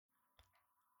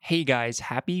Hey guys,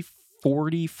 happy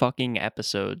 40 fucking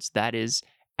episodes. That is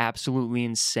absolutely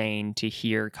insane to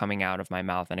hear coming out of my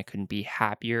mouth, and I couldn't be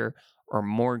happier or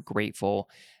more grateful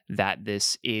that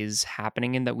this is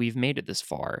happening and that we've made it this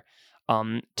far.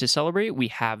 To celebrate, we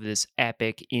have this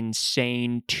epic,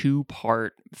 insane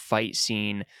 2-part fight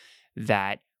scene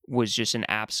that was just an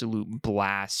absolute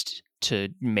blast to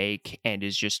make and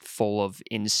is just full of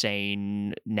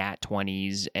insane nat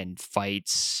 20s and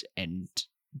fights and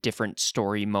different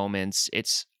story moments.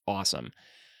 It's awesome.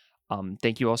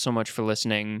 Thank you all so much for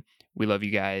listening. We love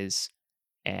you guys,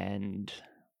 and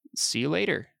see you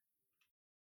later.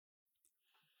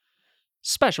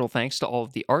 Special thanks to all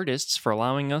of the artists for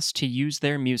allowing us to use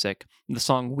their music. The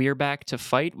song We're Back to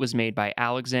Fight was made by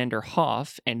Alexander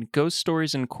Hoff, and Ghost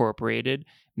Stories Incorporated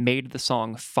made the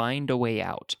song Find a Way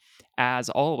Out. As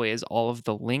always, all of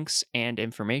the links and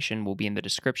information will be in the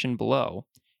description below.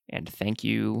 And thank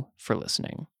you for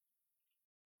listening.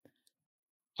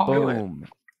 Boom.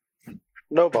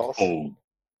 No balls. Oh.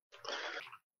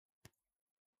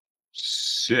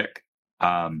 Sick.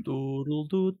 Doodle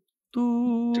doot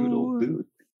doot. Doodle doot.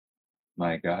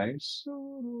 My guys.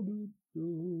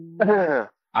 Yeah,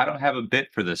 I don't have a bit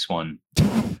for this one.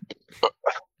 I'm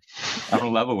gonna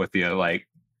level with you. Like,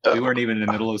 we weren't even in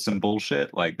the middle of some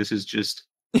bullshit. Like, this is just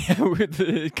With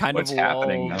the kind what's of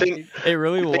happening lull. now. It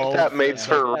really I think lulls. that makes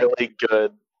her really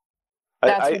good.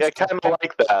 I kind of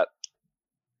like that.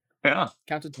 Yeah.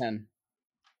 Count to 10.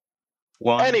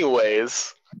 One.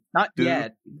 Anyways, Not Two.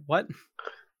 yet. What?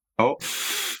 Oh.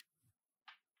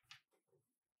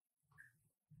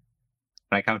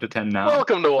 Can I count to 10 now?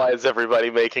 welcome to Why Is Everybody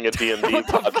Making a D&D What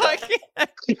the podcast? fuck?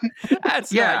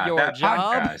 That's not your that job.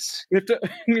 podcast. We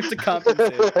have to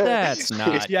compensate. That's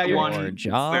not Yeah, you're your one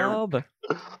job.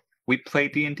 We play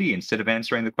D&D instead of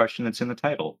answering the question that's in the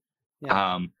title.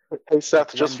 Yeah. Hey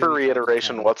Seth, When just do for we count to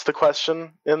reiteration, 10? what's the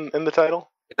question in the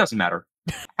title? It doesn't matter.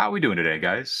 How are we doing today,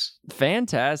 guys?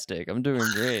 Fantastic. I'm doing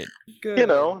great. Good. You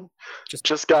know,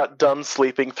 just got done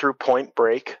sleeping through Point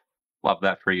Break. Love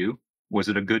that for you. Was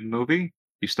it a good movie?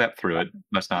 You slept through it.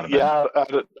 Must not have been. Yeah,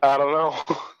 I don't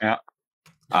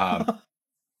know.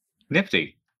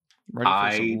 Nifty. Ready for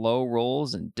I- some low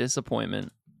rolls and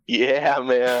disappointment. Yeah,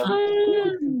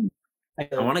 man. I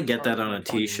want to get that on a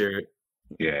T-shirt.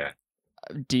 Yeah.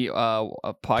 A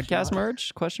podcast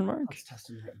merch? Question mark.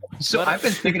 So I've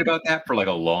been thinking about that for like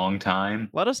a long time.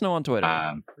 Let us know on Twitter.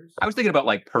 I was thinking about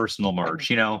like personal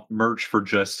merch, merch for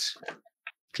just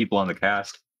people on the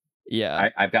cast. Yeah.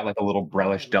 I've got like a little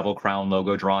Brelish Double Crown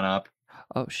logo drawn up.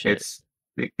 Oh shit.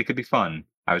 It could be fun.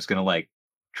 I was gonna like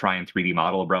try and 3D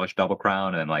model a Brelish Double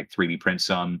Crown and then like 3D print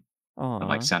some and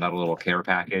like Aw, send out a little care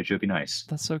package. It'd be nice.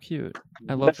 that's so cute.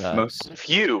 I love that. If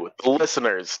you, the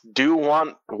listeners, do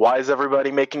want Why Is Everybody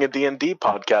Making a D&D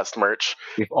podcast merch,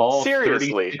 If all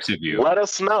seriously, 36 of you, let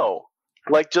us know.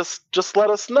 Like, just let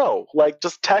us know. Like,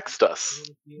 just text us.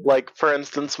 Like, for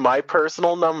instance, my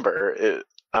personal number.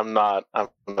 I'm not gonna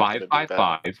do that.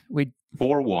 555 We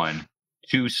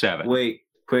 4127. Wait,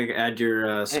 quick, add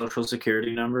your social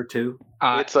security number too.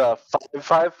 It's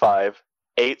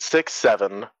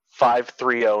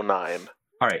 555-867-5309.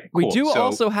 All right. we cool. do So-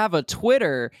 also have a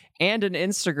Twitter and an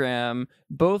Instagram.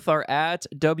 Both are at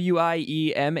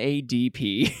WIEMADP.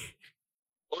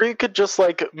 Or you could just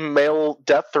like mail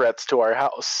death threats to our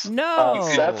house. No.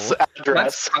 Seth's Let's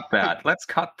address. cut that. Let's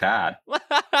cut that.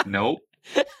 Nope.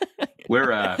 We're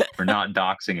not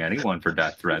doxing anyone for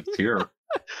death threats here.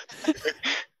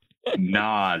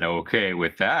 Not okay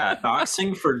with that.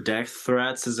 Boxing for Death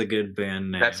Threats is a good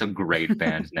band name. That's a great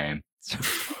band name.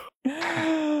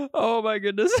 Oh my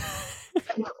goodness.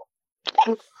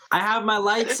 I have my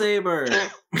lightsaber.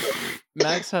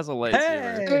 Max has a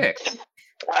lightsaber. Hey! Sick.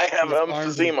 I have These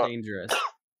arms are emphysema. dangerous.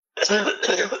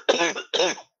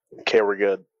 Okay, we're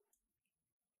good.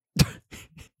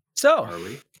 So, Are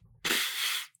we?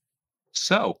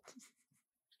 So,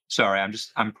 sorry,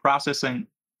 I'm processing.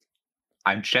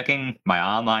 I'm checking my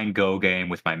online Go game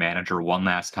with my manager one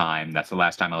last time. That's the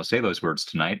last time I'll say those words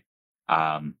tonight.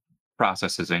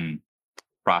 Processing.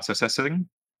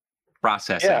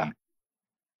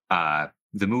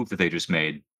 The move that they just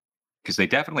made, because they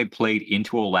definitely played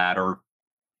into a ladder,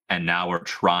 and now are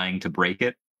trying to break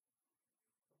it.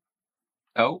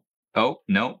 Oh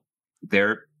no,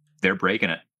 they're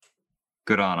breaking it.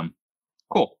 Good on them.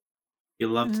 Cool. You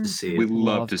love to see We it.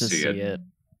 love to see it.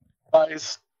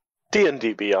 Guys,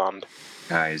 D&D Beyond.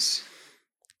 Guys.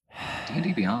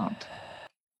 D&D Beyond.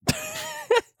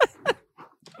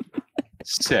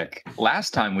 Sick.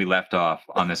 Last time we left off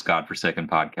on this godforsaken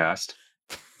podcast,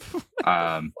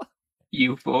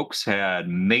 you folks had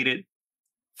made it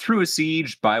through a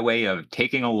siege by way of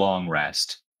taking a long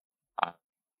rest.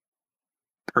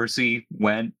 Percy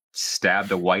went,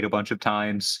 stabbed a white a bunch of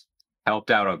times,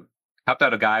 helped out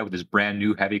a guy with his brand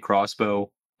new heavy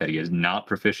crossbow that he is not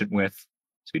proficient with.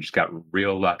 So he just got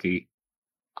real lucky.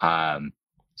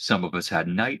 Some of us had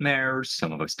nightmares.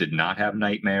 Some of us did not have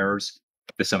nightmares.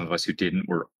 The some of us who didn't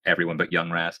were everyone but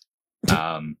Young Rat.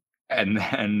 And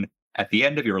then at the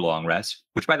end of your long rest,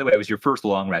 which by the way was your first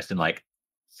long rest in like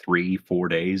 3-4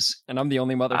 days. And I'm the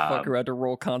only motherfucker who had to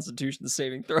roll Constitution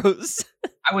saving throws.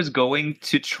 I was going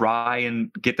to try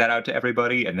and get that out to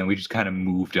everybody, and then we just kind of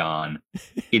moved on.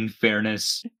 In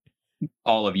fairness,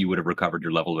 all of you would have recovered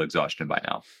your level of exhaustion by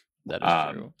now. That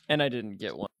is true. And I didn't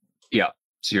get one. Yeah,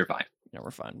 so you're fine. Yeah,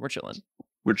 we're fine. We're chilling.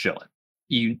 We're chilling.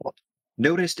 You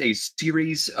noticed a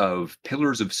series of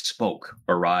pillars of smoke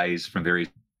arise from various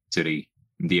city.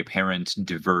 The apparent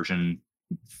diversion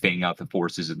fading out the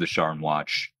forces of the Sharn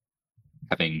Watch,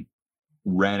 having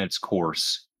ran its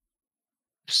course.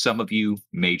 Some of you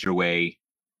made your way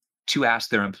to ask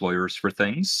their employers for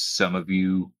things. Some of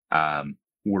you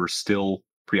were still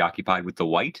preoccupied with the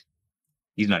White.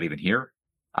 He's not even here.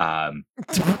 Not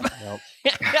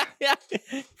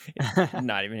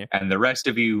even here. And the rest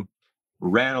of you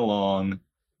ran along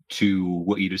to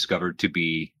what you discovered to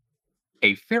be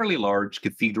a fairly large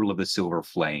Cathedral of the Silver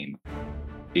Flame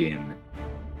in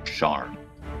Sharn.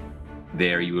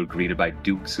 There you were greeted by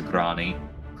Duke Sagrani,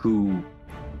 who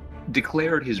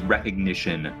declared his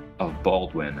recognition of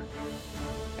Baldwin,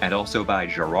 and also by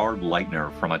Gerard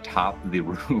Leitner from atop the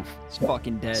roof. He's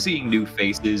fucking dead. Seeing new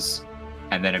faces,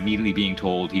 and then immediately being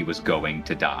told he was going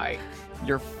to die.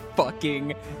 You're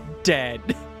fucking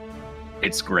dead.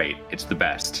 It's great. It's the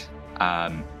best.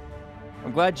 I'm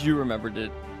glad you remembered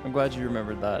it. I'm glad you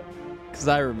remembered that, because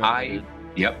I remembered it.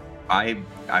 Yep.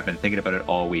 I've been thinking about it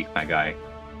all week, my guy.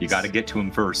 You got to get to him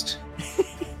first.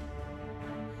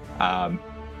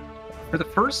 For the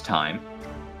first time,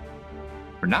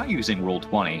 we're not using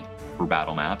Roll20 for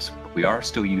battle maps. But we are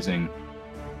still using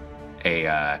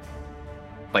a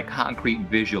concrete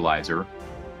visualizer.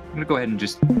 I'm gonna go ahead and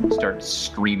just start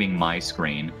streaming my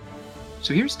screen.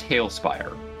 So here's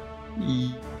Tailspire.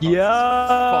 Fucking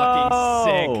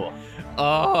sick.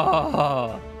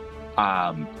 Oh.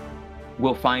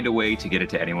 We'll find a way to get it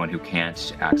to anyone who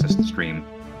can't access the stream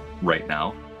right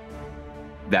now.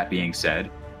 That being said,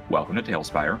 welcome to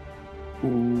Tailspire.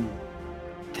 Ooh.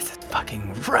 This is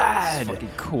fucking rad. That's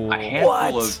fucking cool. A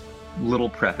handful of little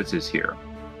prefaces here.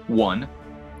 One,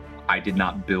 I did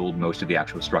not build most of the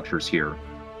actual structures here.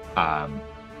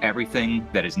 Everything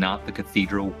that is not the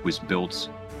cathedral was built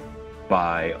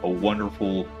by a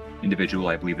wonderful individual.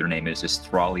 I believe their name is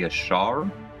Estralia Shar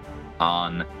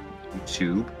on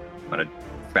YouTube. I'm going to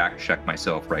fact check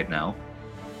myself right now.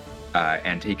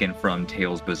 And taken from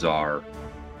Tales Bazaar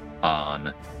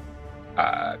on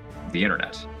the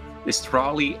internet.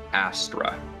 Istalri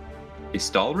Astra.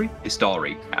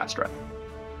 Istalri Astra.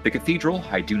 The cathedral,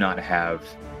 I do not have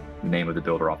the name of the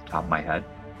builder off the top of my head.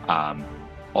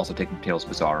 Also taken from Tales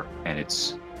Bazaar, and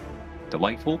it's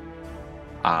delightful.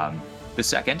 The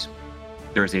second,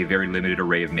 there's a very limited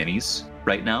array of minis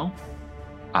right now.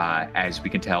 As we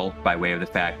can tell by way of the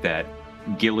fact that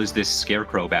Gil is this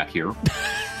scarecrow back here.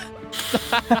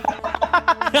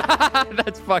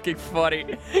 That's fucking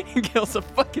funny. Gil's a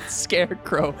fucking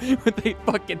scarecrow with a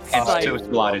fucking sight. And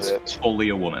Toastblot is fully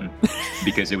a woman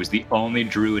because it was the only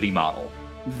druidy model.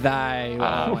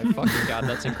 Oh my fucking god,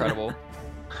 that's incredible.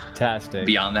 Fantastic.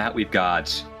 Beyond that, we've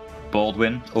got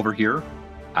Baldwin over here.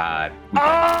 We've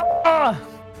got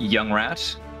Young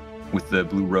Rat with the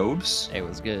blue robes. It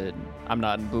was good. I'm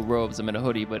not in blue robes, I'm in a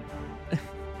hoodie, but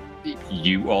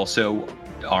You also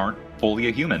aren't fully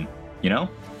a human, you know?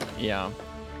 yeah.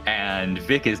 And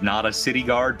Vic is not a city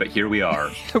guard, but here we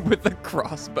are. With the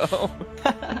crossbow.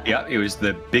 Yeah, it was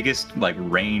the biggest,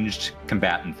 ranged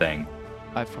combatant thing.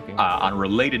 I fucking On a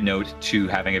related note to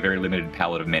having a very limited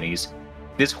palette of minis,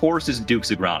 this horse is Duke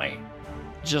Zagrani.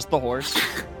 Just the horse.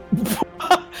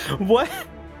 What?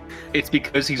 It's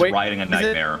because he's Wait, riding a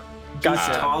nightmare. He's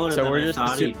Gotcha. taller So than we're I just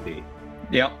thought he'd be.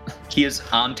 Yep. He is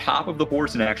on top of the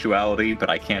horse in actuality, but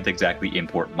I can't exactly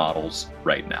import models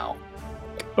right now.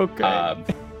 Okay.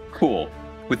 Cool.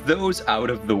 With those out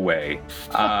of the way,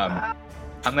 I'm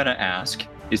going to ask,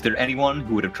 is there anyone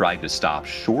who would have tried to stop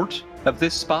short of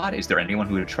this spot? Is there anyone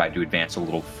who would have tried to advance a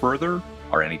little further?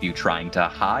 Are any of you trying to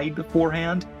hide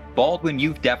beforehand? Baldwin,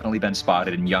 you've definitely been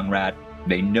spotted, and Young Rat,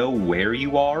 they know where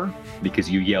you are because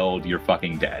you yelled, "You're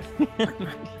fucking dead."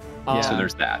 So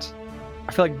there's that.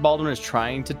 I feel like Baldwin is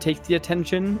trying to take the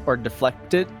attention or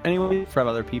deflect it anyway from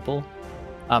other people.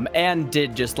 And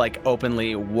did just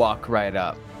openly walk right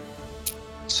up.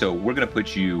 So we're going to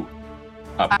put you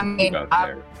up I mean, about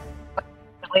there.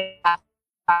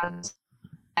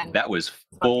 That was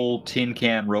full tin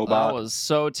can That robot. was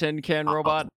so tin can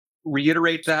robot.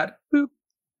 Reiterate that boop,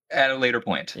 at a later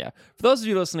point. Yeah. For those of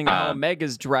you listening at home, Meg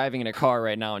is driving in a car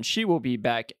right now, and she will be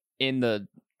back in the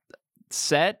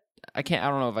set. I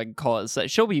don't know if I can call it a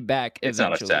set. She'll be back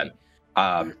eventually. It's not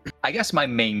a set. I guess my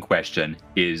main question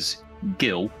is,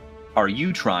 Gil, are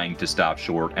you trying to stop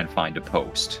short and find a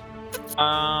post?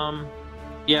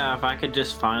 Yeah, if I could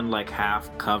just find like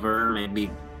half cover, maybe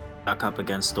duck up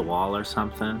against the wall or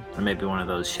something, or maybe one of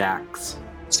those shacks.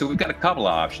 So we've got a couple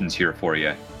of options here for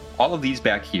you. All of these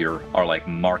back here are like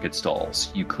market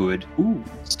stalls. You could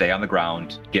stay on the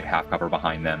ground, get half cover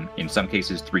behind them. In some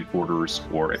cases,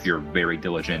 3/4, or if you're very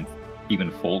diligent,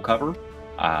 even full cover.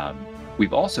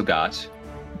 We've also got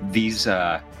these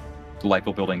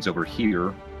delightful buildings over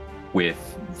here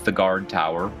with the guard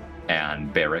tower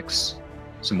and barracks,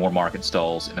 some more market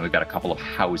stalls, and then we've got a couple of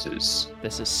houses.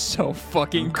 This is so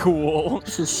fucking cool.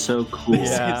 This is so cool.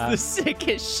 This is the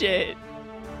sickest shit.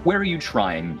 Where are you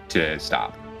trying to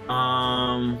stop?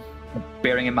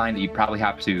 Bearing in mind that you probably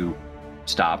have to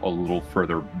stop a little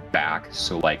further back.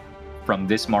 So like from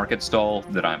this market stall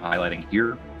that I'm highlighting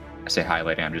here, I say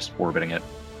highlighting, I'm just orbiting it,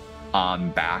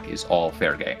 on back is all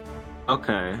fair game.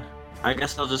 Okay. I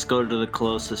guess I'll just go to the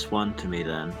closest one to me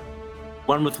then.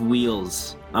 One with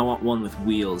wheels. I want one with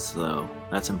wheels though.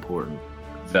 That's important.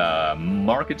 The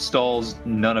market stalls,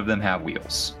 none of them have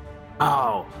wheels.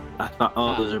 Oh, I thought.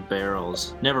 Oh, those are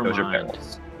barrels. Never Those mind. are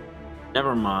barrels.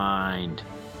 Never mind.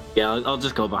 Yeah, I'll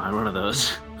just go behind one of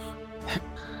those.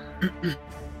 Cool.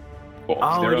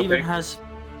 Oh, They're it even okay. has.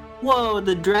 Whoa,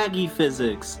 the draggy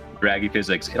physics. Draggy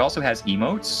physics. It also has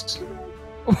emotes.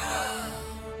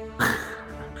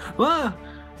 Whoa.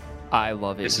 I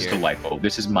love it This is here. delightful.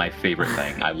 This is my favorite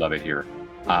thing. I love it here.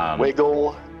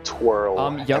 Wiggle, twirl.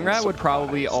 Young and Rat would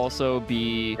probably surprise. also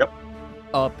be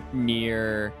up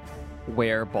near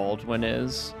where Baldwin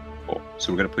is. Cool.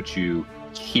 So we're gonna put you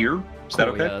here. Is that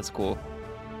Cool, okay? Yeah, that's cool.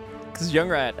 Because Young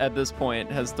Rat at this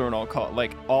point has thrown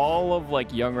all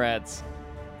of Young Rat's.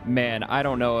 Man, I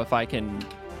don't know if I can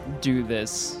do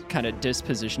this. Kind of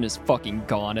disposition is fucking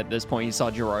gone at this point. He saw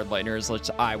Gerard Leitner as like,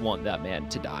 I want that man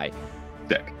to die.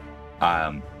 Sick.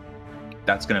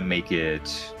 That's gonna make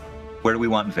it. Where do we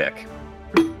want Vic?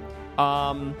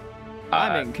 I'm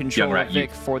in Young control Rat, of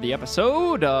Vic for the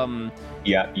episode.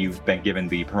 Yeah, you've been given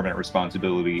the permanent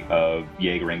responsibility of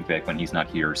Jaegering Vic when he's not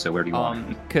here. So where do you want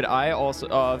him? Could I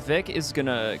also? Vic is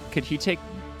gonna. Could he take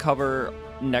cover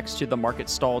next to the market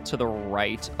stall to the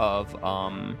right of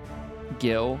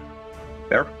Gil?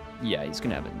 There. Yeah, he's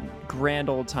gonna have a grand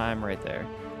old time right there.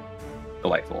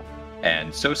 Delightful.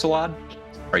 And so, Salad,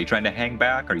 are you trying to hang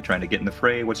back? Are you trying to get in the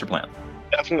fray? What's your plan?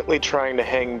 Definitely trying to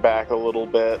hang back a little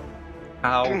bit.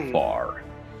 How far?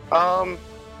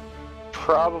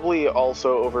 Probably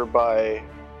also over by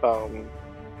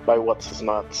what's his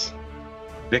nuts.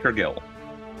 Vic or Gil?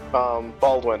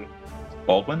 Baldwin.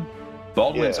 Baldwin?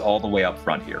 Baldwin's Yeah. all the way up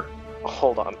front here.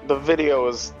 Hold on. The video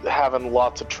is having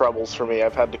lots of troubles for me.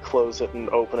 I've had to close it and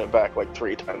open it back like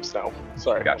 3 times now.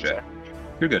 Sorry. Gotcha. I'm sorry.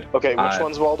 You're good. Okay, which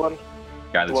one's Baldwin?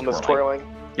 Guy The that's one that's twirling.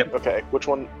 twirling? Yep. Okay, which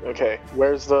one? Okay,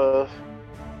 where's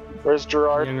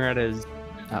Gerard? Young Rat is.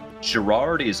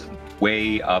 Gerard is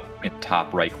way up in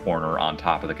top right corner on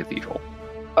top of the cathedral.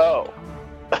 Oh.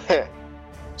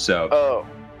 So Oh.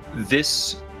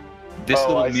 this Oh,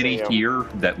 little I see mini him. here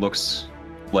that looks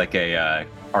like a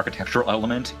architectural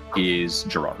element is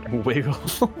Gerard. Wiggle.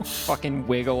 Fucking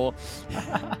wiggle.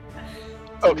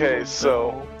 Okay,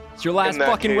 so It's your last in that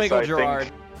fucking case, wiggle, I Gerard.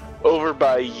 think over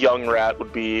by Young Rat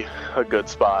would be a good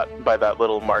spot, by that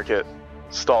little market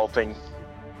stall thing.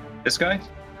 This guy?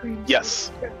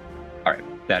 Yes.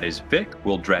 That is Vic.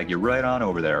 We'll drag you right on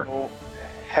over there. Oh,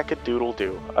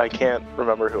 heck-a-doodle-doo. I can't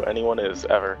remember who anyone is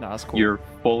ever. No, that's cool. You're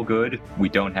full good. We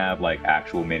don't have like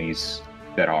actual minis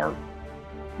that are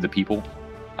the people.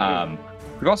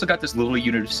 We've also got this little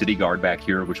unit of city guard back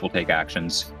here, which will take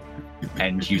actions.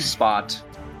 And you spot,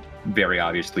 very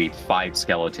obviously, 5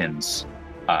 skeletons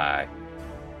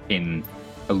in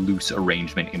a loose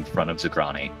arrangement in front of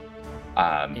Zagrani.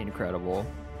 Incredible.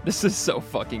 This is so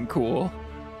fucking cool.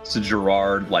 So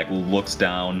Gerard looks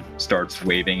down, starts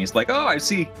waving. He's like, "Oh, I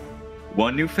see.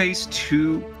 1 new face,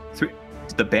 2, 3.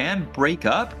 Did the band break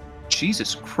up?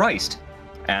 Jesus Christ!"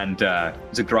 And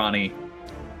Zagrani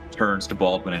turns to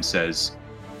Baldwin and says,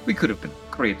 "We could have been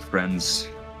great friends.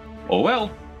 Oh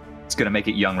well." It's gonna make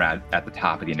it Young Rat at the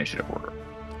top of the initiative order.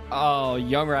 Oh,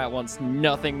 Young Rat wants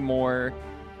nothing more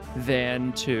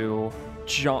than to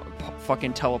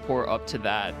fucking teleport up to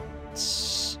that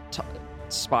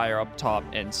spire up top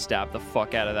and stab the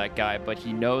fuck out of that guy, but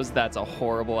he knows that's a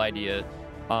horrible idea.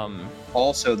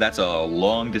 Also, that's a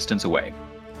long distance away.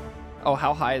 Oh,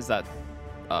 how high is that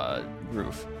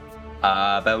roof?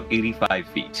 About 85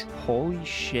 feet. Holy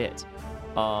shit.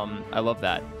 I love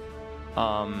that.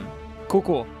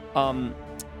 Cool.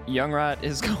 Young Rat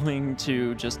is going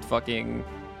to just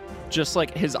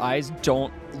like his eyes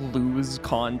don't lose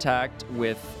contact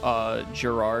with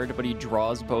Gerard, but he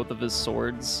draws both of his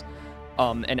swords.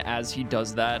 And as he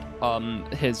does that,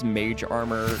 his mage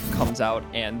armor comes out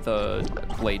and the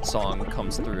blade song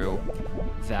comes through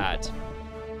that.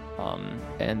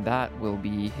 And that will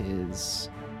be his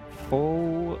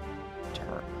full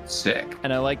turn. Sick.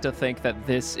 And I like to think that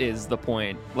this is the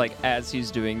point, like, as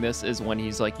he's doing this is when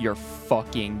he's like, you're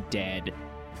fucking dead.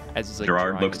 As he's like,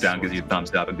 Gerard looks down, gives you a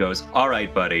thumbs up, and goes, all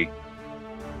right, buddy.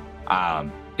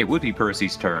 It would be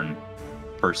Percy's turn.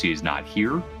 Percy is not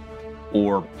here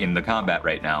or in the combat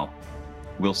right now.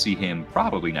 We'll see him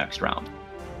probably next round.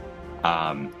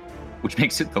 Which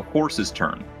makes it the horse's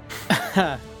turn.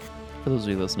 For those of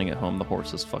you listening at home, the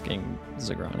horse is fucking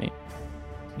Zagrani.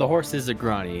 The horse is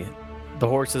Zagrani. The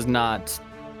horse is not.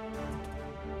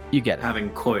 You get it.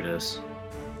 Having coitus.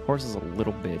 Horse is a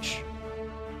little bitch.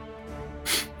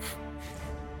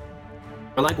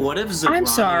 But like, what if Zagrani I'm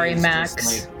sorry, is Max.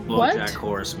 just like What? BoJack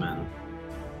Horseman?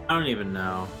 I don't even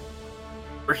know.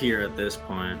 We're here at this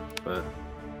point, but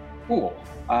Cool.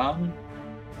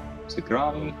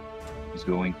 Zagrani is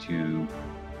going to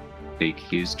take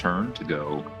his turn to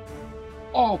go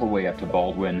all the way up to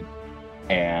Baldwin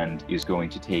and is going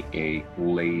to take a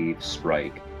glaive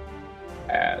strike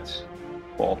at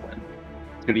Baldwin.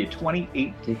 It's going to be a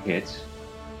 28 to hit.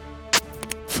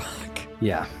 Fuck.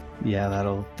 Yeah,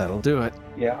 that'll do it.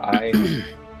 Yeah, I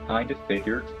kind of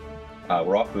figured.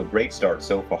 We're off to a great start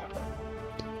so far.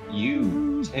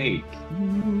 You take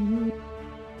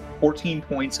 14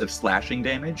 points of slashing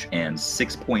damage and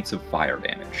 6 points of fire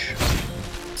damage.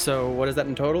 So what is that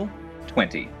in total?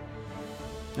 20.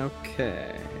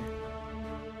 Okay.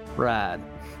 Rad.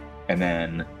 And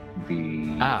then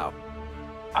the...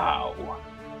 Ow.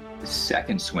 The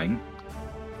second swing.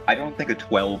 I don't think a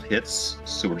 12 hits,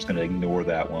 so we're just going to ignore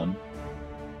that one.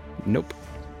 Nope.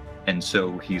 And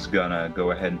so he's going to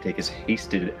go ahead and take his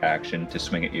hasted action to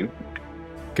swing at you.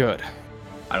 Good.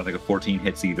 I don't think a 14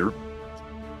 hits either.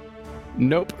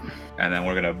 Nope. And then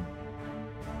we're going to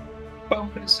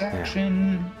bonus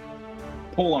action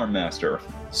Polearm Master.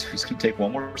 So he's going to take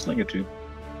one more swing at you.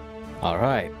 All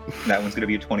right. That one's going to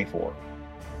be a 24.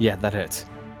 Yeah, that hits.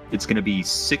 It's going to be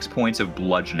 6 points of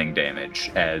bludgeoning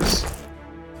damage as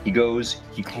he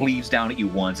cleaves down at you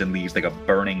once and leaves like a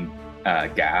burning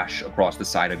gash across the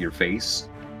side of your face.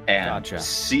 And Gotcha.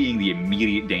 Seeing the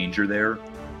immediate danger there,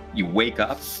 you wake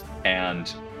up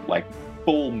and like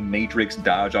full Matrix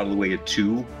dodge out of the way at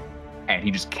 2, and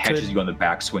he just catches you on the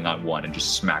back swing on 1 and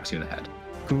just smacks you in the head.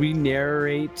 Could we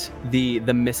narrate the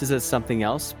misses as something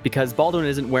else? Because Baldwin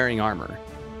isn't wearing armor.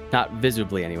 Not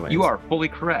visibly, anyway. You are fully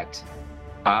correct.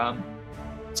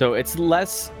 So it's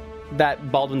less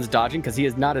that Baldwin's dodging because he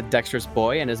is not a dexterous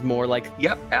boy and is more like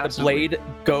Yep, absolutely. the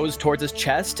blade goes towards his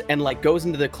chest and like goes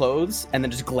into the clothes and then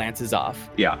just glances off.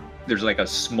 Yeah, there's like a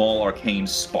small arcane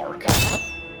spark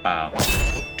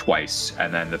twice,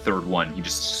 and then the third one, he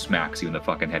just smacks you in the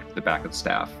fucking head with the back of the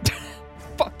staff.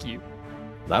 Fuck you.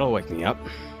 That'll wake me up.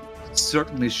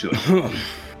 Certainly should.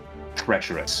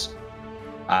 Treacherous.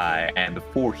 And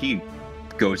before he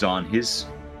goes on his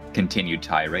continued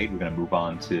tirade, we're going to move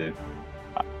on to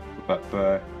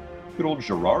good old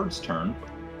Gerard's turn.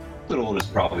 Good old is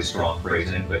probably strong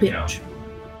phrasing, but you know.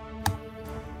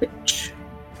 Bitch.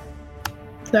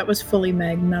 That was fully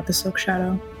Meg, not the Silk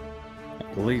Shadow. I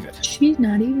believe it. She's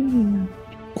not even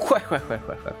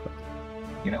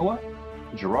You know what?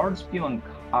 Gerard's feeling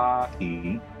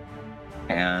cocky,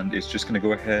 and is just going to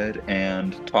go ahead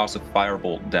and toss a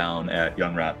firebolt down at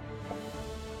Young Rat.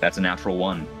 That's a natural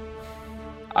 1.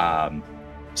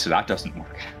 So that doesn't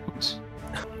work out.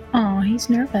 Oh, he's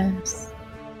nervous.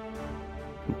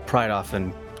 Pride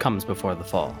often comes before the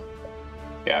fall.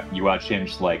 Yeah, you watch him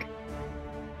just like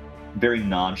very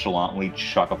nonchalantly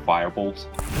chuck a firebolt,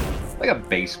 like a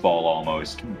baseball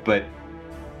almost, but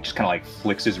just kind of like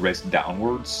flicks his wrist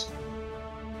downwards,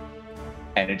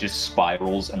 and it just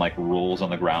spirals and like rolls on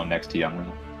the ground next to Young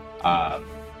Rat.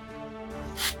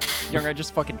 Young Rat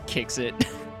just fucking kicks it.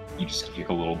 You just kick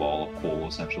a little ball of coal,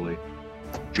 essentially.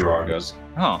 Gerard goes,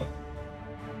 oh,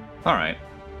 all right,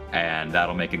 and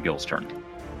that'll make it Gil's turn.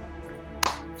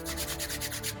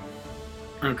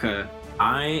 okay.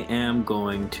 I'm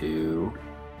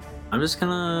just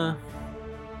gonna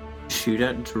shoot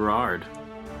at Gerard.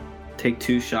 Take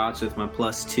 2 shots with my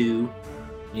 +2.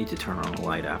 I need to turn on the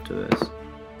light after this.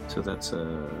 So that's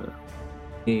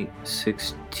 8,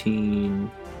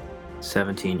 16,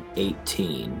 17,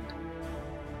 18.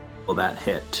 Will that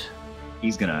hit?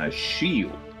 He's gonna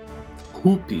shield.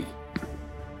 Whoopee.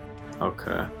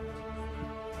 Okay.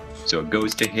 So it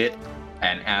goes to hit,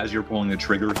 and as you're pulling the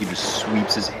trigger, he just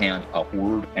sweeps his hand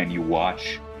upward, and you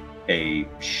watch a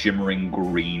shimmering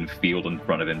green field in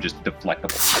front of him just deflect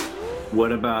the.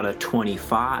 What about a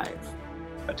 25?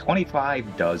 A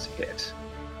 25 does hit.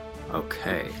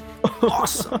 Okay.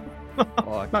 Awesome.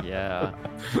 Fuck yeah.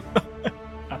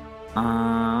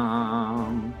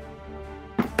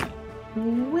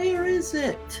 Where is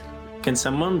it? Can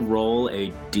someone roll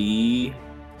a D8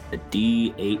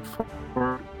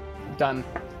 for? Done.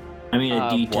 I mean a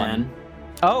D10. 1.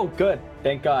 Oh, good.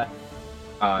 Thank God.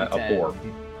 A 4.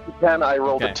 10, I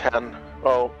rolled Okay. a 10.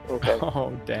 Oh, okay.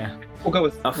 Oh, damn. We'll go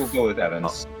with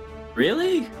Evans.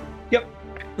 Really? Yep.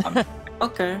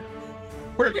 Okay.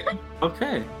 We're good.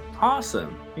 Okay.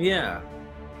 Awesome. Yeah.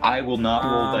 I will not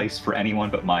roll dice for anyone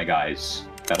but my guys.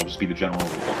 That'll just be the general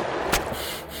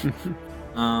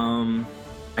rule.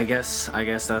 I guess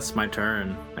that's my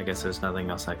turn. I guess there's nothing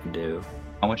else I can do.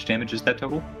 How much damage is that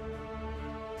total?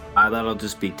 That'll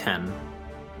just be 10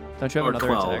 Don't you have or another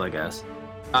 12, attack? I guess.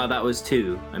 That was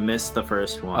 2. I missed the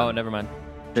first one. Oh, never mind.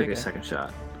 Took a Okay. second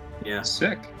shot. Yeah,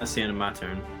 Sick. that's the end of my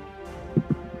turn.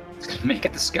 It's gonna make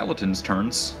it the skeleton's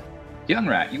turns. Young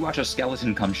Rat, you watch a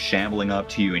skeleton come shambling up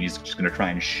to you, and he's just gonna try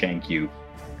and shank you.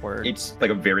 Word. It's like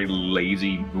a very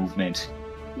lazy movement,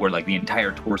 where like the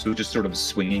entire torso is just sort of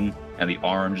swinging, and the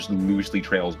arm just loosely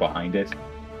trails behind it.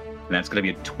 And that's gonna be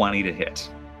a 20 to hit.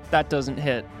 That doesn't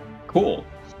hit. Cool.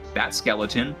 That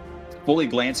skeleton fully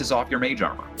glances off your mage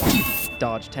armor.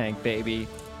 Dodge tank, baby.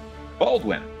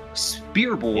 Baldwin,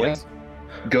 Spear Boy, Yes.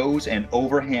 goes and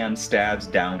overhand stabs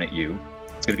down at you.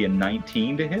 It's gonna be a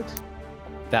 19 to hit.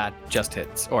 That just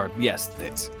hits. Or, yes,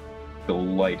 hits.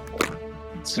 Delightful.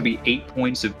 It's gonna be 8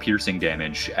 points of piercing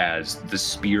damage as the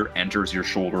spear enters your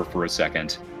shoulder for a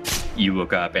second. You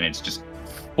look up and it's just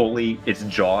fully, its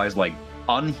jaw is like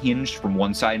unhinged from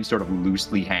one side and sort of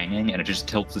loosely hanging, and it just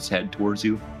tilts its head towards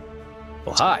you.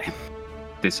 Well, hi.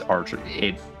 This archer,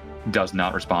 it does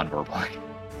not respond verbally.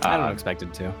 I don't expect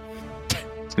it to.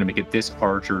 It's gonna make it this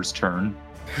archer's turn.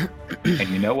 And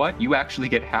you know what? You actually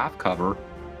get half cover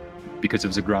because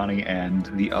of Zagrani and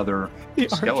the other The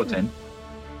archer. skeleton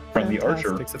from the archer.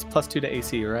 Fantastic. It's +2 to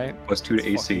AC, right? Plus 2 to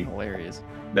It's AC. fucking hilarious.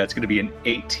 That's going to be an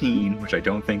 18, which I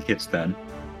don't think hits then.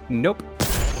 Nope.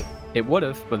 It would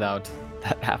have without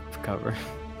that half cover.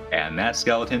 And that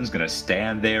skeleton's going to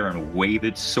stand there and wave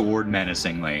its sword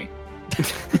menacingly.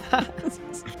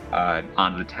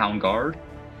 On the town guard,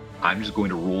 I'm just going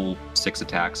to roll 6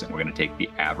 attacks, and we're going to take the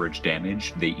average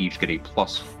damage. They each get a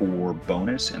 +4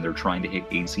 bonus, and they're trying to hit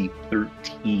AC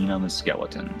 13 on the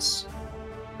skeletons.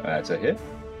 That's a hit.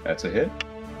 That's a hit.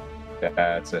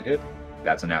 That's a hit.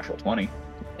 That's a natural 20.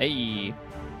 Hey.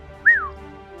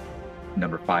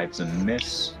 Number 5's a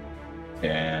miss,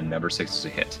 and number 6 is a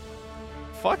hit.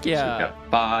 Fuck So we've yeah. got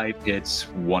 5 hits,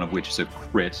 one of which is a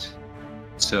crit.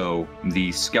 So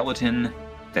the skeleton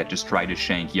that just tried to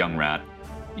shank Young Rat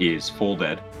is full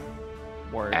dead,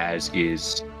 Word. as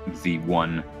is the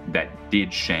one that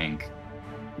did shank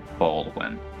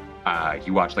Baldwin.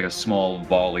 You watch like a small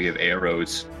volley of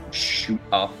arrows shoot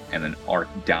up and then arc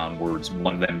downwards.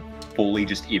 One of them fully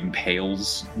just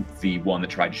impales the one that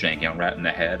tried to shank Young Rat in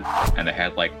the head, and the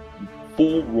head like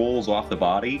full rolls off the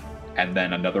body, and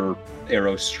then another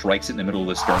arrow strikes it in the middle of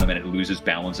the sternum and it loses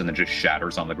balance and then just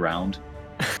shatters on the ground.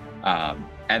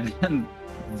 And then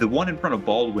the one in front of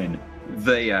Baldwin,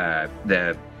 the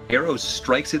arrow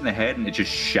strikes it in the head and it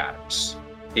just shatters.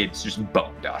 It's just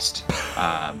bone dust.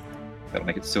 That'll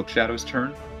make it Silk Shadow's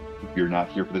turn. If you're not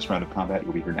here for this round of combat,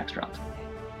 you'll be here next round.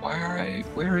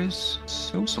 Where is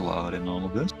Sosalad in all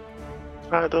of this?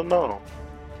 I don't know.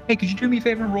 Hey, could you do me a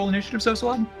favor and roll initiative,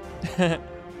 Sosalad?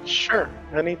 Sure,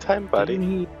 anytime,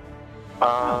 buddy.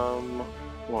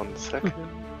 1 second.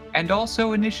 And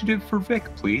also initiative for Vic,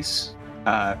 please.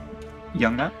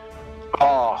 Young Nut?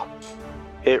 Oh,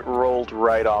 it rolled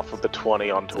right off of the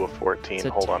 20 onto a 14. It's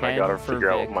a Hold on, I 10 gotta for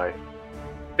figure out Vic. my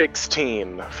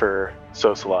 16 for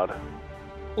Sosalad.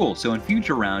 Cool, so in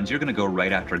future rounds, you're going to go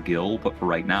right after Gil, but for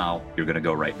right now, you're going to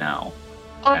go right now.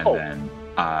 And Oh, then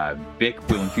Vic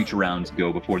will in future rounds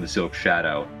go before the Silk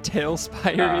Shadow.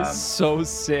 Tailspire is so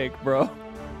sick, bro.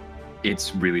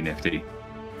 It's really nifty.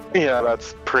 yeah,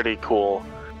 that's pretty cool.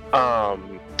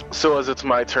 So as it's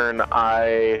my turn,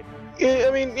 I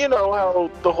mean, you know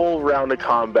how the whole round of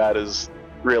combat is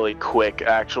really quick,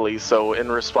 actually. So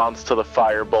in response to the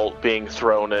firebolt being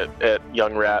thrown at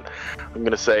Young Rat, I'm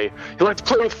gonna say, "You like to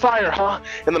play with fire, huh?"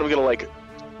 And then I'm gonna like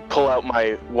pull out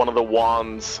one of the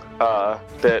wands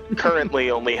that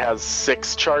currently only has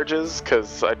 6 charges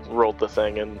because I rolled the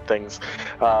thing and things,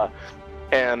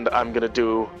 and I'm gonna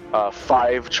do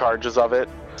 5 charges of it.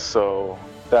 So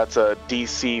that's a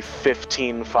DC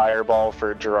 15 fireball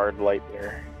for Gerard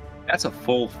Lightner. That's a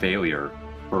full failure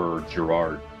for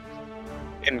Gerard.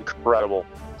 Incredible.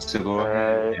 So go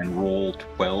ahead and roll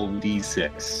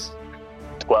 12d6.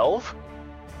 12?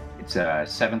 It's a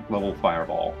 7th level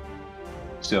fireball.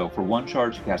 So for 1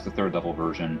 charge, you cast the 3rd level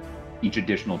version. Each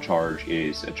additional charge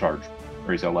is a charge,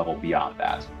 or is a level beyond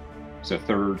that. So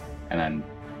 3rd, and then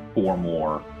 4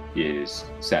 more is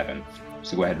 7th.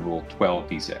 So go ahead and roll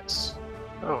 12d6.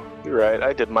 Oh, you're right.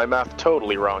 I did my math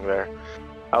totally wrong there.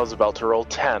 I was about to roll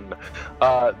 10.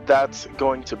 That's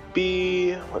going to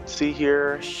be, let's see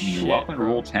here. You're welcome to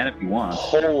roll 10 if you want.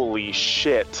 Holy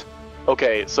shit.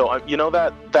 Okay, so you know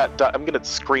that I'm gonna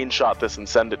screenshot this and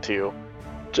send it to you,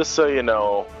 just so you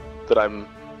know that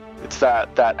it's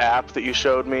that app that you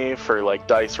showed me for like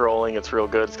dice rolling. It's real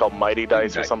good. It's called Mighty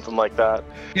Dice or something like that.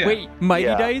 Yeah. Wait, Mighty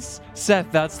Yeah. Dice?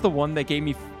 Seth, that's the one that gave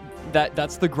me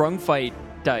that's the Grung fight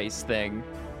dice thing.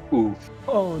 Ooh.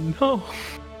 Oh no.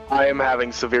 I am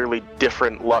having severely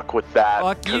different luck with that.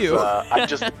 Fuck 'cause, you. I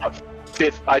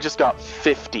just got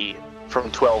 50 from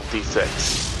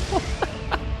 12d6.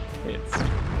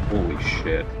 Holy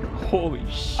shit.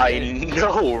 Holy shit. I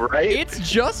know, right? It's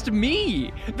just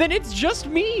me. Then it's just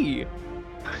me.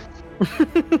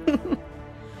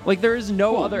 Like there is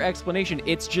no Cool. other explanation.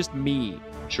 It's just me.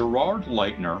 Gerard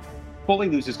Lightner fully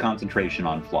loses concentration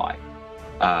on fly.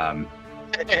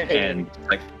 And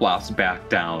like flops back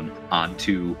down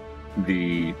onto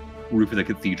the roof of the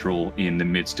cathedral in the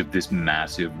midst of this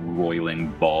massive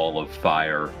roiling ball of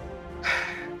fire.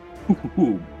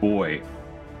 Ooh, boy.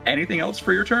 Anything else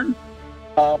for your turn?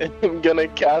 I'm gonna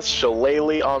cast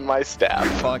Shillelagh on my staff,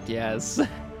 Fuck yes.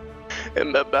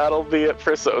 and that'll be it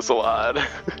for Sosalad.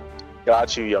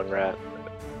 Got you, young rat.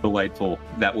 Delightful.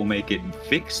 That will make it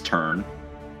Vic's turn.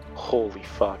 Holy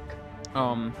fuck.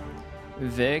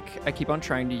 Vic, I keep on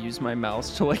trying to use my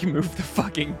mouse to like move the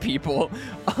fucking people.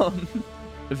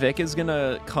 Vic is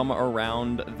gonna come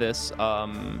around this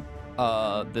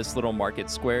this little market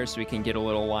square so we can get a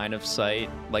little line of sight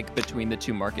like between the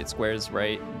 2 market squares,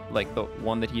 right? Like the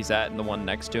one that he's at and the one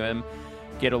next to him.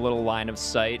 Get a little line of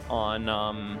sight on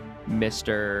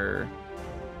Mr.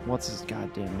 What's his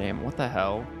goddamn name? What the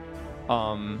hell?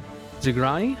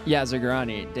 Zagrani? Yeah,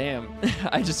 Zagrani. Damn.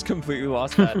 I just completely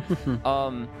lost that.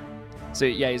 So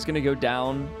yeah, he's gonna go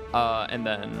down and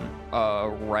then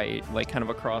right, like kind of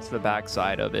across the back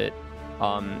side of it.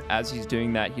 As he's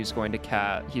doing that, he's going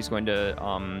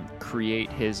to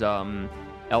create his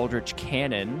Eldritch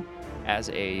Cannon as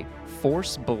a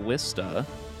Force Ballista.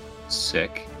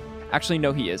 Sick. Actually,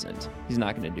 no, he isn't. He's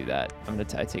not going to do that.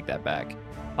 I take that back.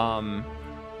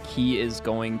 He is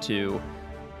going to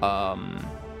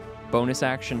bonus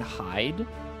action hide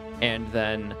and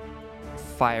then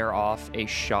fire off a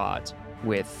shot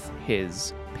with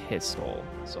his pistol.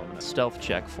 So I'm going to stealth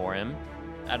check for him.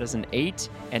 That is an 8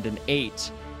 and an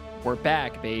 8. We're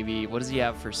back, baby. What does he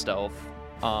have for stealth?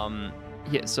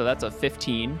 Yeah, so that's a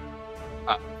 15.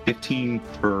 15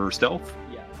 for stealth?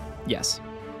 Yeah. Yes.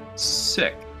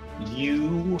 Sick.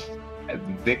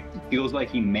 Vic feels like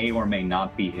he may or may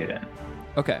not be hidden.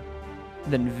 Okay.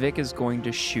 Then Vic is going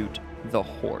to shoot the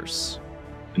horse.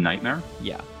 Nightmare?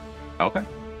 Yeah. Okay.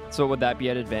 So would that be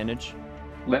at advantage?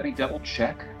 Let me double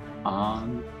check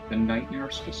on the Nightmare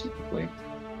specifically.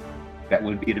 That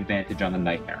would be an advantage on the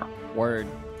Nightmare. Word.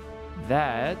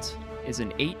 That is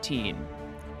an 18.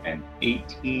 And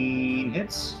 18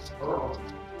 hits.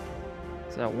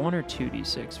 Is that 1 or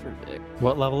 2d6 for Vic?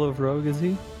 What level of rogue is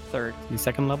he? 3rd. The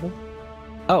 2nd level?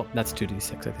 Oh, that's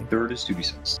 2d6, I think. Third is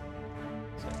 2d6.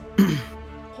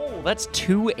 Oh, that's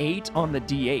 2-8 on the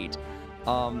d8.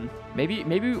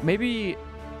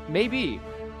 Maybe.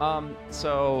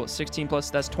 So 16 plus,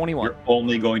 that's 21. You're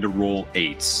only going to roll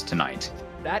 8s tonight.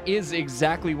 That is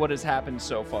exactly what has happened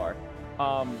so far.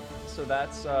 So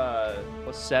that's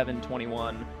plus 7,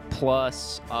 21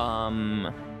 plus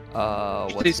Did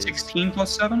what's you say 16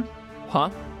 plus 7? Huh?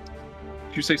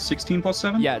 Did you say 16 plus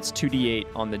 7? Yeah, it's 2d8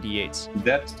 on the d8s.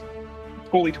 That's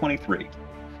fully 23.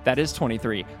 That is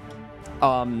 23.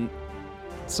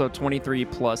 So 23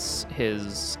 plus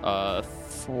his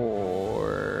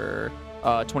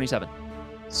 27.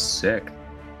 Sick.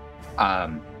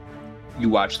 You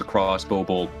watch the crossbow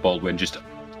bolt Baldwin just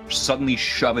suddenly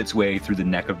shove its way through the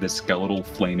neck of this skeletal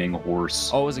flaming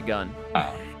horse. Oh, it was a gun.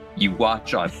 You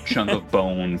watch a chunk of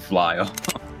bone fly off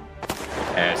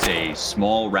as a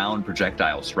small round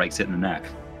projectile strikes it in the neck.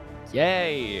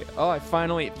 Yay! Oh, I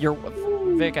finally.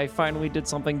 Vic, I finally did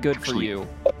something good for Actually, you.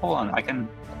 Hold on, I can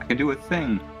do a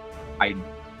thing. I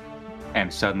am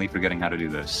suddenly forgetting how to do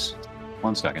this.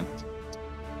 1 second.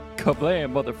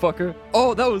 Kablam, motherfucker.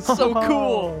 Oh, that was so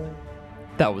cool.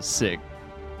 That was sick.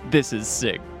 This is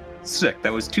sick. Sick.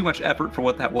 That was too much effort for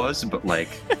what that was, but like,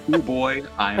 oh boy,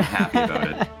 I am happy about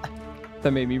it.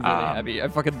 That made me really happy. I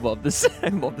fucking love this. I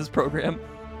love this program.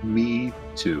 Me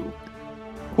too.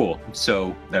 Cool.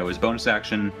 So that was bonus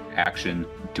action.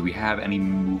 Do we have any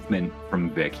movement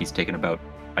from Vic? He's taken about,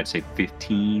 I'd say,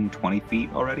 15, 20 feet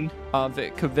already.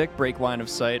 Could Vic break line of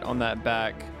sight on that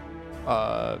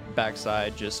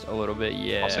backside just a little bit?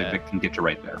 Yeah. I'll say Vic can get you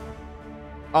right there.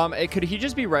 Could he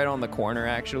just be right on the corner,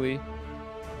 actually?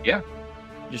 Yeah.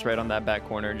 Just right on that back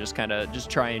corner, just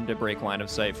trying to break line of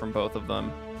sight from both of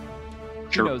them.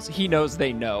 Sure. He knows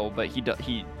they know, but he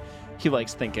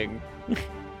likes thinking.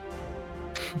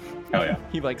 Oh yeah.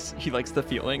 He likes the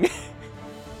feeling.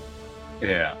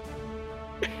 Yeah.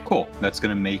 Cool. That's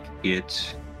gonna make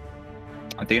it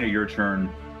at the end of your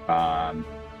turn.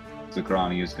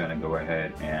 Zagrani is gonna go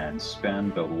ahead and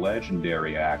spend the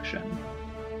legendary action,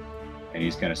 and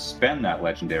he's gonna spend that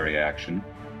legendary action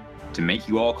to make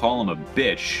you all call him a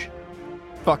bitch.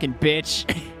 Fucking bitch.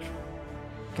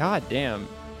 God damn.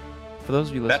 For those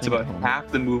of you listening, That's about at home, half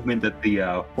the movement that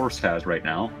the horse has right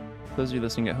now. for those of you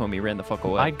listening at home, he ran the fuck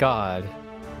away. My God.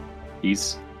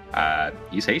 He's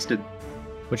hasted,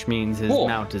 Which means his Cool.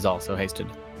 mount is also hasted.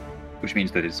 which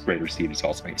means that his greater steed is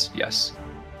also hasted. Yes.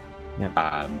 Yep.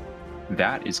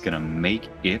 That is gonna make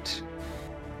it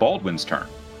Baldwin's turn.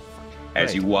 As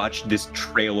Right. you watch this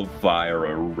trail of fire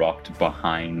erupt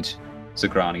behind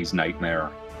Zagrani's nightmare,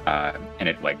 and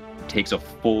it like takes a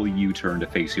full U-turn to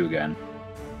face you again.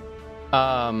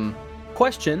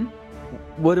 Question: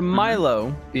 would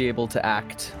Milo be able to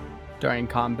act during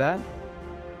combat?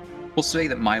 We'll say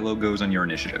that Milo goes on your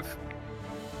initiative.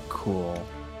 Cool.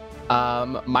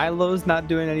 Milo's not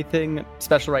doing anything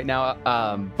special right now.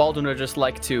 Baldwin would just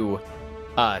like to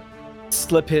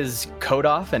slip his coat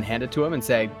off and hand it to him and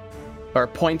say, or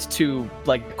point to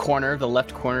like the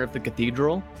left corner of the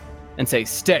cathedral, and say,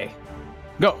 "Stay,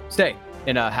 go, stay,"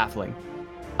 in a halfling.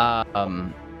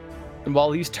 And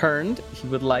while he's turned, he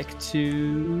would like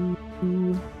to.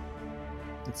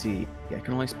 Let's see. Yeah, I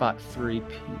can only spot 3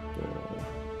 people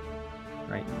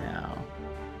right now.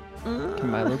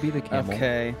 Can Milo be the camel?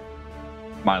 Okay.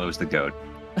 Milo's the goat.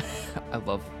 I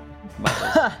love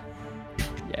Milo.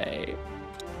 Yay.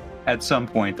 At some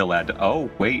point, the lad. Oh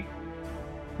wait,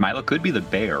 Milo could be the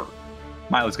bear.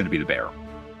 Milo's gonna be the bear.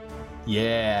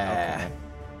 Yeah. Okay.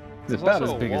 It's There's about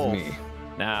also as a big as wolf. me.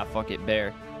 Nah, fuck it,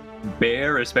 bear.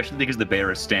 Bear, especially because the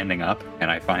bear is standing up, and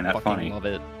I find that Fucking funny. love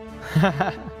it.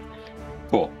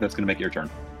 Cool. That's gonna make it your turn.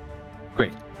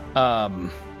 Great. And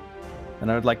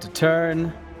I would like to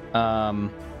turn,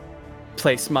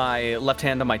 place my left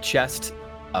hand on my chest,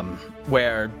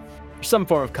 where some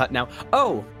form of cut now.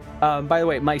 Oh, by the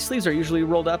way, my sleeves are usually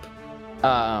rolled up,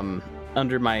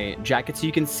 under my jacket, so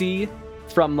you can see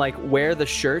from like where the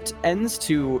shirt ends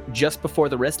to just before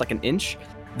the wrist, like an inch.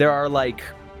 There are like,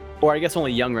 or I guess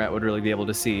only Young Rat would really be able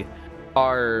to see,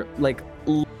 are like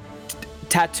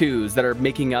tattoos that are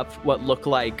making up what look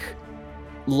like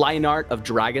line art of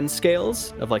dragon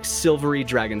scales, of like silvery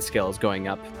dragon scales going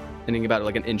up, ending about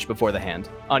like an inch before the hand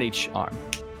on each arm.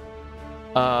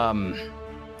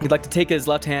 He'd like to take his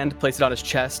left hand, place it on his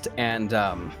chest, and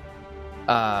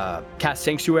cast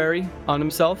Sanctuary on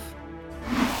himself.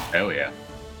 Hell yeah.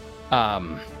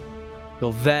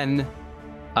 He'll then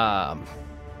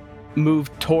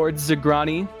move towards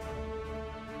Zagrani,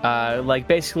 like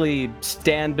basically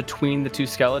stand between the two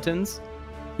skeletons.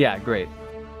 Yeah, great.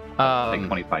 Like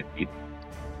 25 feet.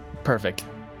 Perfect.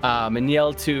 And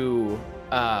yell to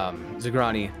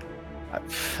Zagrani,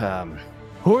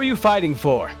 who are you fighting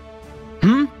for?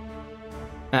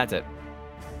 That's it.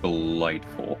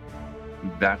 Delightful.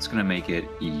 That's gonna make it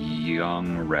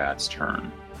Young Rat's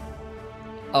turn.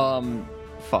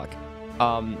 Fuck.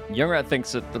 Young Rat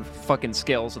thinks that the fucking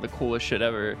scales are the coolest shit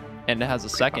ever, and it has a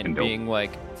second fucking dope. being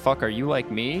like, fuck, are you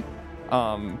like me?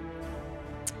 And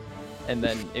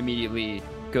then immediately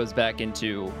goes back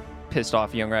into pissed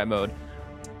off Young Rat mode.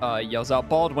 Yells out,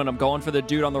 Baldwin, I'm going for the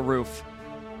dude on the roof.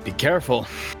 Be careful.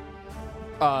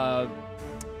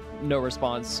 No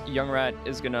response. Young Rat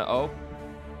is gonna,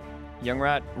 Young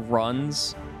Rat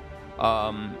runs.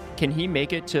 Can he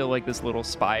make it to like this little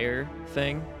spire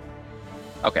thing?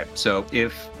 Okay, so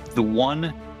if the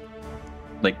one,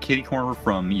 like kitty corner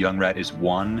from Young Rat is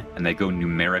 1, and they go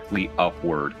numerically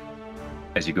upward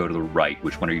as you go to the right,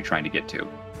 which one are you trying to get to?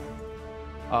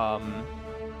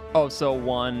 So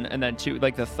 1 and then 2,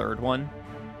 like the third one.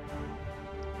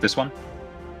 This one?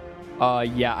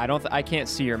 Yeah, I can't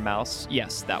see your mouse.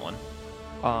 Yes, that one.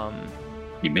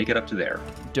 You make it up to there.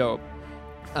 Dope.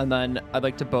 And then I'd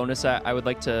like to I would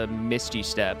like to Misty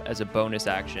Step as a bonus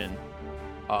action.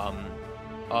 Up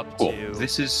Cool. to.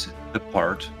 This is the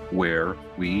part where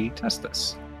we test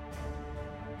this.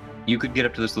 You could get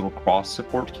up to this little cross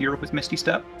support here with Misty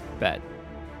Step. Bet.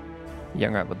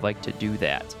 Young Rat would like to do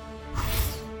that.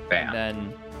 Bam. And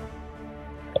then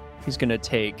he's gonna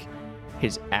take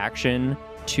his action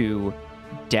to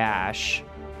dash,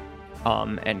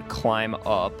 and climb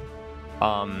up.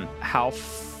 How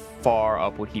far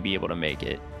up would he be able to make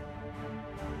it?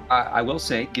 I will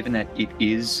say, given that it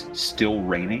is still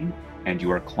raining and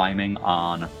you are climbing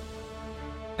on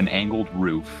an angled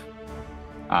roof,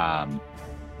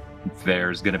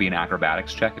 there's going to be an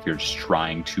acrobatics check if you're just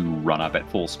trying to run up at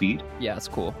full speed. Yeah, that's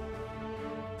cool.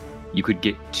 You could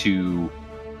get to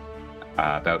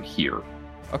about here.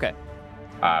 Okay.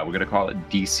 We're going to call it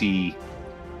DC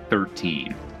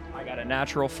 13. I got a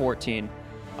natural 14.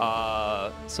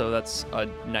 So that's a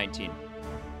 19.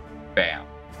 Bam.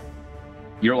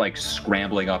 You're like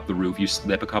scrambling up the roof. You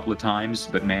slip a couple of times,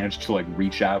 but manage to like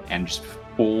reach out and just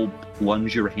full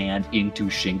plunge your hand into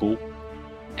shingle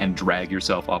and drag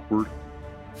yourself upward.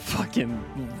 Fucking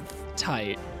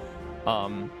tight.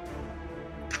 And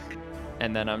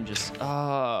then I'm just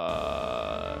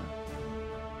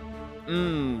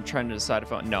trying to decide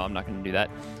if no, I'm not going to do that.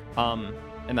 And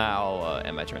then I'll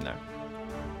end my turn there.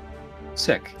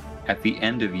 Sick. At the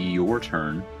end of your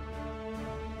turn,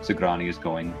 Zagrani is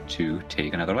going to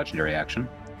take another legendary action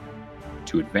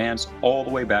to advance all the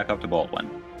way back up to Baldwin.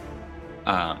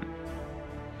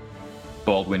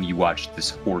 Baldwin, you watch this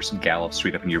horse gallop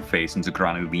straight up in your face, and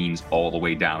Zagrani leans all the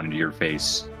way down into your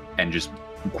face and just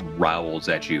growls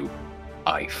at you.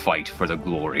 I fight for the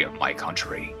glory of my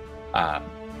country.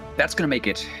 That's going to make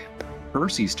it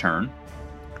Percy's turn.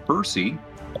 Percy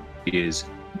is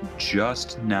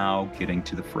just now getting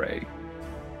to the fray.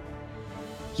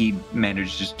 He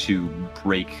manages to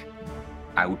break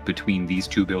out between these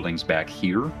two buildings back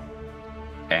here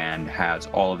and has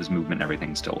all of his movement and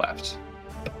everything still left.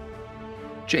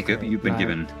 Jacob, you've been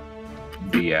given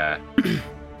the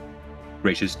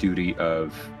gracious duty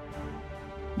of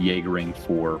Jaegering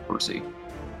for Percy.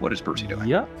 What is Percy doing?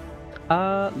 Yep.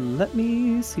 Let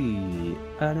me see.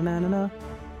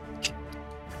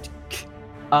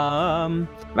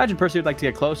 Imagine Percy would like to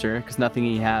get closer because nothing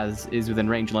he has is within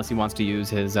range unless he wants to use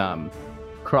his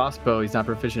crossbow he's not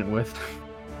proficient with,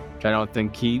 which I don't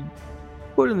think he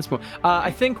would in this point. I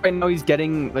think right now he's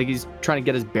trying to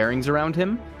get his bearings around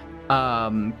him.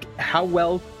 How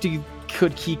well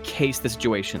could he case the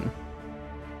situation?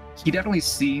 He definitely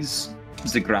sees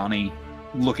Zagrani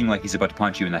looking like he's about to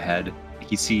punch you in the head.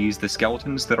 He sees the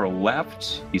skeletons that are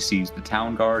left. He sees the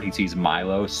town guard. He sees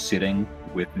Milo sitting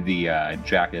with the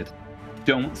jacket.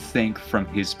 Don't think from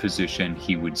his position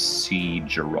he would see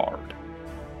Gerard.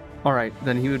 All right,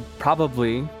 then he would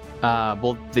probably.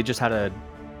 They just had a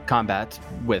combat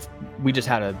with. We just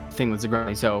had a thing with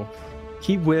Zagrani, so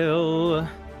he will.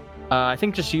 I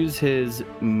think just use his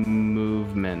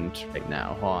movement right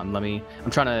now. Hold on,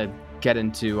 I'm trying to get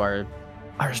into our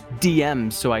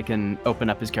DM so I can open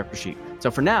up his character sheet. So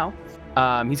for now,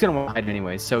 he's going to want to hide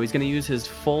anyways. So he's going to use his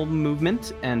full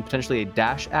movement and potentially a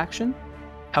dash action.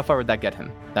 How far would that get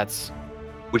him?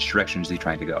 Which direction is he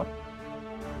trying to go?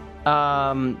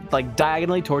 Like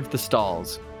diagonally towards the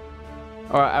stalls.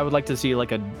 Or I would like to see if I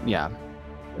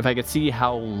could see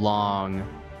how long.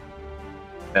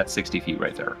 That's 60 feet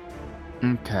right there.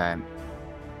 Okay.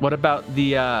 What about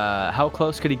how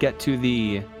close could he get to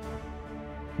the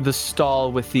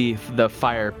stall with the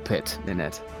fire pit in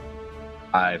it?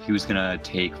 If he was gonna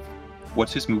take,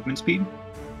 what's his movement speed?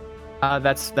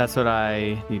 That's what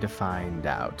I need to find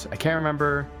out. I can't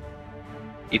remember.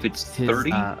 If it's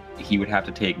 30, he would have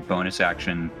to take bonus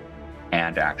action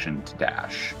and action to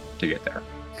dash to get there.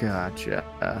 Gotcha.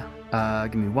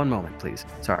 Give me one moment, please.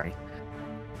 Sorry.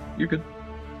 You're good.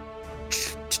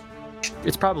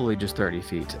 It's probably just 30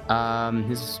 feet.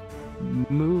 His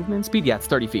movement speed, yeah, it's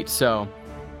 30 feet. So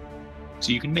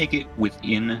you can make it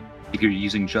within, if you're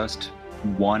using just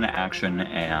one action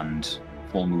and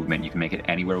full movement, you can make it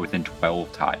anywhere within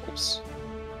 12 tiles.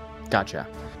 Gotcha.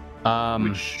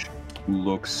 Which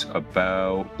looks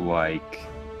about like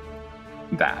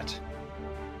that.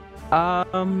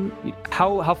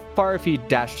 How far if he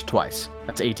dashed twice?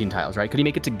 That's 18 tiles, right? Could he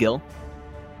make it to Gil?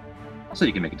 So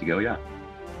you can make it to Gil, yeah.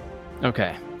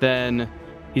 Okay, then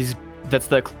that's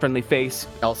the friendly face.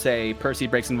 I'll say Percy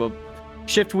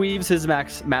shift weaves his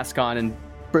mask on and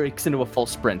breaks into a full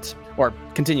sprint, or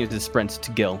continues his sprint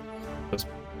to Gil.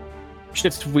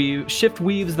 Shift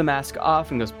weaves the mask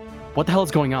off and goes What the hell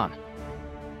is going on?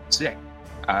 Sick.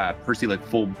 Percy, like,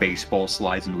 full baseball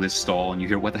slides into this stall, and you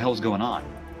hear, what the hell's going on?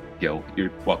 Yo,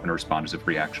 you're welcome to respond as a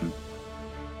free action.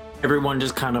 Everyone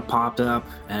just kind of popped up,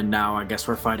 and now I guess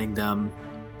we're fighting them.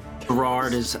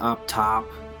 Gerard is up top.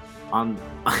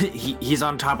 He's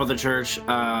on top of the church,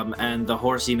 and the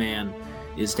horsey man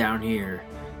is down here.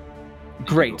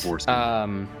 Great.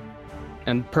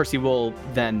 And Percy will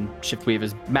then shift-weave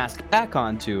his mask back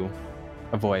on to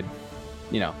avoid,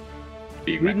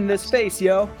 reading this space,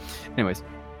 yo. Anyways.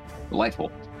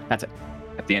 Delightful. That's it.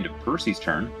 At the end of Percy's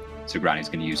turn, Sigrani's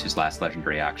going to use his last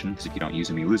legendary action, because if you don't use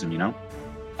him, you lose him, He's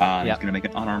going to make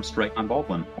an unarmed strike on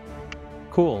Baldwin.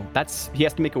 Cool. He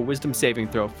has to make a wisdom saving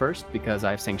throw first, because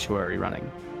I have Sanctuary running.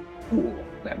 Cool.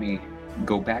 Let me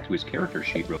go back to his character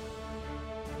sheet real quick.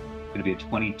 It's going to be a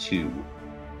 22.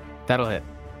 That'll hit.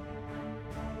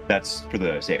 That's for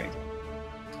the saving.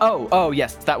 Oh,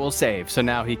 yes, that will save. So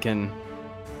now he can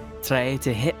try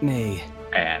to hit me.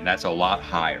 And that's a lot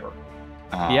higher.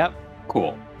 Yep.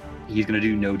 Cool. He's going to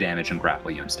do no damage and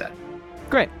grapple you instead.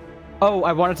 Great. Oh,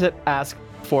 I wanted to ask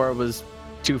before it was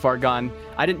too far gone.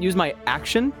 I didn't use my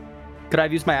action. Could I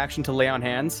have used my action to lay on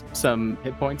hands some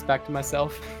hit points back to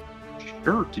myself?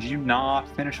 Sure. Did you not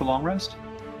finish a long rest?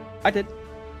 I did.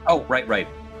 Oh, right.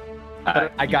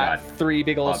 But I got 3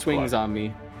 big old swings on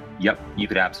me. Yep, you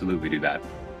could absolutely do that.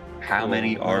 How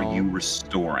many are you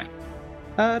restoring?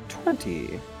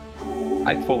 20.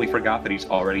 I fully forgot that he's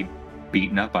already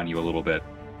beaten up on you a little bit.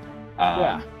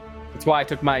 Yeah. That's why I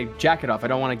took my jacket off. I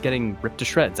don't want it getting ripped to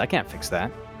shreds. I can't fix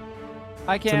that.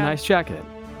 I can. It's a nice jacket.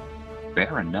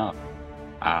 Fair enough.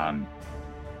 I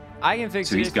can fix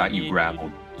it. So he's if got you you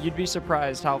grappled. You'd be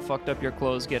surprised how fucked up your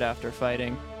clothes get after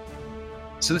fighting.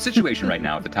 So the situation right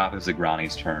now at the top of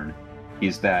Sigrani's turn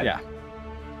is that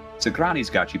Sigrani's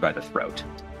got you by the throat.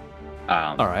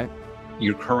 All right.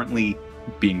 You're currently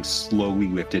being slowly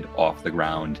lifted off the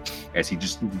ground as he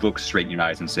just looks straight in your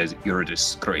eyes and says, "You're a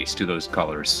disgrace to those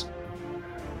colors."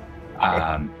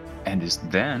 And is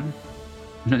then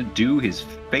gonna do his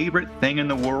favorite thing in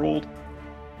the world,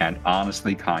 and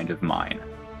honestly kind of mine.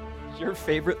 Your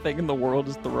favorite thing in the world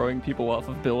is throwing people off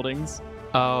of buildings?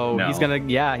 Oh, No. he's gonna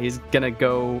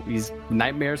go,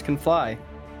 nightmares can fly.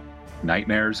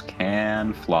 Nightmares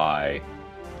can fly.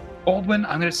 Baldwin,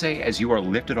 I'm going to say, as you are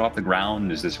lifted off the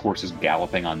ground, as this horse is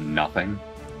galloping on nothing,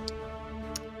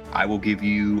 I will give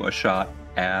you a shot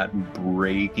at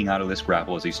breaking out of this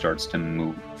grapple as he starts to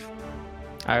move.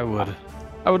 I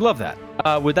would love that.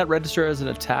 Would that register as an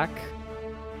attack?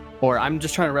 Or I'm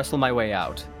just trying to wrestle my way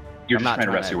out? You're I'm just not trying to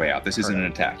trying wrestle to your way out. This isn't an hurt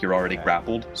him. attack. You're already Okay.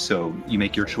 grappled, so you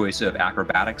make your choice of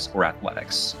acrobatics or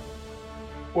athletics.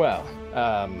 Well,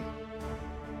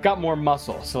 got more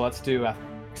muscle, so let's do athletics.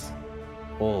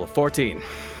 Oh, 14.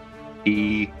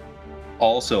 He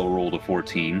also rolled a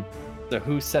 14. So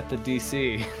who set the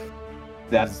DC?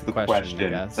 That's the the question,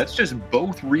 question. I guess. Let's just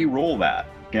both re-roll that,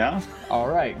 yeah? All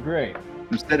right, great.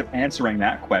 Instead of answering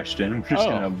that question, we're just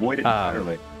going to avoid it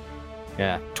entirely.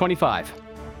 Yeah, 25.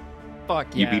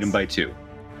 Fuck You beat him by 2.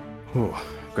 Ooh,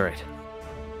 great.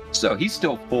 So he's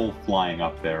still full flying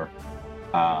up there,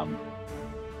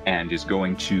 and is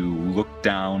going to look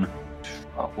down.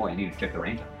 Oh boy, I need to check the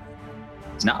range.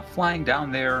 He's not flying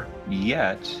down there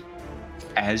yet.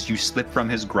 As you slip from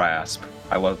his grasp,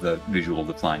 I love the visual of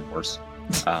the flying horse.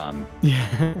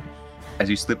 Yeah. As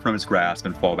you slip from his grasp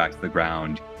and fall back to the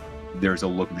ground, there's a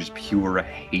look of just pure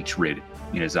hatred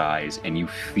in his eyes, and you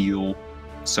feel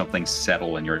something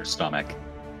settle in your stomach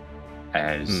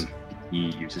as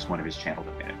he uses one of his channeled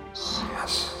abilities.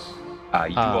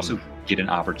 You do also get an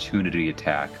opportunity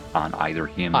attack on either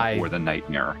him or the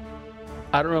nightmare.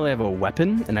 I don't really have a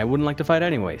weapon, and I wouldn't like to fight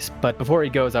anyways. But before he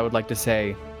goes, I would like to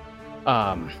say,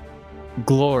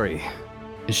 glory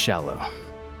is shallow.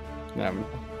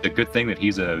 The good thing that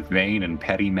he's a vain and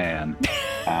petty man.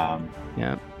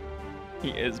 Yeah. He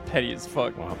is petty as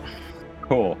fuck. Well,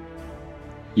 Cool.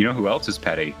 You know who else is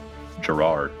petty?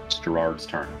 Gerard. It's Gerard's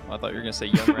turn. I thought you were gonna say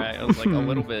young rat. I was like, a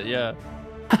little bit, yeah.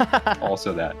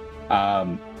 Also that.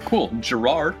 Cool.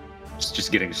 Gerard is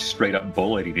just getting straight up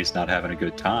bullied. He's not having a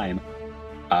good time.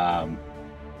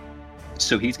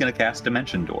 So he's going to cast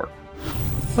Dimension Door.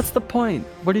 what's the point?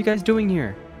 What are you guys doing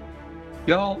here?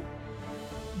 Y'all,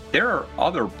 there are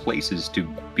other places to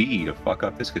be to fuck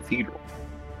up this cathedral.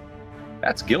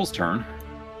 That's Gil's turn.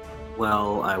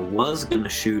 Well, I was gonna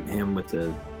shoot him with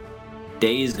a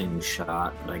dazing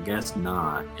shot, but I guess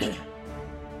not.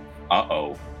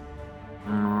 Uh-oh.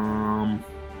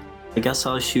 I guess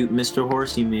I'll shoot Mr.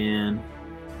 Horsey Man.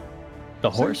 The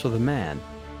horse or the man?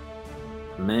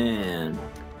 Man.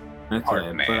 Okay,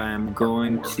 Hard man. but I'm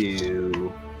going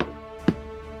to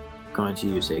going to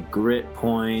use a grit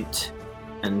point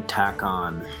and tack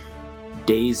on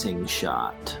dazing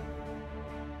shot.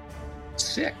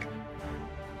 Sick.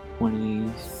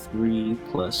 23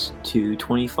 plus 2,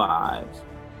 25.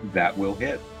 That will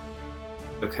hit.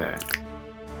 Okay.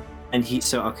 And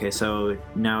so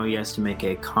now he has to make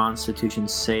a Constitution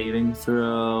saving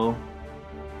throw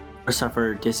or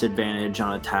suffer disadvantage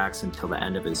on attacks until the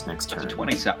end of his next That's a turn.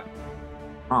 27.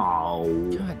 Oh.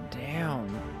 God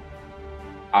damn.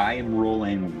 I am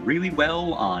rolling really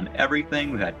well on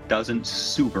everything that doesn't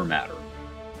super matter.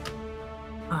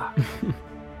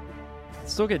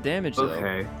 Still get damage though.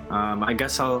 Okay. I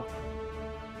guess I'll.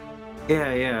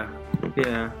 Yeah.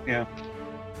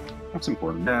 That's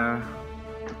important. I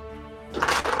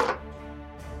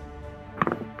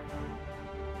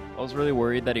was really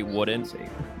worried that he wouldn't,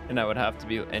 and I would have to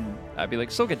be, and I'd be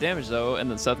like, still get damage though, and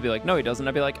then Seth would be like, no he doesn't.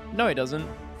 I'd be like, no he doesn't.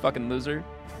 Fucking loser.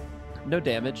 No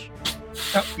damage.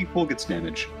 Oh, he full gets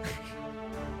damage.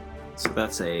 So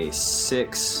that's a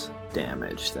 6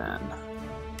 damage then.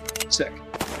 Sick.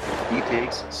 He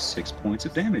takes 6 points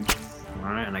of damage.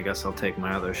 Alright, and I guess I'll take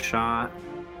my other shot.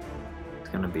 It's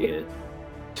gonna be a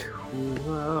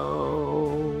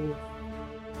 12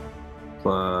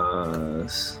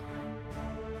 plus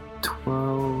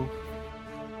 12.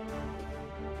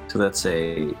 So that's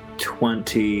a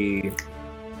 20.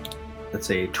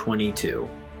 That's a 22.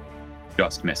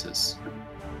 Just misses.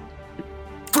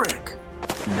 Frick!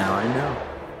 Now I know.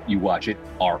 You watch it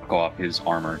arc off his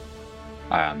armor.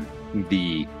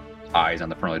 The eyes on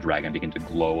the front of the dragon begin to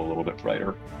glow a little bit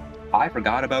brighter. I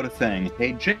forgot about a thing.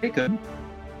 Hey, Jacob,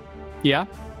 Yeah.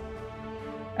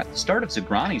 at the start of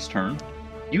Zagrani's turn,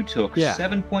 you took Yeah.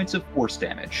 7 points of force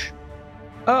damage.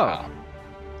 Oh.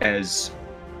 As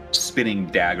spinning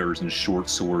daggers and short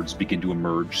swords begin to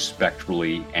emerge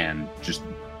spectrally and just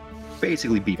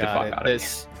basically beat the Got fuck it. out of you.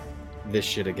 This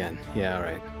shit again. Yeah, all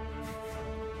right.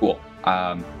 Cool.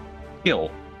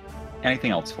 Hill,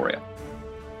 anything else for you?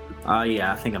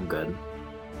 Yeah, I think I'm good.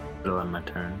 It'll end my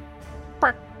turn.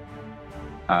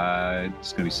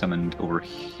 It's going to be summoned over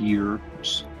here, which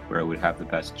is where I would have the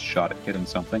best shot at hitting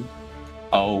something.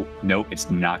 Oh, nope,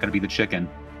 it's not going to be the chicken.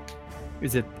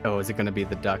 Is it going to be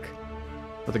the duck?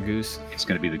 Or the goose? It's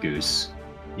going to be the goose.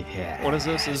 Yeah. What is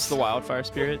this? Is this the wildfire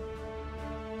spirit?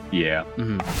 Yeah,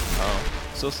 Mm-hmm. Oh.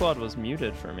 Soslod was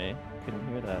muted for me. Couldn't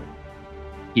hear that.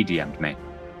 he DM'd me.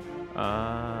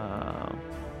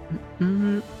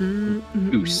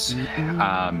 Goose.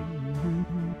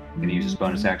 And he uses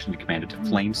bonus action to command it to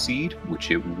Flame Seed,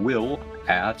 which it will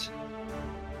at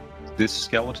this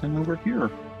skeleton over here.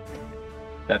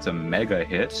 That's a mega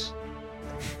hit.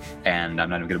 And I'm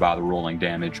not even going to bother rolling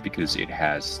damage because it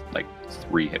has like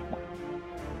 3 hit points.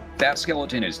 That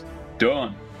skeleton is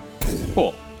done.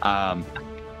 Cool.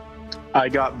 I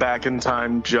got back in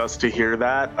time just to hear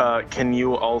that. Can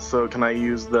I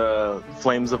use the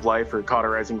Flames of Life or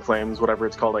Cauterizing Flames, whatever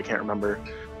it's called? I can't remember.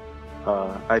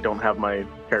 I don't have my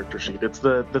character sheet. It's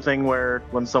the thing where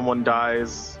when someone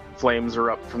dies, flames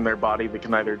erupt from their body that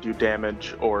can either do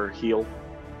damage or heal.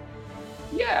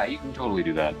 Yeah, you can totally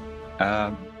do that.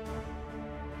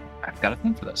 I've got a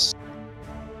thing for this.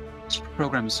 This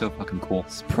program is so fucking cool.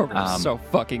 This program is so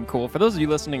fucking cool. For those of you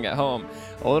listening at home,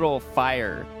 a little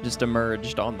fire just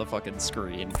emerged on the fucking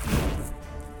screen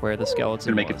where the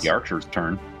skeleton Gonna make it was. the archer's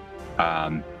turn.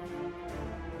 The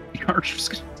archer's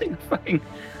gonna take a fucking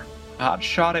hot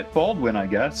shot at Baldwin, I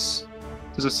guess.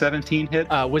 Does a 17 hit?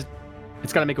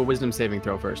 It's got to make a wisdom saving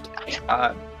throw first.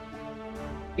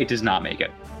 It does not make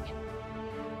it.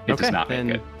 It does not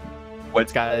make it.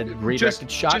 It's got a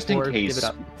redirected shot just in or case, give it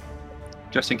up.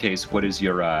 Just in case, what is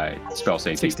your spell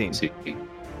save? 16. Yeah,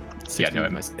 16 no,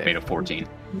 is my it save. made a 14.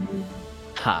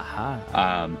 Ha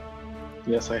ha.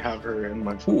 Yes, I have her in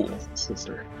my Ooh.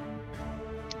 sister.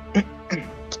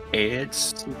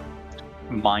 It's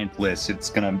mindless. It's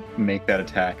gonna make that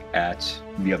attack at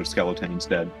the other skeleton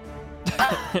instead.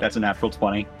 That's a natural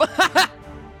 20.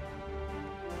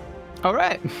 All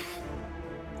right.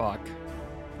 Fuck.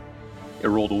 It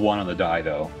rolled a 1 on the die,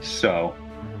 though. So,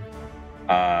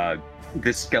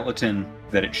 this skeleton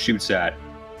that it shoots at,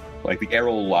 like the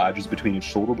arrow lodges between its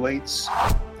shoulder blades,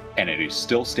 and it is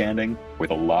still standing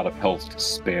with a lot of health to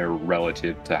spare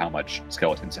relative to how much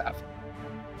skeletons have.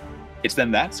 It's then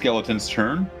that skeleton's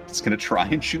turn. It's going to try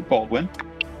and shoot Baldwin.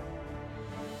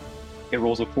 It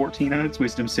rolls a 14 on its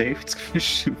wisdom save. It's going to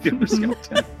shoot the other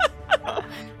skeleton.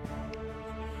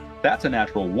 That's a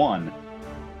natural 1.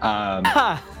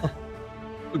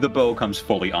 The bow comes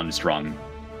fully unstrung.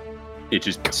 It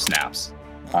just snaps.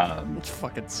 It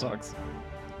fucking sucks.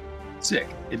 Sick.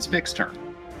 It's Vic's turn.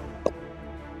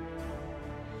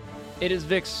 It is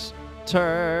Vic's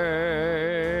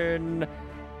turn.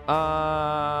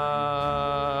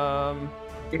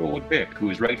 Good old Vic, who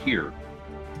is right here.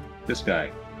 This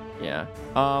guy. Yeah.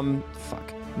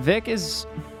 Fuck. Vic is.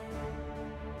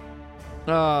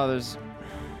 Oh, there's.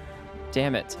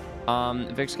 Damn it.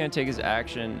 Vic's gonna take his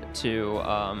action to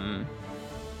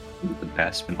The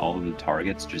best when all of the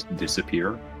targets just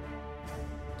disappear.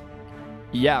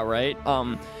 Yeah, right.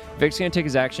 Vic's gonna take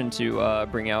his action to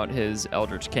bring out his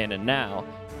Eldritch Cannon now,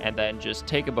 and then just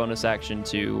take a bonus action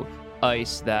to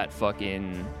ice that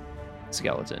fucking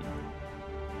skeleton.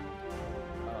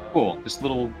 Cool. This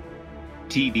little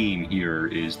T-beam here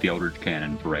is the Eldritch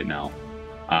Cannon for right now.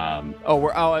 It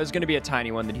was gonna be a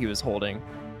tiny one that he was holding.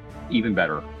 Even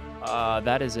better.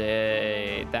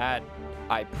 That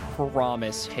I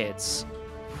promise hits.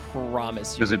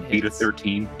 Promise you. Does it beat a hits.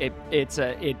 13? It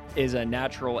is a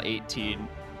natural 18.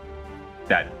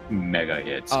 That mega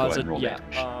hits. Go ahead and roll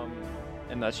damage.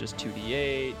 And that's just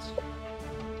 2d8.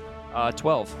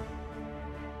 12.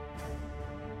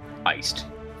 Iced.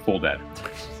 Full dead.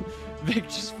 Vic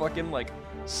just fucking like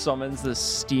summons this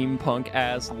steampunk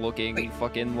ass looking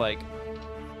fucking like.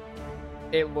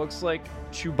 It looks like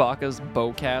Chewbacca's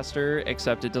bowcaster,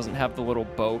 except it doesn't have the little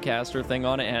bowcaster thing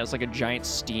on it. It has like a giant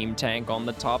steam tank on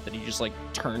the top that he just like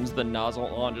turns the nozzle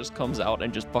on, just comes out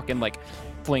and just fucking like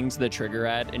flings the trigger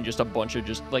at, and just a bunch of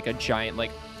just like a giant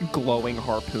like glowing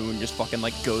harpoon just fucking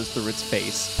like goes through its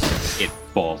face. It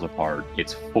falls apart.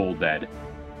 It's full dead.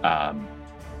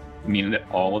 Meaning that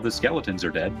all of the skeletons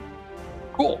are dead.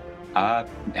 Cool.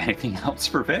 Anything else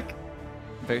for Vic?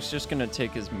 Vic's just gonna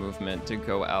take his movement to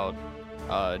go out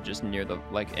just near the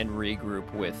and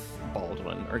regroup with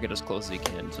Baldwin, or get as close as he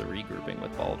can to regrouping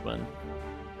with Baldwin.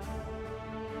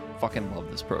 Fucking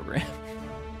love this program.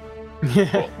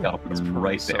 Cool. That'll put him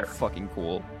right so there. Fucking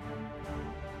cool.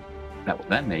 That will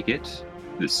then make it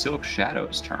the Silk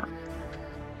Shadow's turn.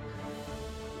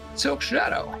 Silk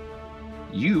Shadow,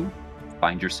 you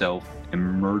find yourself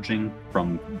emerging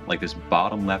from like this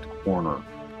bottom left corner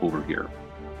over here.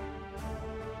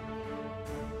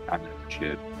 I'm gonna put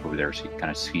you over there so you can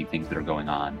kind of see things that are going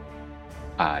on.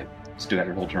 Still got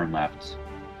your whole turn left.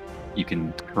 You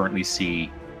can currently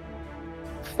see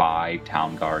 5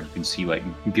 town guard. You can see like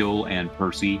Gil and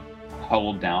Percy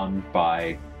huddled down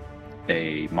by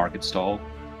a market stall.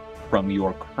 From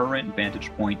your current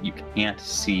vantage point, you can't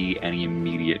see any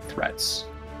immediate threats.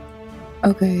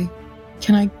 Okay.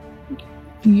 Can I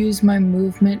use my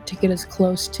movement to get as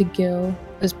close to Gil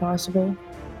as possible?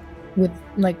 With,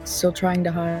 like, still trying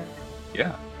to hide?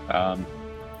 Yeah.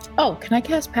 Oh, can I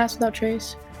cast Pass Without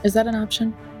Trace? Is that an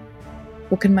option?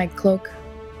 Or can my cloak?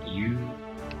 You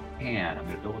can. I'm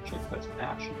going to double check if that's an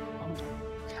action.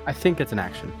 I think it's an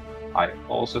action. I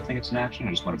also think it's an action.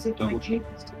 I just want to double check.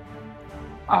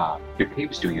 Your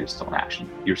cape is doing it as still an action.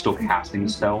 You're still casting the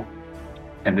spell,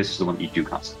 and this is the one that you do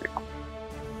concentrate on.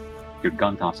 Your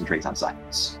gun concentrates on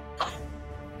silence.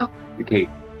 Oh. Your cape.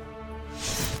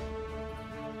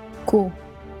 Cool.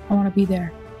 I want to be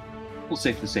there. We'll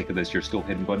say for the sake of this, you're still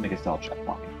hidden. Go ahead and make a stealth check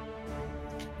for me.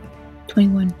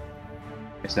 21.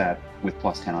 Is that with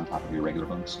plus 10 on top of your regular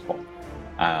bonus? Cool.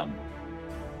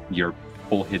 You're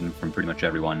full hidden from pretty much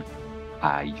everyone.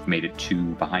 You've made it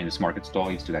to behind this market stall.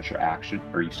 You still got your action,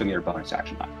 or you still get your bonus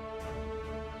action on.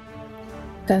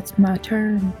 That's my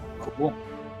turn. Cool.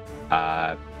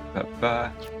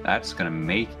 That's gonna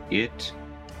make it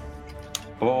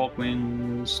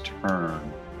Baldwin's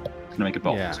turn. It's gonna make it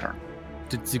Baldwin's turn.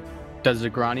 Does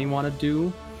Zagrani want to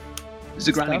do?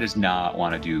 Zagrani stuff? does not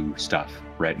want to do stuff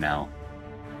right now.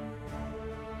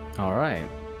 All right.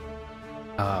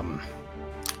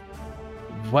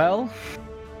 Well,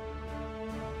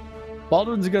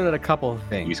 Baldwin's good at a couple of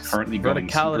things. He's currently going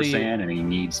Super Saiyan, and he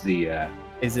needs the.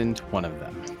 Isn't one of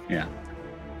them. Yeah.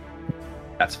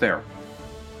 That's fair.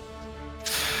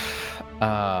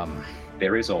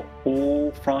 There is a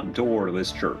whole front door to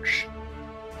this church.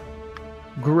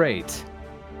 Great.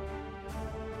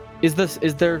 Is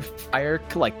there fire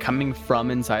like coming from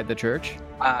inside the church?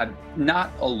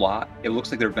 Not a lot. It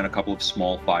looks like there have been a couple of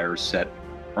small fires set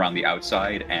around the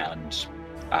outside, and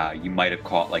you might have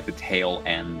caught like the tail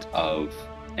end of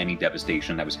any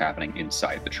devastation that was happening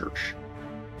inside the church.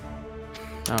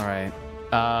 All right.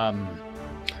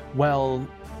 Well,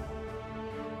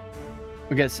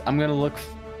 I guess I'm gonna look.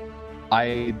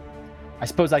 I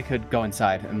suppose I could go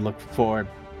inside and look for,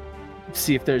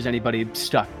 see if there's anybody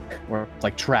stuck or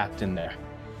like trapped in there.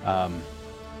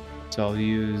 So I'll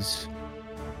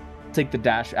take the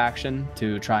dash action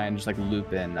to try and just like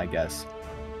loop in, I guess.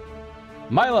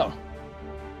 Milo,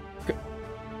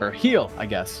 or heal, I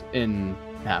guess, in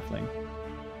halfling.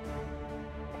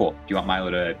 Cool. Do you want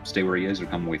Milo to stay where he is or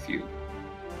come with you?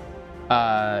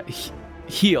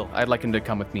 Heal. I'd like him to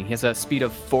come with me. He has a speed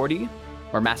of 40,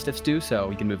 or Mastiffs do, so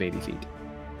he can move 80 feet.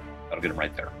 That'll get him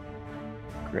right there.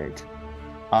 Great.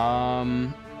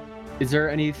 Is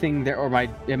there anything there, or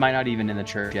am I not even in the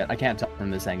church yet? I can't tell from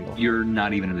this angle. You're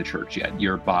not even in the church yet.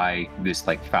 You're by this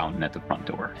like fountain at the front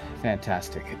door.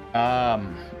 Fantastic.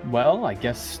 Well, I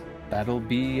guess that'll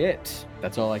be it.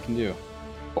 That's all I can do.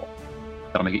 Cool.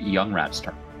 That'll make it Young Rat's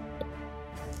turn.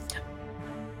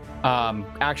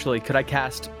 Actually, could I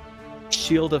cast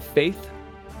Shield of Faith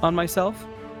on myself?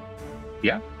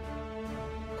 Yeah.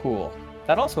 Cool.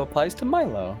 That also applies to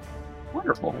Milo.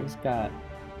 Wonderful. Who's got?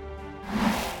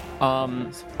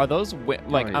 Are those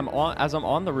I'm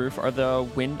on the roof? Are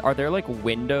there like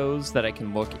windows that I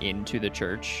can look into the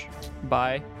church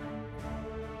by?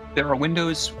 There are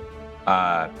windows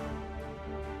at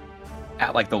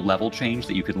like the level change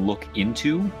that you could look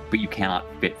into, but you cannot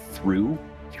fit through.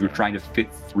 If you're trying to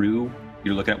fit through,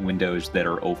 you're looking at windows that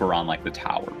are over on like the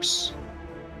towers.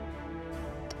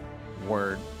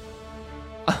 Word.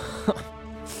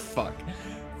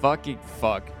 Fucking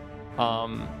fuck.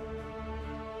 Young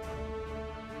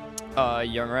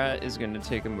Rat is gonna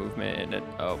take a movement and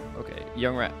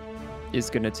Young Rat is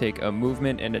gonna take a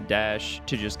movement and a dash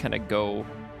to just kind of go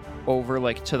over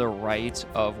like to the right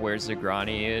of where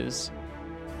Zagrani is.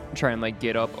 Try and like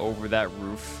get up over that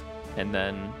roof and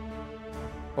then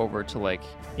over to like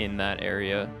in that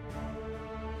area.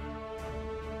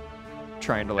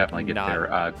 Trying to like definitely get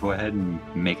there. Go ahead and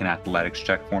make an athletics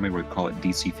check for me. We'll call it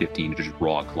DC 15 to just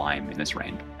raw climb in this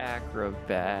range.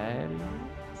 Acrobatics.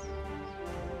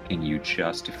 Can you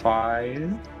justify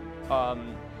it?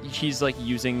 He's like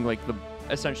using like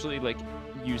essentially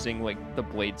using like the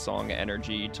Blade Song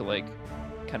energy to like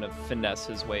kind of finesse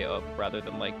his way up rather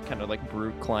than like kind of like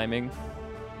brute climbing.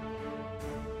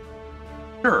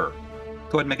 Sure.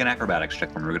 Go ahead and make an acrobatics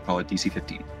check for me. We're gonna call it DC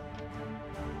 15.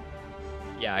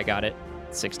 Yeah, I got it.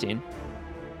 16.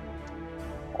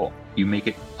 Cool. You make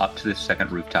it up to the second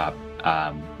rooftop.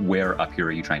 Where up here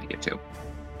are you trying to get to?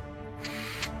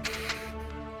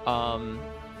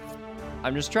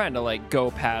 I'm just trying to like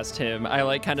go past him. I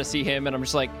like kind of see him and I'm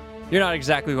just like, you're not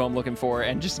exactly who I'm looking for,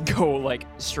 and just go like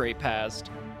straight past.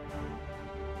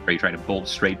 Are you trying to bolt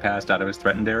straight past out of his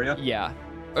threatened area? Yeah.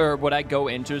 Or would I go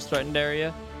into his threatened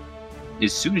area?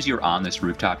 As soon as you're on this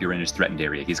rooftop, you're in his threatened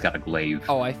area. He's got a glaive.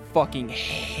 Oh, I fucking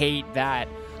hate that.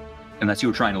 Unless you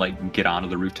were trying to like get onto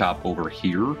the rooftop over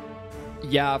here.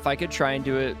 Yeah, if I could try and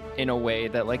do it in a way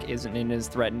that like isn't in his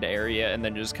threatened area and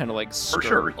then just kind of like for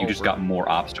sure, you just got more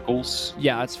obstacles.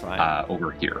 Yeah, that's fine.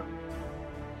 Over here.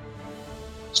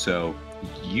 So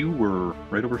you were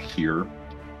right over here.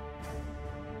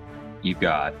 You've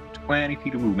got 20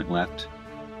 feet of movement left,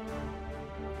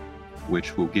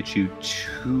 which will get you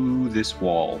to this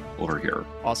wall over here.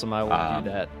 Awesome, I will do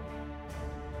that.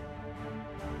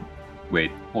 Wait,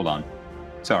 hold on.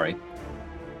 Sorry.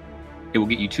 It will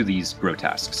get you to these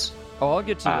grotesques. Oh, I'll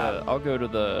get to I'll go to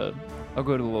the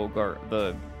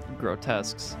the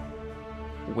grotesques.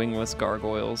 Wingless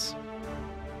gargoyles.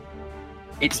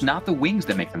 It's not the wings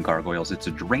that make them gargoyles, it's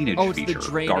a drainage feature. The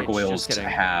drainage. Gargoyles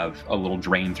have a little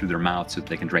drain through their mouths so that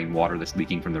they can drain water that's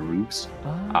leaking from the roofs.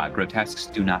 Grotesques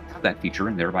do not have that feature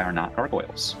and thereby are not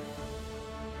gargoyles.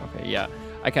 Okay, yeah.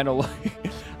 I kind of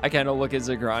look at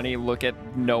Zagrani, look at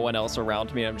no one else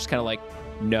around me, and I'm just kind of like,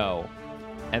 no.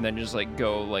 And then just like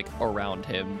go like around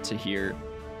him to here.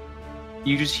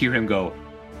 You just hear him go,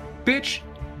 bitch.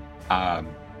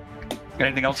 Got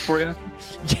anything else for you?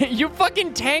 You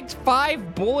fucking tanked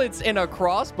 5 bullets in a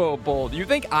crossbow bolt. You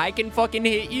think I can fucking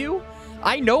hit you?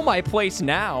 I know my place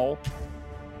now.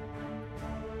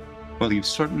 Well, you've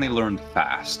certainly learned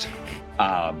fast.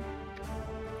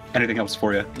 Anything else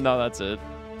for you? No, that's it.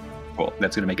 Cool.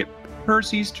 That's gonna make it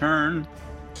Percy's turn.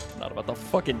 Not about to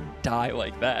fucking die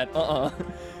like that.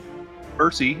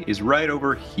 Percy is right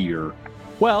over here.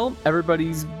 Well,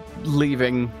 everybody's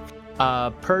leaving.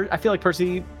 I feel like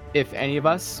Percy, if any of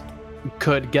us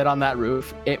could get on that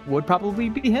roof, it would probably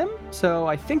be him. So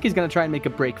I think he's going to try and make a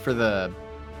break for the...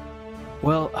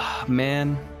 Well,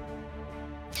 man.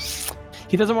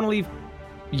 He doesn't want to leave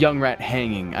Young Rat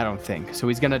hanging, I don't think. So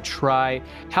he's going to try...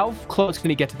 How close can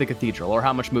he get to the cathedral, or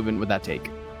how much movement would that take?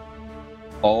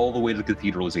 All the way to the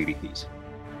cathedral is 80 feet.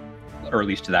 Or at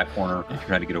least to that corner. If you're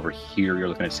trying to get over here, you're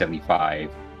looking at 75.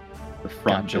 The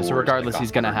front door. So regardless,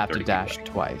 he's going to have to 30 dash away.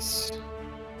 twice.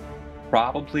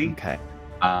 Probably. Okay.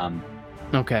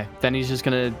 Okay. Then he's just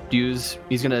gonna he's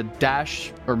gonna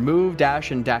dash or move,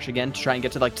 dash, and dash again to try and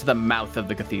get to the mouth of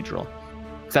the cathedral.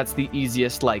 'Cause that's the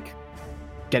easiest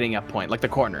getting up point, like the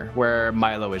corner where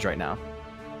Milo is right now.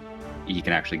 he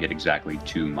can actually get exactly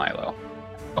to Milo.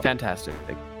 Fantastic.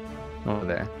 Over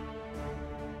there.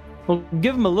 We'll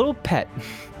give him a little pet.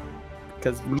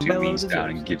 Because He Milo leans down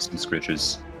deserves and gives some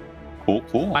scritches.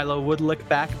 Cool. Milo would lick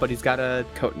back, but he's got a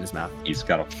coat in his mouth. He's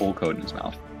got a full coat in his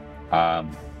mouth. All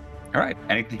right.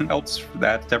 Anything else?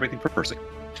 That's everything for Percy.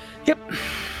 Yep.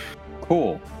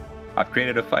 Cool. I've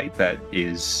created a fight that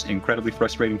is incredibly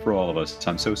frustrating for all of us.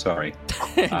 I'm so sorry.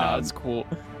 No, that's cool.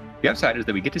 The upside is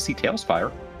that we get to see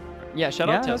Tailspire. Yeah, shout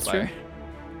out Yeah, that's Tailspire.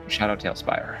 Shout out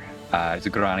Tailspire.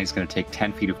 Zagarani's going to take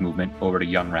 10 feet of movement over to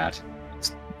Young Rat.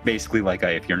 It's basically like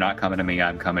if you're not coming to me,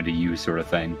 I'm coming to you sort of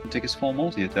thing. Take his full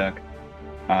multi-attack.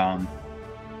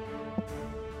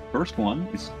 First one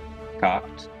is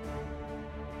cocked.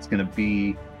 It's going to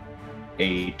be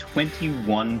a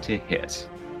 21 to hit.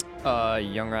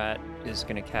 Young Rat is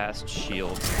gonna cast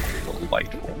Shield.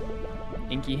 Delightful.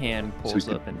 Inky hand So pulls he's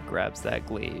up and grabs that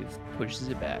glaive, pushes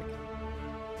it back.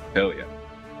 Hell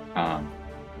yeah.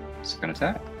 Second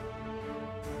attack.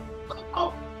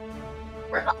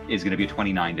 Is going to be a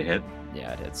 29 to hit.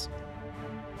 Yeah, it hits.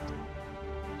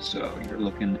 So you're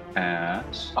looking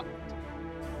at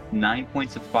 9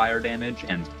 points of fire damage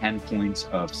and 10 points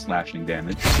of slashing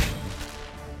damage.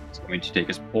 It's going to take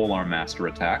his polearm master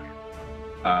attack.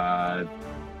 A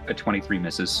 23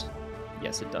 misses.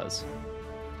 Yes, it does.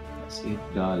 Yes, it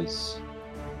does.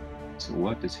 So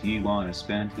what does he want to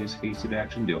spend his hasted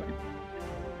action doing?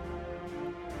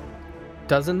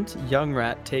 Doesn't Young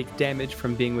Rat take damage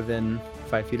from being within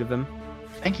 5 feet of him?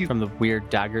 Thank you. From the weird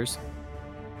daggers?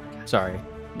 Sorry.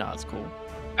 No, it's cool.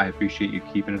 I appreciate you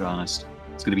keeping it honest.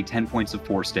 It's going to be 10 points of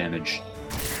force damage.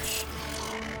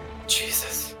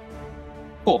 Jesus.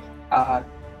 Cool.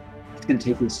 It's going to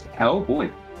take his... Oh,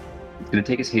 boy. It's going to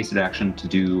take his hasted action to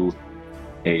do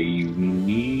a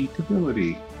unique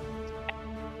ability,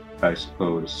 I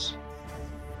suppose.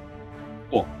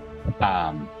 Cool.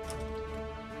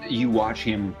 You watch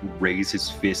him raise his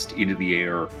fist into the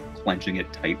air, clenching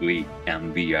it tightly,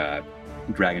 and the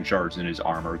dragon shards in his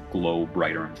armor glow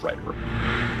brighter and brighter.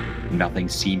 Nothing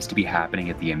seems to be happening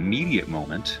at the immediate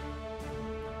moment,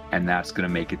 and that's going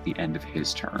to make it the end of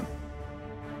his turn.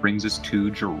 Brings us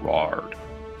to Gerard.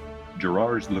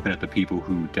 Gerard is looking at the people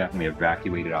who definitely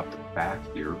evacuated out the back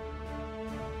here.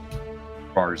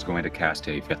 Gerard is going to cast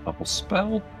a 5th level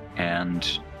spell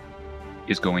and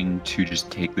is going to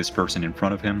just take this person in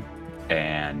front of him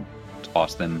and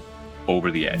toss them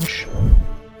over the edge.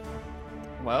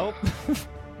 Well,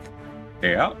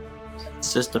 Yeah,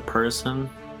 It's just a person.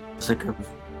 It's like a,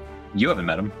 you haven't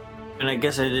met him. and I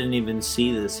guess I didn't even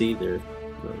see this either.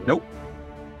 Nope.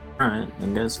 Alright, I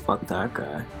guess fuck that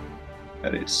guy.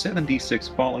 That is 76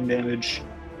 falling damage.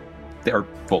 They're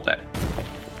full dead.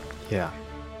 Yeah.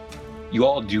 You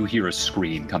all do hear a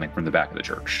scream coming from the back of the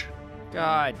church.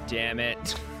 god damn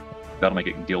it. That'll make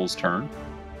it Gil's turn.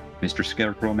 Mr.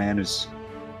 Scarecrow Man is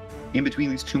in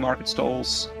between these two market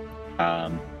stalls,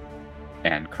 and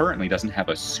currently doesn't have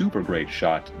a super great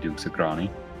shot to Duke Zagrani.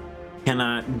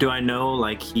 Do I know,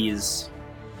 like, can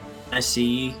I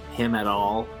see him at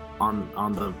all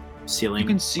on the ceiling You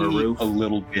can or see roof? a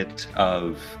little bit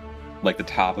of like the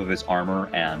top of his armor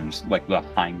and like the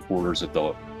hindquarters of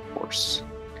the horse.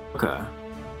 Okay.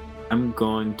 I'm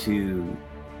going to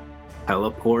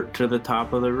teleport to the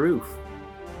top of the roof.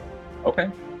 Okay.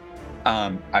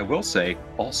 I will say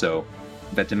also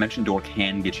that Dimension Door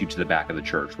can get you to the back of the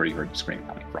church where you heard the scream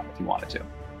coming from if you wanted to.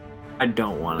 I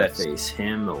don't want to That's- face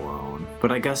him alone,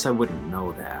 but I guess I wouldn't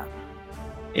know that.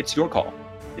 It's your call.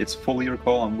 It's fully your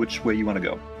call on which way you want to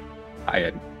go. I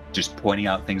had just pointing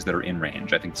out things that are in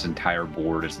range. I think this entire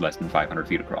board is less than 500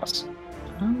 feet across.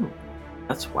 Oh,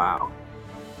 that's wow.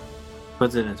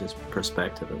 Puts it into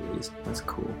perspective at least. That's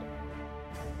cool.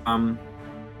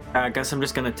 I guess I'm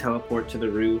just gonna teleport to the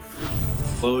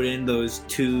roof, load in those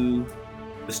two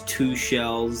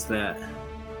shells that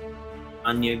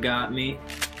Anya got me,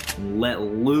 and let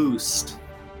loose.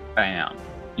 Bam.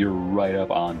 You're right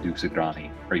up on Duke Zagrani.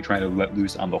 Are you trying to let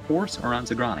loose on the horse or on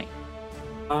Zagrani?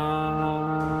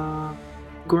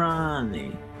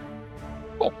 Granny.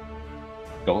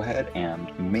 Go ahead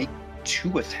and make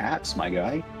 2 attacks, my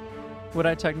guy. Would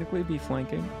I technically be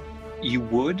flanking? You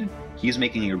would. He's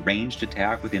making a ranged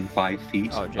attack within 5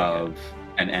 feet Oh, JK. of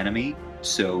an enemy,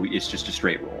 so it's just a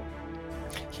straight roll.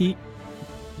 He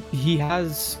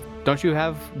has. Don't you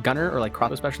have gunner or like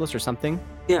crossbow specialist or something?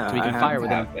 Yeah, So we can I fire have, with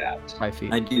Have that. 5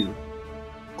 feet. I do.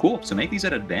 Cool. So make these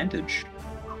at advantage.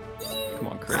 Come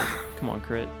on, crit. Come on,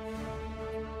 crit.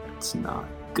 It's not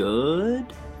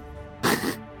good.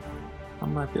 I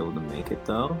might be able to make it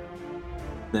though.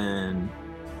 Then,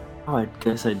 I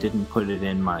guess I didn't put it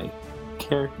in my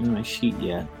character in my sheet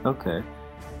yet. Okay.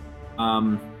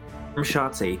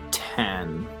 Shot's a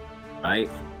 10, right?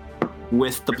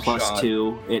 With the plus Shot.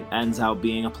 2, it ends out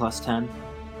being a plus 10.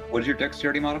 What is your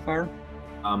dexterity modifier?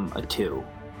 A 2.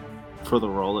 For the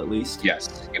roll, at least.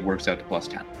 Yes, it works out to plus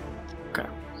 10. Okay.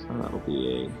 So that'll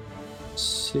be a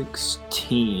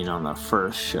 16 on the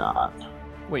first shot.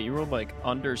 Wait, you rolled like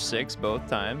under 6 both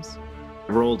times?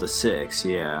 I rolled a 6,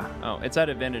 yeah. Oh, it's at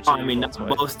advantage. Oh, so I you mean, rolled not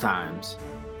twice. both times.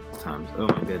 Both times. Oh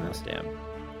my goodness. Damn.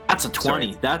 That's a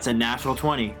 20. Sorry. That's a natural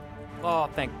 20. Oh,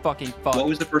 thank fucking fuck. What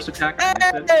was the first attack? I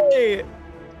missed it. Hey!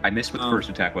 I missed what the first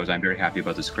attack was. I'm very happy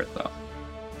about this crit, though.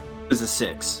 It was a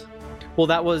 6. Well,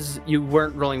 that was you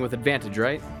weren't rolling with advantage,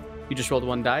 right? You just rolled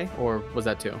 1 die, or was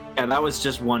that 2? Yeah, that was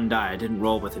just 1 die. I didn't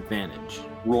roll with advantage.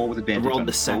 Roll with advantage. rolled on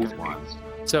the second both one. of these.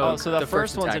 So, So the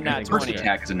first one's a attack, I nat think, First 20.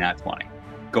 attack is a nat 20.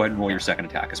 Go ahead and roll your second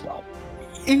attack as well.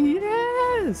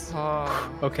 Yes.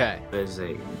 Oh. Okay. There's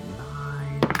a 9.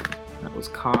 That was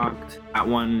cocked. That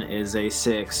one is a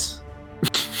 6.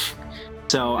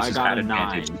 So This I is got at a 9.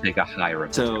 advantage. You take a higher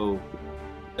of the two.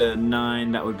 So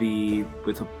 9, that would be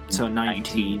with a, so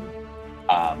 19.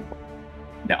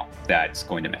 No, that's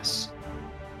going to miss.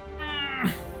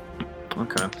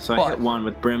 Okay, so I But- hit 1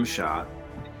 with Brim Shot.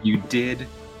 You did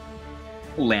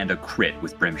land a crit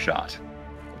with Brim Shot.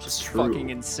 Which is True. fucking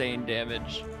insane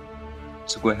damage.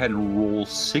 So go ahead and roll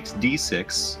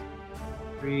 6d6.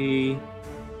 3,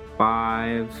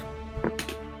 5,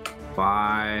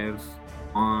 5,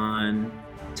 1,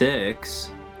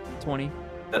 6. 20.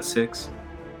 That's 6.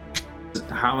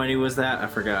 How many was that? I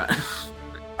forgot.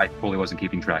 I totally wasn't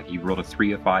keeping track. You rolled a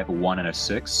 3, a 5, a 1, and a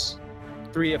 6.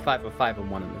 3, a 5, a 5, a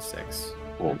 1, and a 6.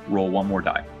 We'll roll one more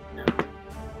die.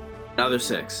 Another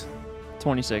 6.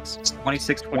 26. It's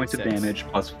 26 points of 26. damage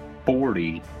plus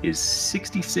 40 is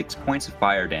 66 points of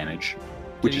fire damage,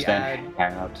 which Did is he then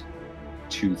add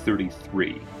to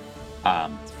 33.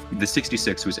 The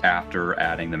 66 was after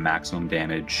adding the maximum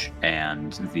damage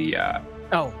and the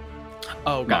Oh,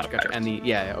 gotcha, Modifiers. gotcha. And the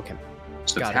yeah, okay.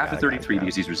 so Got it's it, half got of it, 33 got it.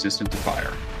 because he's resistant to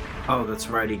fire. Oh, that's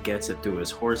right. He gets it through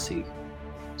his horsey.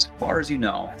 As far as you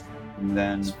know. And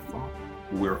then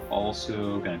we're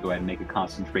also going to go ahead and make a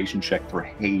concentration check for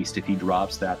haste. If he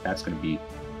drops that, that's going to be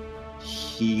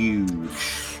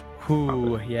huge.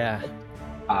 Ooh, yeah.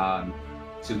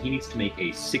 So he needs to make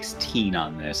a 16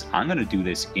 on this. I'm going to do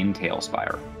this in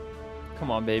Tailspire. Come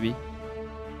on, baby.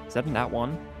 Is that a nat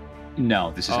 1?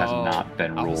 No, this has Oh, not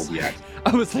been I was rolled yet.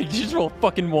 I was like, did you just roll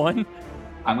fucking 1?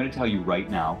 I'm going to tell you right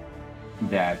now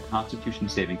that Constitution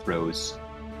saving throws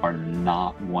are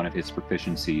not one of his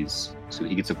proficiencies, so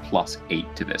he gets a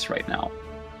 +8 to this right now.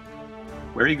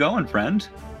 Where are you going, friend?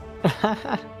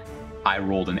 I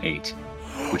rolled an 8,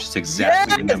 which is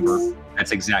exactly the number.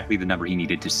 That's exactly the number he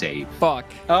needed to save. Fuck.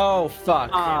 Oh,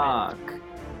 fuck. Fuck.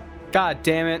 God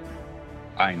damn it.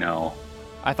 I know.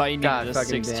 I thought you needed God a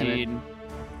fucking damn it. 16.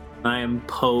 I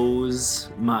impose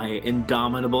my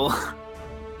indomitable.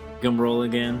 Gonna roll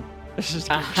again. It's just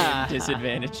gonna be a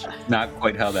disadvantage. Not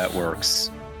quite how that works,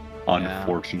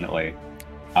 unfortunately.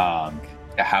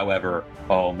 However,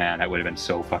 oh man, that would have been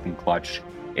so fucking clutch.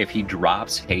 If he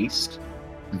drops haste,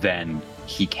 then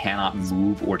he cannot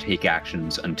move or take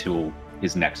actions until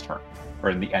his next turn,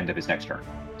 or in the end of his next turn.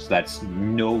 So that's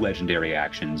no legendary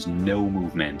actions, no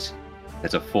movement.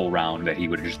 That's a full round that he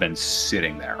would have just been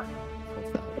sitting there.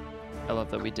 I love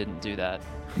that we didn't do that.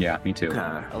 Yeah, me too. Okay.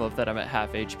 I love that I'm at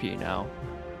half HP now.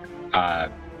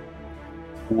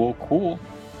 Well, cool.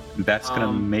 That's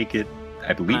gonna make it,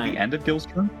 I believe, I- the end of Gil's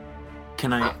turn.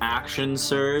 Can I action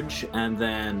surge and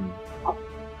then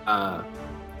how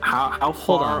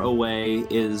Hold far on. away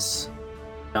is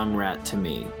Young Rat to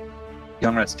me?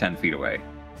 Young Rat's 10 feet away.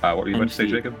 What were you 10 about to say,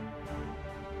 feet. Jacob?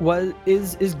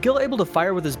 Is Gil able to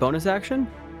fire with his bonus action?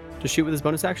 To shoot with his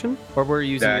bonus action? Or were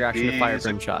you using your action to fire is a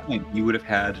Brim Shot? point. You would have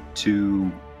had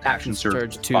to action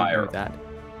surge to fire. do that.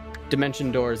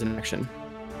 Dimension door is an action.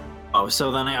 Oh,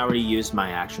 so then I already used my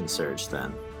action surge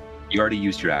then. You already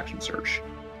used your action surge.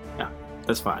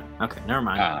 That's fine. Okay, never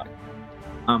mind.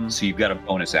 So you've got a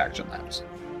bonus action then.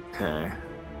 Okay.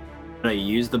 Did I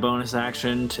use the bonus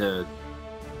action to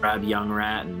grab Young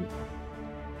Rat and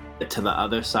get to the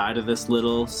other side of this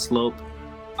little slope?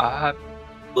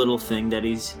 Little thing that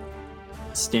he's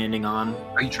standing on?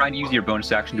 Are you trying to use your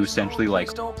bonus action to essentially like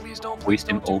waste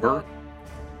him over?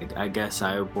 I guess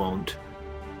I won't.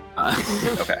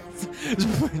 Okay.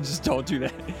 Just don't do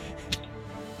that.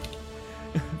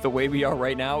 The way we are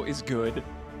right now is good.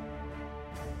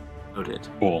 Noted.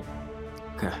 Cool.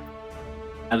 Okay.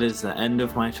 That is the end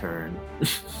of my turn.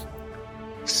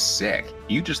 Sick.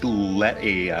 You just let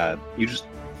you just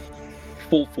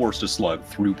full force a slug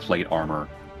through plate armor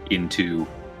into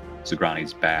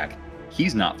Zagrani's back.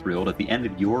 He's not thrilled. At the end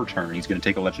of your turn, he's going to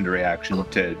take a legendary action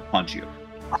to punch you.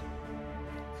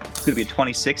 It's going to be a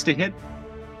 26 to hit.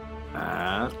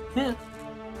 Yeah.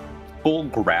 Bull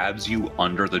grabs you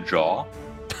under the jaw.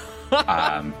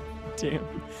 Damn.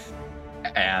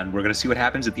 And we're going to see what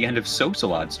happens at the end of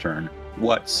Sosalad's turn.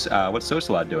 What's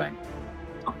Sosalad doing?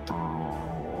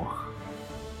 Oh.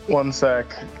 One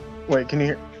sec. Wait, can you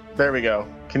hear? There we go.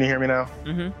 Can you hear me now?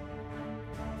 Mm-hmm.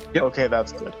 Yep. Okay,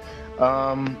 that's good.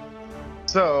 I'm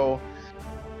so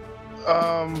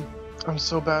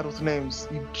bad with names.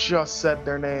 You just said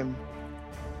their name.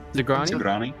 Zagrani?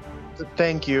 Zagrani?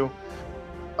 Thank you.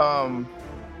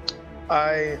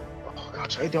 I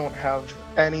don't have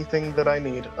anything that I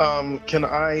need. Can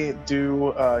I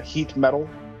do heat metal?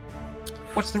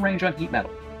 What's the range on heat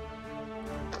metal?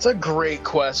 It's a great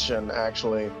question,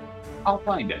 actually. I'll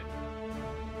find it.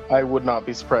 I would not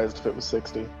be surprised if it was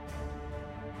 60.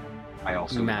 I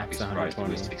also would not be Max surprised if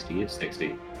it was 120. 60. It's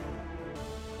 60.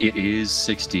 It is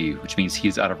 60, which means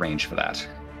he's out of range for that.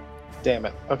 Damn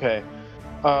it. Okay.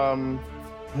 I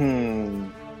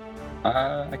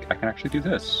can actually do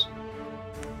this.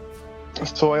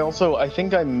 So I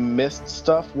think I missed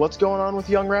stuff. What's going on with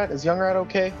Young Rat? Is Young Rat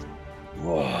okay?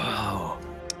 Whoa.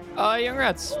 Young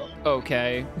Rat's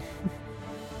okay.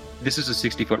 This is a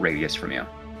 60-foot radius from you.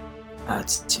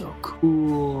 That's so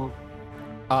cool.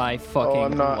 I fucking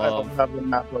I'm not. I don't love. have the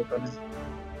map open.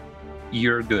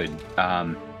 You're good.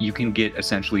 You can get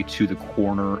essentially to the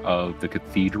corner of the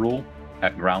cathedral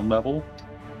at ground level.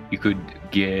 You could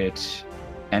get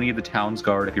any of the town's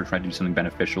guard if you're trying to do something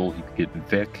beneficial. You could get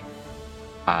Vic.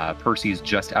 Percy is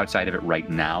just outside of it right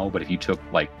now, but if you took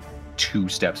like 2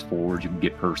 steps forward, you can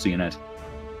get Percy in it.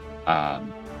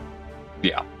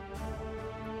 Yeah.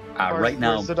 Right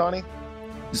now, Where's Zidani?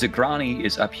 Zagrani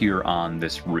is up here on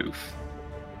this roof.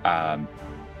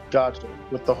 Gotcha.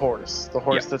 With the horse. The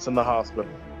horse Yeah. that's in the hospital.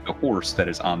 The horse that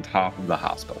is on top of the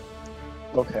hospital.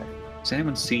 Okay. Has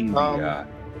anyone seen the...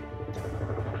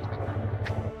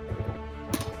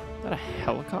 Is that a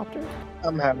helicopter?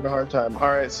 I'm having a hard time. All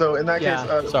right. So in that Yeah,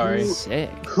 case, sorry. Sick.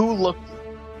 Who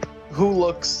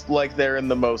looks like they're in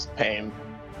the most pain?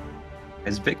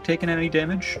 Has Vic taken any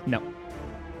damage? No.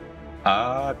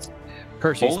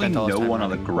 Percy Only spent all his no time one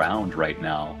on the running. ground right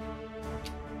now.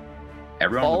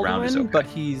 Everyone on the ground is Baldwin, okay. but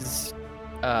he's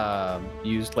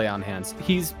used lay on hands.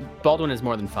 Baldwin is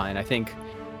more than fine. I think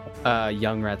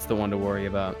Young Rat's the one to worry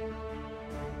about.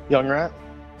 Young Rat?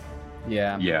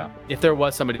 Yeah. Yeah. If there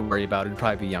was somebody to worry about, it'd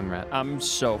probably be Young Rat. I'm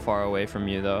so far away from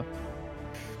you, though.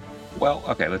 Well,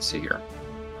 okay, let's see here.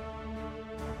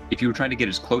 If you were trying to get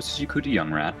as close as you could to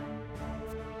Young Rat,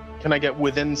 Can I get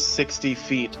within 60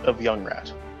 feet of Young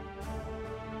Rat?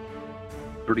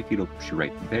 30 feet will push you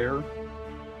right there.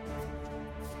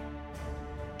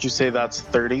 Did you say that's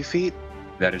 30 feet?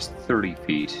 That is 30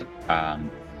 feet.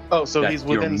 Oh, so That's he's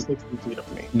within your- 60 feet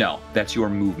of me. No, that's your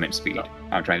movement speed. No.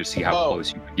 I'm trying to see how Oh.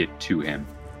 close you can get to him.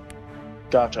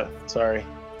 Gotcha. Sorry.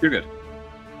 You're good.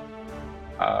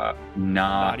 Not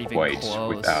Not even quite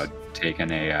close. without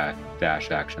taking a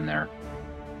dash action there.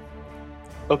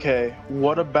 Okay.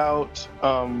 What about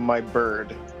my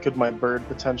bird? Could my bird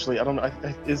potentially? I don't know.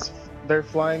 Is their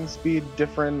flying speed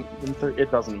different than 30?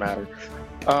 It doesn't matter.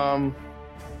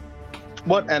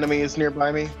 What enemy is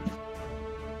nearby me?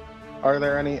 Are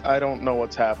there any? I don't know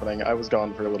what's happening. I was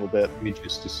gone for a little bit. Give me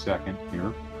just a second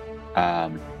here.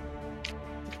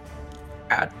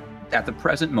 At the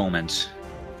present moment,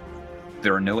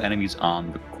 there are no enemies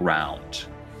on the ground.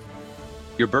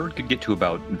 Your bird could get to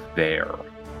about there,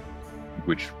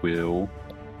 which will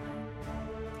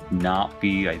not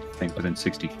be, I think, within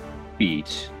 60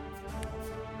 feet.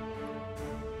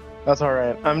 That's all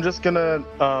right. I'm just gonna.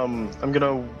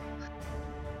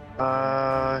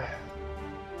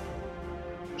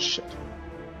 Shit.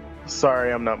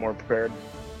 Sorry, I'm not more prepared.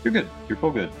 You're good. You're full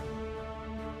good.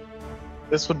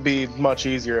 This would be much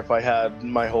easier if I had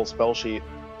my whole spell sheet.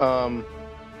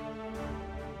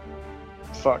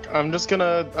 Fuck. I'm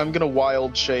gonna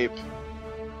wild shape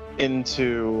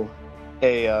into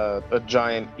a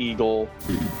giant eagle.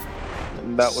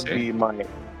 And that would Sick. be my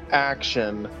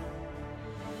action.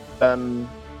 Then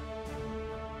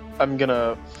I'm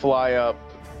gonna fly up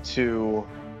to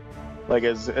like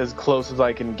as close as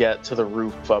I can get to the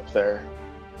roof up there.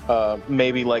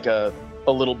 Maybe like a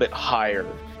little bit higher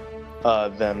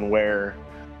than where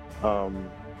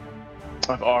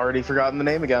I've already forgotten the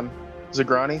name again.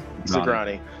 Zagrani?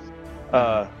 Zagrani.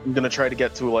 I'm gonna try to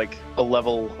get to like a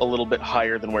level a little bit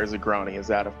higher than where Zagrani is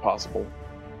at if possible.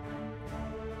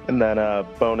 And then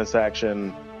bonus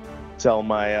action, tell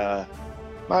my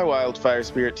my wildfire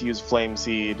spirit to use flame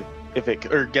seed if it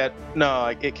or get no,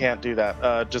 it can't do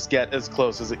that. Just get as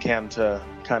close as it can to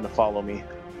kind of follow me.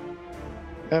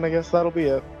 And I guess that'll be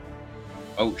it.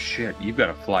 Oh shit, you've got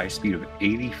a fly speed of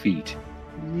 80 feet.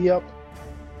 Yep.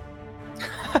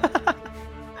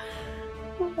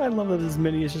 I love that his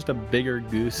mini is just a bigger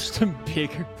goose. Just a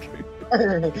bigger.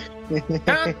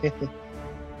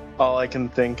 All I can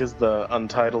think is the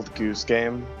Untitled Goose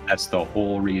Game. That's the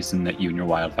whole reason that you and your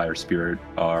wildfire spirit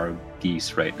are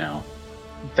geese right now.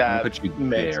 That put you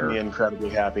makes there. me incredibly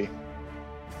happy.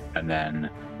 And then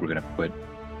we're gonna put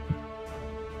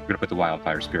the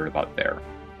wildfire spirit about there.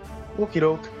 Okie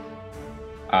doke.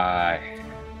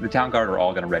 The town guard are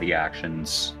all gonna ready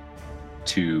actions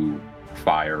to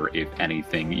fire if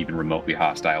anything even remotely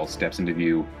hostile steps into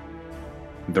view.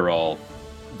 They're all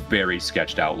very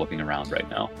sketched out looking around right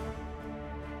now.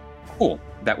 Cool.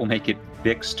 That will make it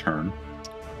Vic's turn.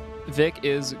 Vic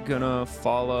is gonna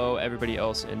follow everybody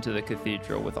else into the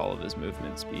cathedral with all of his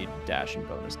movement speed, dash and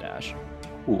bonus dash.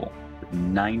 Cool.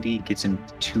 90 gets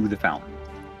into the fountain.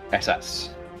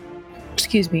 SS.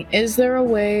 Excuse me. Is there a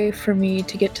way for me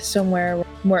to get to somewhere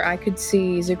where I could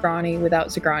see Zagrani without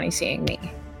Zagrani seeing me?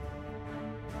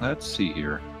 Let's see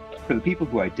here. For the people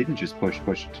who I didn't just push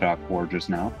to talk for just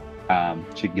now,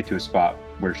 she can get to a spot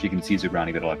where she can see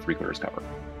Zagrani that'll have 3/4 cover.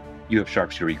 You have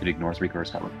sharpshooter, you could ignore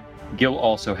 3/4 cover. Gil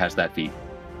also has that feat.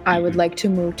 I would like to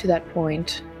move to that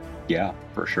point. Yeah,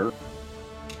 for sure.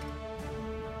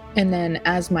 And then,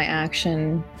 as my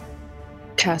action,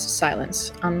 cast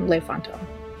Silence on Lefanto.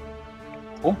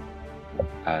 Cool.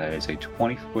 It's a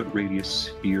 20-foot radius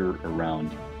sphere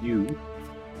around you.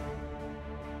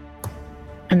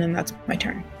 And then that's my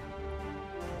turn.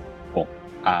 Cool.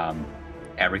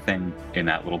 Everything in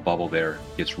that little bubble there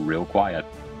gets real quiet.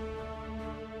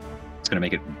 It's going to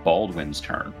make it Baldwin's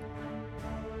turn.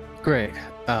 Great.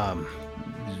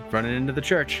 Just running into the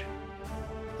church.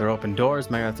 They're open doors.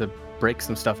 Might have to break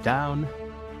some stuff down.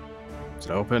 Is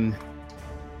it open?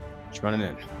 Just running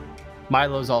in.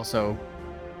 Milo's also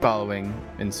following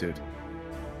in suit.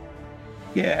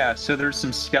 Yeah, so there's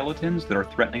some skeletons that are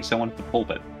threatening someone at the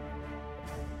pulpit.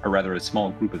 Or rather, a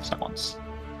small group of someone's.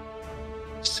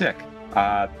 Sick.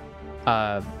 Baldwin's so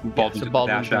at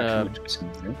Baldwin's the dash action, gonna- which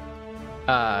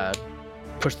is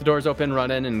push the doors open, run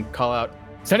in, and call out,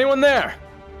 "Is anyone there?"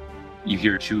 you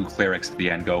hear two clerics at the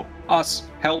end go, "Us,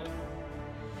 help!"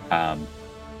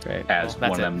 Great. As Well,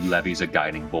 one of them levies a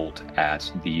guiding bolt at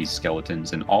these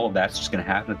skeletons, and all of that's just going to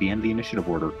happen at the end of the initiative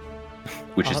order,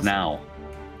 which is Awesome. now.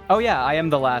 Oh yeah, I am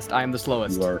the last. I am the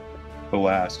slowest. You are the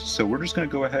last. So we're just going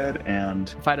to go ahead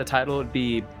and If I had a title,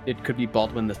 it could be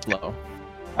Baldwin the Slow.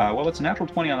 well, it's a natural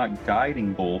 20 on that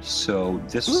guiding bolt, so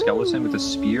this skeleton with the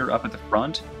spear up at the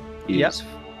front is Yep.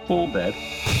 full dead.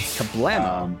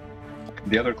 Kablamo.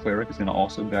 The other cleric is going to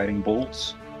also guiding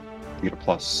bolts. You get a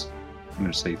plus, I'm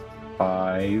going to say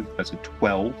 5. That's a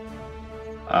 12,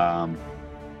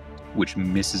 which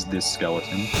misses this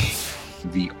skeleton.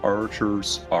 The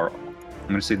archers are, I'm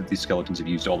going to say that these skeletons have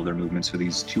used all of their movements, so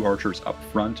these two archers up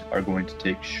front are going to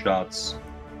take shots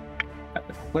at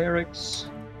the clerics.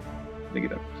 They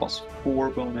get a plus 4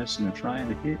 bonus, and they're trying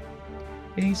to hit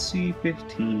AC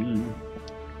 15.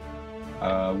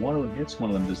 One of them hits, one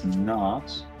of them does not.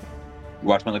 You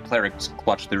watch one of the clerics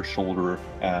clutch their shoulder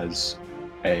as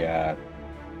a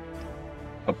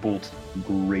bolt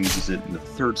grazes it, and the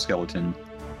third skeleton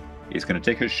is going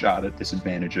to take a shot at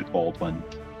disadvantage at Baldwin.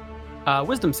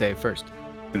 Wisdom save first.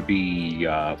 It's going to be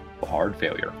a hard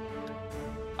failure.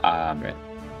 Right.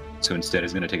 So instead,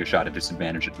 he's going to take a shot at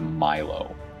disadvantage at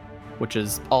Milo. Which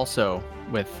is also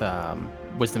with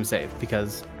wisdom save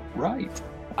because Right.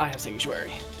 I have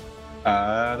sanctuary.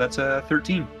 That's a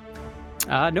 13.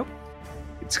 Nope.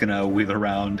 It's going to wheel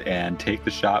around and take the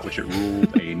shot, which it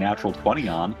rolled a natural 20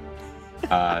 on,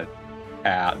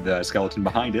 at the skeleton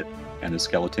behind it, and the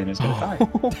skeleton is going to die.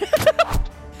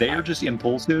 They are just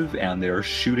impulsive, and they're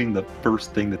shooting the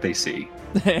first thing that they see.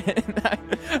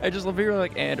 I just love you're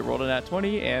like, and it rolled a nat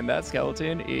 20, and that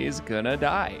skeleton is gonna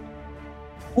die.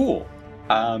 Cool.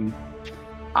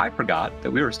 I forgot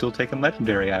that we were still taking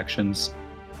legendary actions.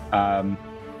 So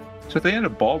at the end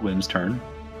of Baldwin's turn,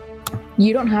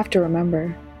 You don't have to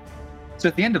remember.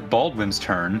 Zagrani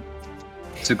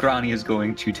is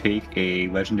going to take a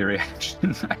legendary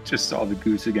action. I just saw the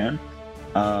goose again.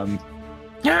 To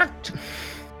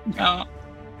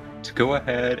go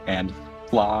ahead and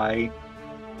fly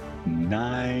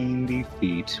 90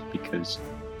 feet, because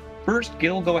first,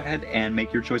 Gil, go ahead and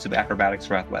make your choice of acrobatics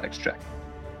or athletics check.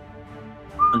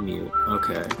 Unmute.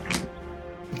 Okay.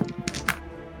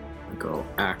 Go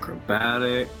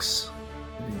acrobatics.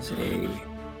 Is a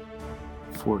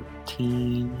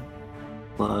 14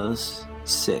 plus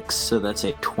 6, so that's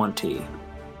a 20.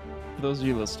 For those of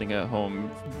you listening at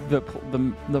home,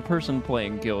 the person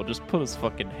playing Gil just put his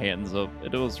fucking hands up.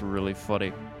 It was really funny.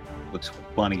 What's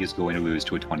funny is going to lose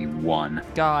to a 21.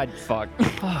 God, fuck.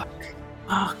 Fuck.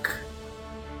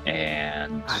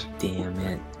 And God damn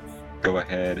it. go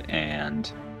ahead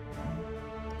and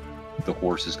the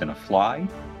horse is going to fly.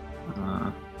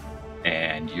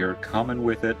 And you're coming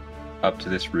with it up to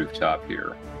this rooftop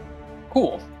here.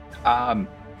 Cool.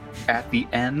 At the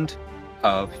end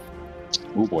of...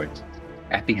 Oh boy.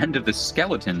 At the end of the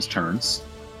skeleton's turns,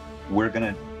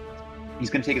 he's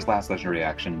gonna take his last legendary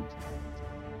action,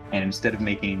 and instead of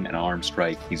making an arm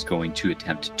strike, he's going to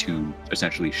attempt to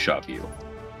essentially shove you.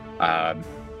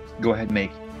 Go ahead and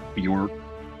make your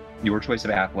choice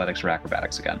of athletics or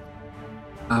acrobatics again.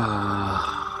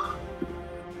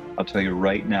 I'll tell you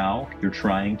right now, you're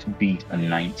trying to beat a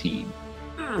 19.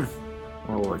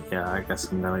 Oh, yeah, I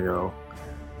guess I'm gonna go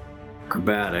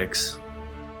acrobatics.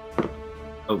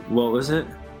 Oh, what was it?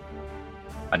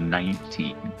 A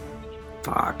 19.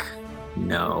 Fuck.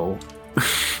 No.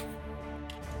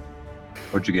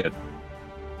 What'd you get?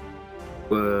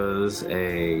 Was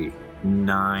a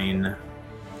 9,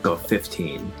 so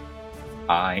 15.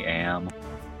 I am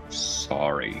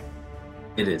sorry.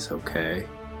 It is okay.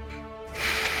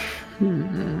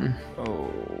 Oh.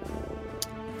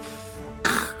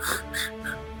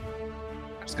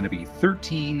 It's going to be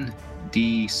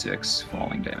 13d6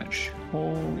 falling damage.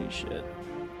 Holy shit.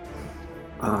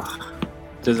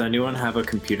 Does anyone have a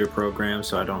computer program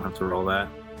so I don't have to roll that?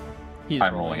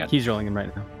 I'm rolling it. He's rolling in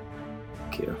right now.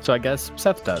 Thank you. So I guess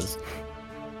Seth does.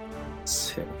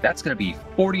 Sick. That's going to be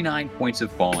 49 points of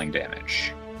falling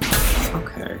damage,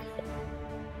 Okay.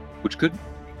 which could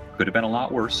have been a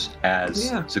lot worse as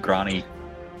Yeah. Zagrani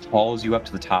hauls you up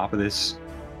to the top of this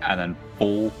and then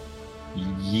full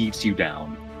yeets you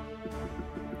down.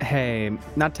 Hey,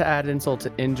 not to add insult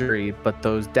to injury, but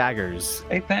those daggers.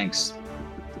 Hey, thanks.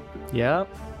 Yep.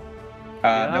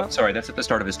 No, sorry, that's at the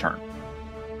start of his turn.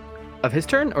 Of his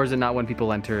turn, or is it not when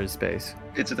people enter his space?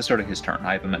 It's at the start of his turn.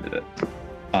 I've amended it.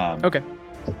 Okay.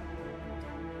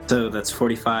 So that's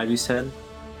 45, you said?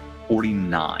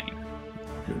 49.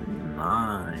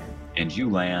 9. And you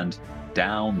land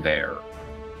down there.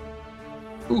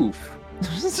 Oof.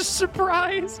 This is a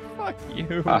surprise. Fuck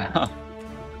you.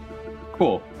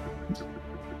 Cool.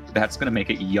 That's going to make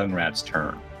it Youngrat's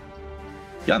turn.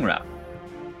 Youngrat,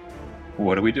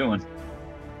 what are we doing?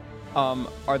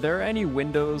 Are there any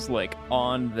windows like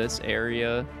on this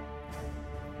area?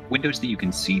 Windows that you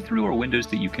can see through or windows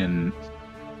that you can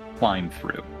climb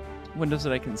through? Windows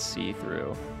that I can see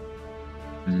through.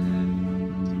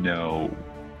 No.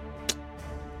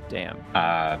 Damn.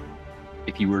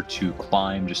 If you were to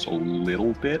climb just a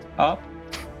little bit up,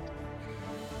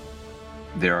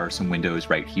 there are some windows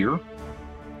right here.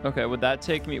 Okay, would that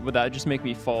just make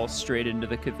me fall straight into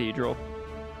the cathedral?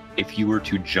 If you were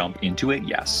to jump into it,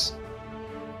 yes.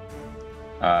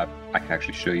 I can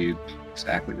actually show you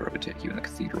exactly where it would take you in the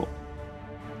cathedral.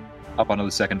 Up onto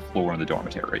the second floor in the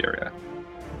dormitory area.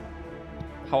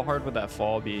 How hard would that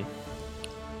fall be?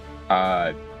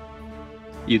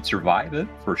 You'd survive it,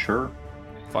 for sure.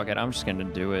 Fuck it, I'm just gonna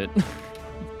do it.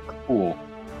 Cool.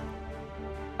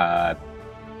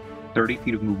 30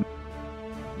 feet of movement.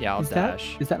 Yeah, I'll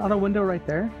dash. Is that not a window right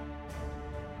there?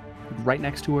 Right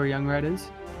next to where Youngrat is?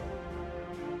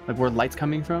 Like where light's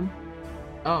coming from?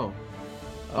 Oh.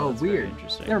 Oh, that's very weird.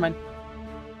 interesting. Never mind.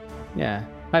 Yeah,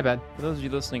 my bad. For those of you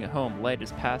listening at home, light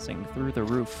is passing through the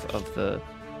roof of the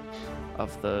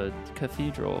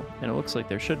cathedral, and it looks like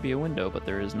there should be a window, but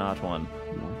there is not one.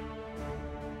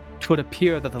 It would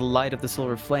appear that the light of the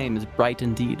silver flame is bright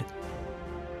indeed.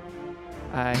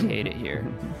 I hate it here.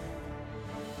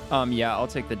 Yeah, I'll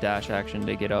take the dash action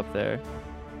to get up there. Do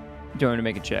you want me to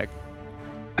make a check?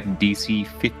 DC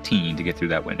 15 to get through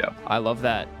that window. I love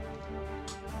that.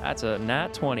 That's a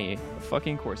nat 20. Of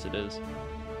fucking course it is.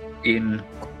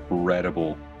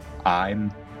 Incredible.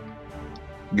 I'm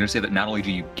going to say that not only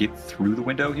do you get through the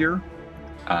window here,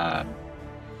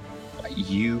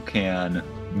 you can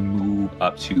move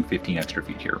up to 15 extra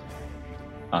feet here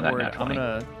on that Word, nat 20. I'm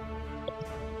gonna...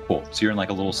 Cool. So you're in like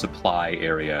a little supply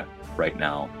area right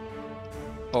now.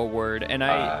 Oh, word. And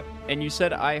and you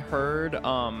said I heard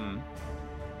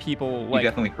people like... You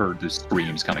definitely heard the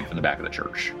screams coming from the back of the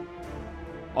church.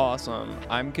 Awesome.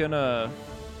 I'm gonna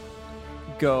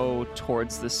go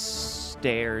towards the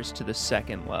stairs to the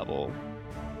second level.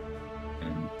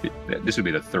 And this would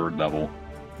be the third level.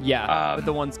 Yeah, but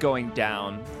the ones going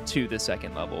down to the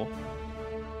second level.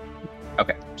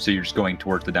 Okay, so you're just going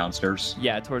towards the downstairs?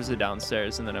 Yeah, towards the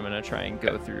downstairs, and then I'm gonna try and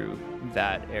go through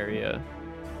that area.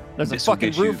 There's a This will fucking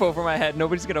get you- roof over my head.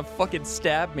 Nobody's gonna fucking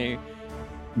stab me.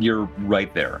 You're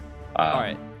right there. All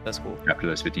right, that's cool. After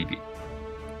those 15 feet.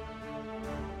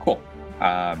 Cool.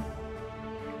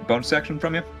 Bonus action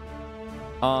from you?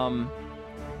 Nah,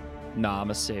 I'm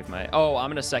gonna save my. Oh,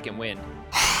 I'm gonna second wind.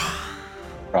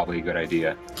 Probably a good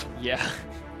idea. Yeah.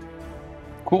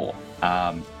 Cool.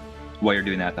 While you're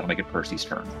doing that, that'll make it Percy's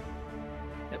turn.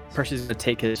 Percy's gonna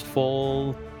take his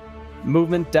full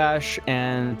movement dash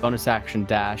and bonus action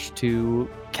dash to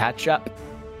catch up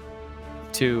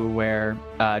to where,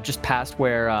 just past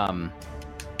where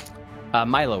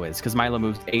Milo is, because Milo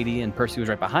moves 80 and Percy was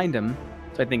right behind him.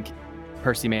 So I think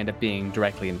Percy may end up being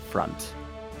directly in front.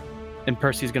 And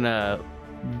Percy's gonna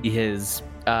be his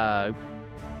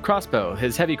crossbow,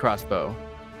 his heavy crossbow.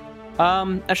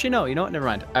 Actually, no, you know what? Never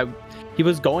mind. He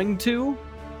was going to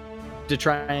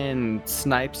try and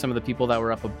snipe some of the people that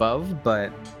were up above,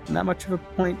 but not much of a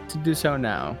point to do so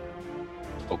now.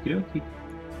 Okie dokie.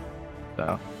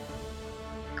 So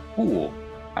Cool.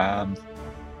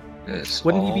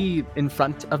 wouldn't he be in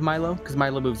front of Milo? Because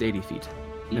Milo moves 80 feet.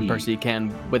 And Percy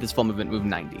can, with his full movement, move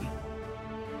 90.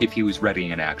 If he was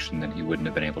readying an action, then he wouldn't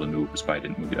have been able to move. That's why I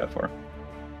didn't move you that far.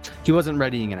 He wasn't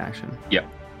readying an action.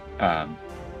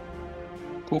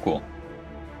 Cool.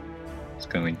 It's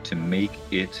going to make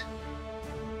it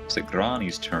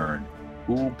Sigrani's turn.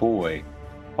 Oh boy.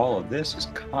 All of this is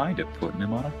kind of putting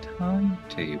him on a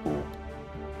timetable.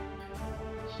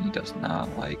 He does not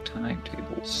like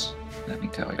timetables, let me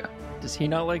tell you. Does he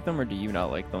not like them, or do you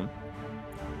not like them?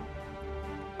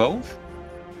 Both?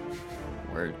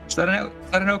 Word. Is that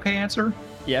an okay answer?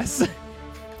 Yes.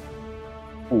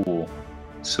 Cool.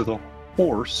 So the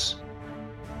horse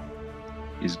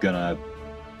is gonna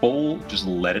just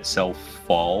let itself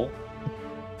fall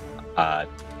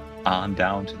on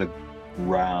down to the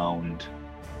ground,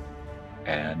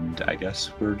 and I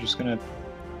guess we're just gonna.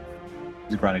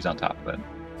 Sigrani's on top of it.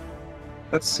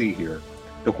 Let's see here.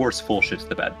 The horse full shits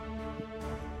the bed.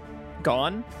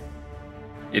 Gone?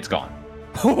 It's gone.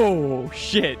 Oh,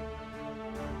 shit.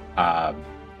 Um,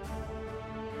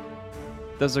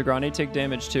 Does Zagrani take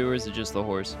damage too, or is it just the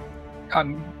horse?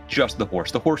 just the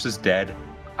horse. The horse is dead.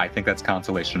 I think that's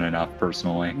consolation enough,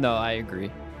 personally. No, I agree.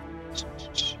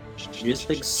 You just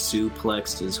like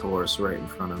suplexed his horse right in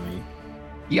front of me.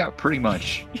 Yeah, pretty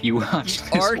much. You watched this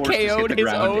horse just hit RKO'd the his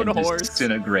ground own and just horse.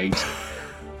 disintegrate.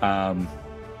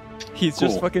 He's Cool.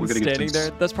 just fucking We're gonna get standing some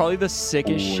there. That's probably the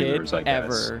sickest spoilers, I shit guess.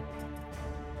 ever.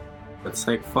 It's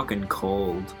like fucking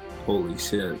cold. Holy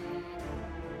shit.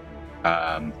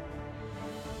 Um,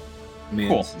 Man,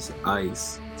 Cool. this is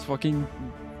ice. It's fucking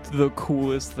the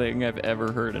coolest thing I've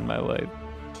ever heard in my life.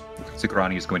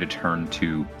 Sigrani is going to turn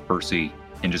to Percy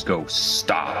and just go,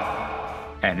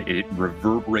 stop! And it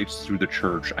reverberates through the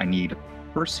church. I need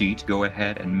Percy to go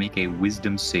ahead and make a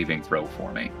wisdom saving throw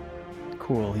for me.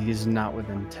 Cool. He is not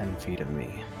within 10 feet of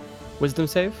me. Wisdom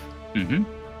save? Mm-hmm.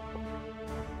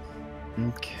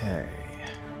 Okay.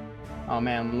 Oh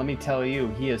man, let me tell you,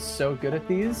 he is so good at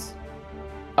these.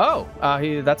 Oh,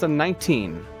 that's a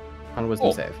 19 on wisdom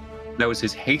Oh. save. That was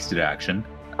his hasted action.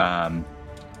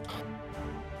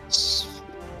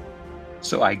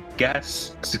 So I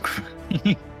guess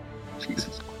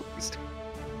Jesus Christ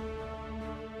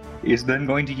is then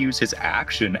going to use his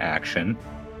action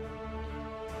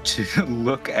to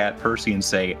look at Percy and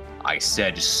say, "I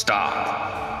said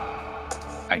stop.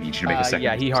 I need you to make a second."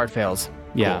 Yeah, he hard fails.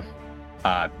 Yeah.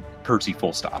 Percy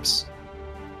full stops.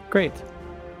 Great.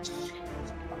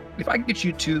 If I can get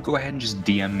you to go ahead and just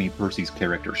DM me Percy's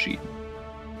character sheet.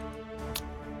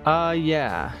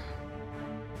 Yeah.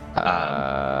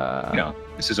 You know,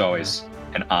 this is always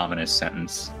an ominous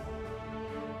sentence.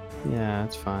 Yeah,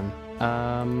 it's fun.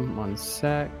 1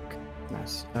 sec.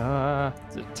 Nice.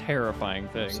 It's a terrifying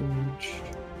thing. Message.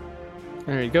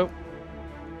 There you go.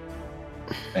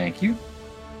 Thank you.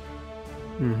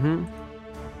 Mm-hmm.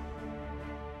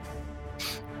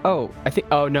 Oh,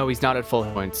 oh no, he's not at full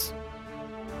hit points.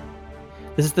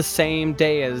 This is the same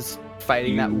day as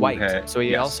fighting that You white, had- so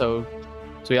he yes. also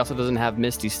doesn't have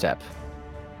Misty Step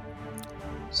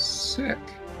Sick.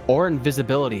 or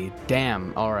Invisibility.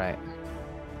 Damn. All right.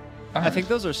 I think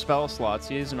those are spell slots.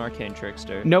 He is an arcane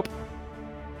trickster. Nope.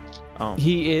 Oh.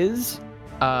 He is.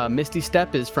 Misty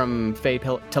Step is from Fey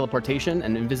Teleportation,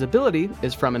 and Invisibility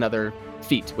is from another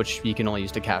feat, which you can only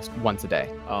use to cast once a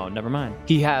day. Oh, never mind.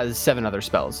 He has 7 other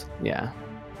spells. Yeah.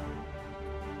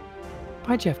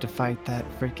 Why'd you have to fight that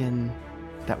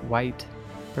white,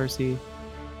 Percy?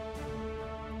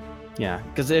 Yeah,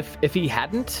 because if he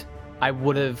hadn't, I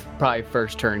would have probably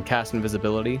first turn cast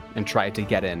Invisibility and tried to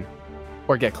get in,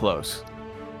 or get close.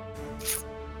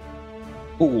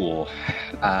 Cool.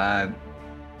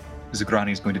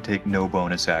 Zagrani is going to take no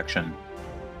bonus action.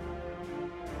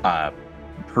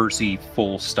 Percy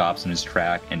full stops in his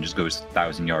track and just goes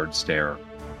 1,000-yard stare.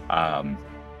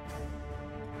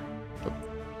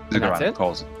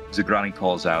 Zagrani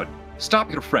calls out,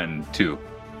 "Stop your friend, too."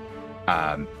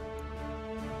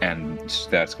 And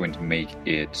that's going to make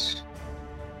it...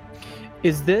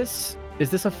 Is this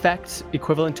effect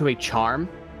equivalent to a charm?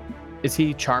 Is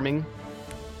he charming?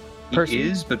 Percy? He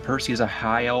is, but Percy is a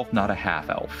high elf, not a half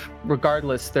elf.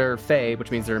 Regardless, they're Fey,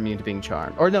 which means they're immune to being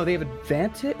charmed. Or no, they have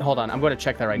advantage? Hold on, I'm going to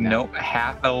check that right now. No,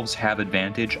 half elves have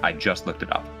advantage. I just looked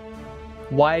it up.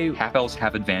 Why? Half elves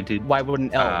have advantage. Why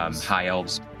wouldn't elves? High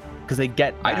elves. Because they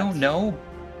get that. I don't know.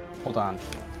 Hold on.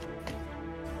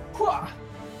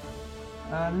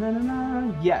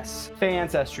 Yes, Fey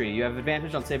ancestry. You have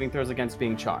advantage on saving throws against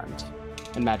being charmed,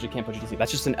 and magic can't put you to sleep.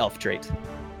 That's just an elf trait.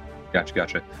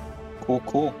 Gotcha.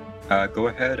 Cool. Go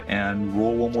ahead and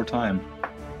roll one more time.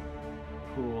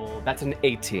 Cool. That's an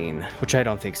 18, which I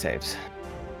don't think saves.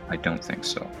 I don't think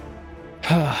so.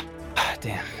 Damn.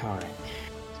 All right.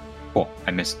 Cool.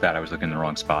 I missed that. I was looking in the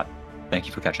wrong spot. Thank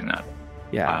you for catching that.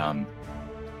 Yeah.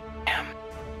 Damn.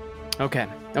 Okay.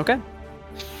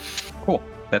 Cool.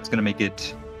 That's going to make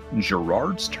it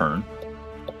Gerard's turn.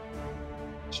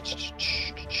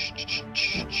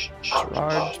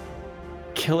 Gerard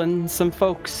killing some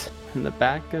folks in the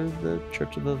back of the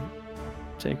Church of the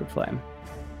Sacred Flame.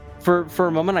 For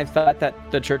a moment, I thought that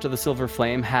the Church of the Silver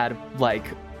Flame had like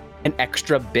an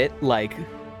extra bit, like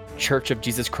Church of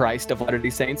Jesus Christ of Latter-day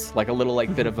Saints, like a little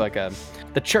like bit of like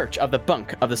the Church of the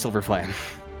Bunk of the Silver Flame.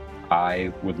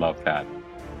 I would love that.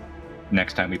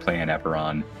 Next time we play an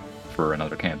Eberron for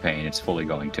another campaign, it's fully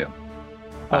going to.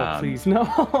 Oh, please, no.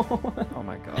 Oh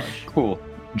my gosh. Cool.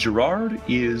 Gerard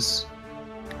is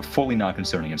fully not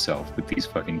concerning himself with these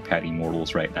fucking petty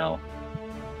mortals right now.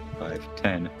 5,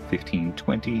 10, 15,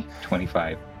 20,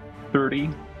 25, 30.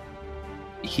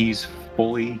 He's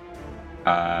fully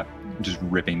just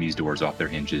ripping these doors off their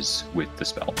hinges with the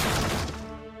spell.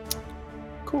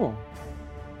 Cool.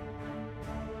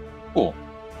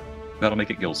 That'll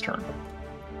make it Gil's turn.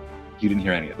 You didn't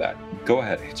hear any of that. Go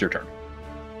ahead. It's your turn.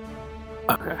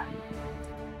 Okay.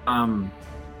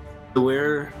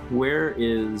 Where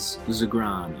is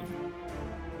Zagrani?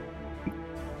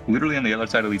 Literally on the other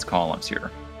side of these columns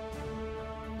here.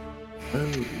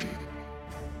 Is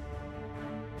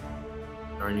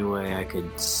there any way I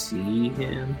could see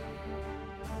him?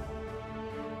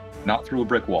 Not through a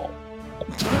brick wall.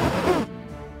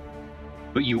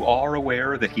 But you are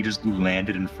aware that he just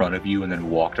landed in front of you and then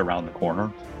walked around the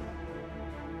corner.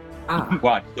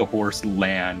 Watch the horse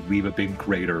land, leave a big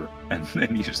crater, and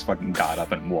then he just fucking got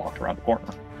up and walked around the corner.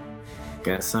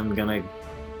 Guess I'm gonna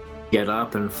get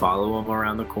up and follow him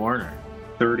around the corner.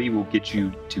 30 will get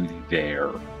you to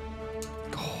there.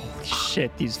 Holy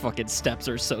shit, these fucking steps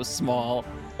are so small.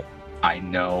 I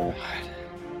know.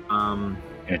 And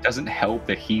it doesn't help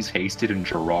that he's hasted and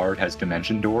Gerard has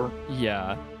Dimension Door.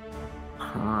 Yeah.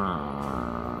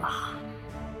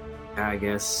 I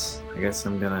guess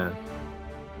I'm gonna...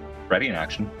 Ready in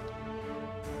action.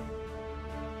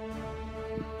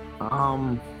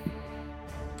 I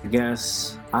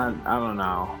guess I don't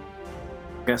know.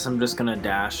 I guess I'm just gonna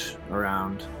dash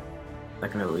around. I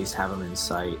can at least have him in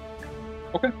sight.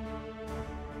 Okay.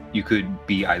 You could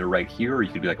be either right here, or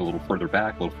you could be like a little further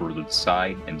back, a little further to the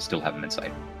side, and still have him in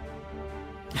sight.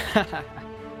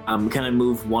 Can I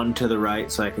move one to the right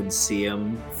so I can see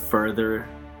him further,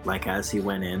 like as he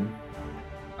went in?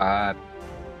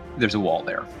 There's a wall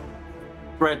there.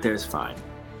 Right there's fine.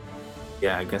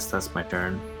 Yeah, I guess that's my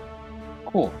turn.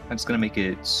 Cool. That's gonna make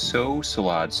it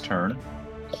Salad's turn.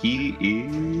 He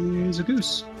is a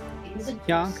goose.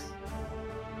 Yonk.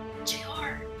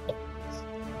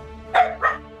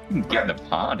 You can get in the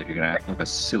pond if you're gonna act like a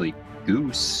silly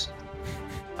goose.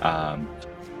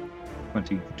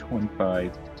 20,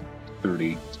 25,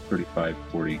 30, 35,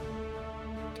 40.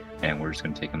 And we're just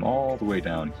gonna take him all the way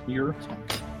down here.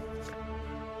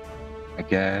 I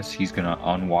guess he's gonna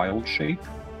unwild shape?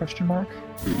 Question mark.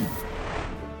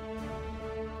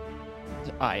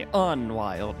 I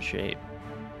unwild shape.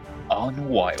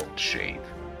 Unwild shape.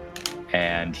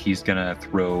 And he's gonna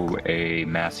throw a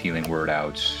mass healing word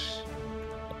out.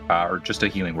 Or just a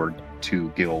healing word to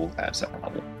Gil at 2nd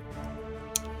level.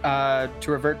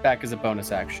 To revert back is a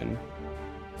bonus action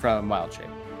from Wild Shape.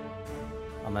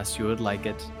 Unless you would like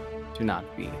it to not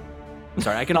be. I'm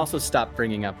sorry, I can also stop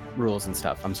bringing up rules and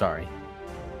stuff. I'm sorry.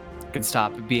 I can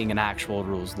stop being an actual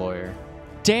rules lawyer.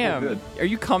 Damn, are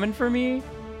you coming for me?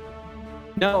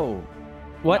 No.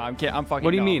 What? No, I'm kidding. I'm fucking.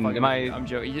 What do you no, mean? I'm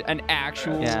joking. An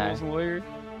actual rules lawyer?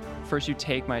 first you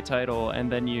take my title,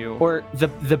 and then you. Or the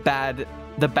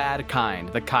bad kind,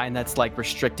 the kind that's like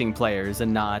restricting players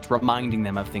and not reminding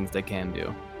them of things they can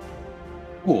do.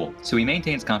 Cool. So he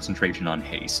maintains concentration on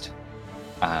haste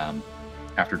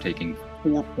after taking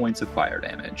 4 points of fire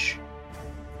damage.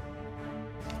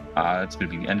 It's going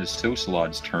to be the end of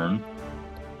Sosalod's turn.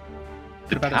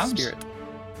 What about his spirit?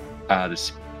 The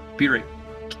spirit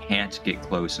can't get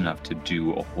close enough to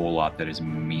do a whole lot that is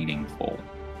meaningful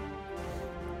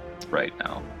right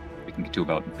now. We can get to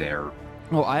about there.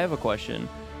 Oh, I have a question.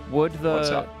 Would What's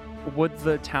the up? would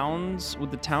the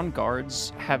town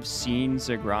guards have seen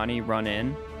Zagrani run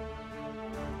in?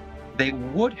 They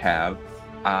would have.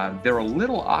 They're a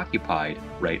little occupied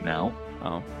right now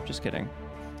Oh, just kidding.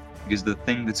 because the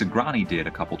thing that Zagrani did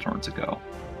a couple turns ago.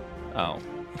 Oh,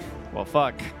 well,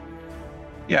 fuck.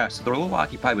 Yeah, so they're a little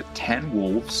occupied with 10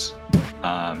 wolves.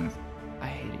 I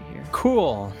hate it here.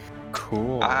 Cool.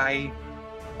 I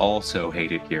also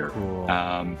hate it here. Cool.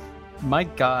 Um, My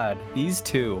God, these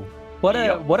two. What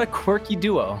a quirky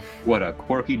duo. what a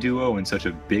quirky duo and such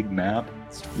a big map.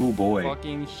 Oh boy.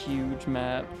 Fucking huge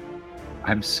map.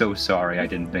 I'm so sorry I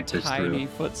didn't think this Tiny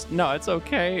through. No, it's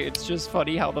okay. It's just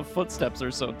funny how the footsteps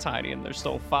are so tiny and there's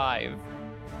still 5.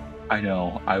 I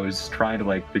know. I was trying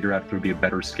to figure out if there would be a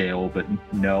better scale, but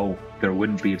no, there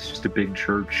wouldn't be. It's just a big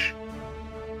church.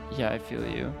 Yeah, I feel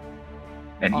you.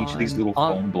 And each of these little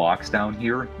foam blocks down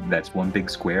here, that's one big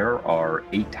square, are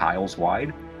 8 tiles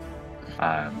wide.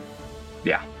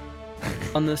 Yeah.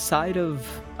 On the side of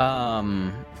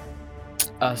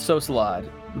Sosalod,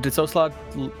 did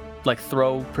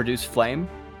Sosalod produce flame?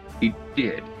 He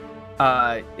did.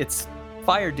 It's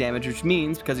fire damage, which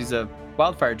means because he's a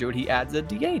wildfire druid, he adds a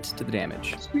d8 to the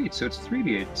damage. Sweet, so it's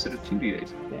 3d8 instead of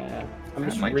 2d8. Yeah, I'm That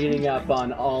just might reading change up things.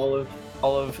 on all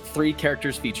of 3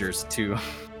 characters' features to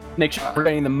make sure we're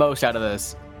getting the most out of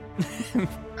this.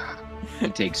 He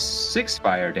takes 6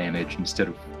 fire damage instead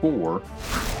of 4,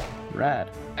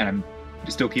 Rad. and I'm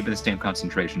still keeping the same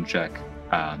concentration check.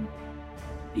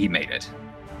 He made it.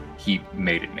 He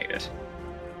made it.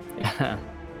 Yeah.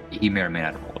 He may or may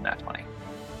not have rolled that 20.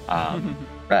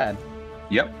 Rad.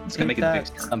 Yep, it's gonna make it Vic's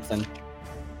turn. Something.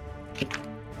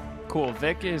 Cool.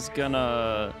 Vic is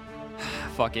gonna.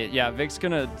 Fuck it. Yeah, Vic's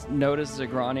gonna notice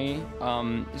Zagrani.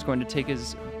 Is going to take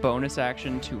his bonus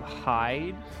action to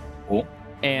hide. Cool.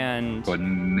 And. Go ahead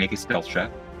and make a stealth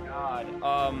check. God.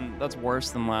 That's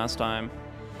worse than last time.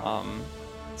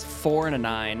 It's 4 and a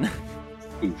 9.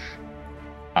 Oof.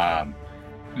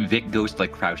 Vic goes to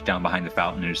crouch down behind the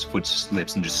fountain and his foot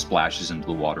slips and just splashes into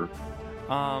the water.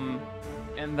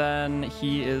 And then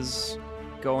he is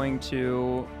going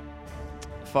to.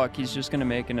 Fuck, he's just gonna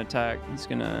make an attack. This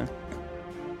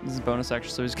is a bonus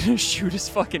action, so he's gonna shoot his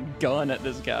fucking gun at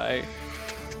this guy.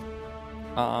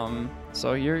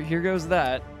 So here goes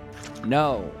that.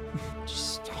 No.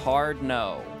 Just hard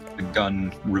no. The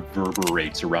gun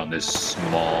reverberates around this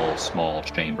small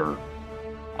chamber.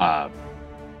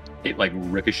 It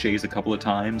ricochets a couple of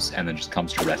times and then just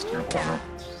comes to rest in a corner.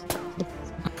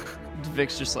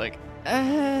 Vic's just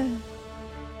and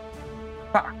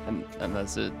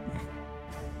that's it.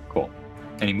 Cool.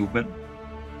 Any movement?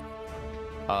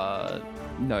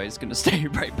 No, he's gonna stay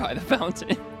right by the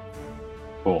fountain.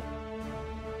 Cool.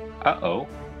 Uh-oh.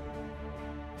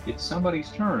 It's somebody's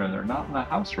turn and they're not in the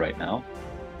house right now.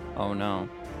 Oh no.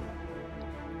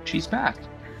 She's back.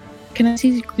 Can I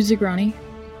see Zagrani?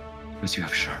 Because you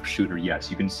have sharpshooter, yes.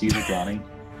 You can see the Zagrani.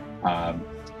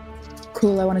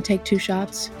 Cool, I want to take 2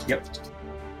 shots. Yep.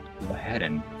 Go ahead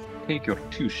and take your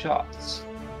 2 shots.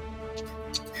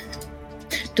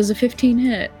 Does a 15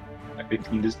 hit? A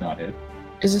 15 does not hit.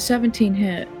 Does a 17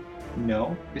 hit?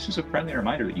 No. This is a friendly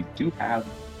reminder that you do have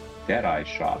Deadeye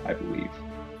shot, I believe,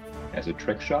 as a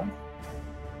trick shot,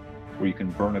 where you can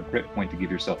burn a grit point to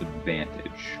give yourself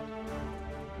advantage.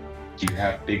 Do you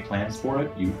have big plans for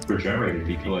it? You regenerate if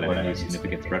you feel it any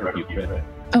significant threat or if you crit.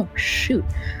 Oh, shoot.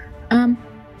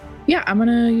 Yeah, I'm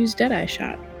gonna use Deadeye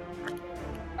shot.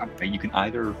 You can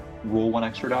either roll 1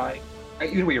 extra die.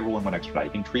 Either way, you're rolling 1 extra die. You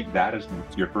can treat that as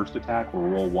your first attack, or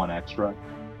roll 1 extra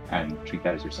and treat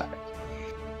that as your second.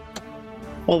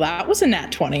 Well, that was a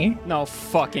nat 20. No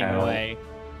fucking Hell. way.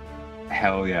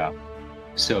 Hell yeah.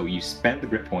 So you spend the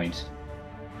grit point,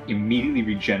 immediately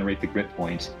regenerate the grit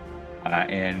point,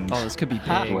 and Oh, this could be Go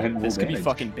ahead big. and roll This could be damage.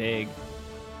 fucking big.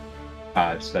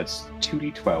 so that's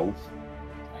 2d12.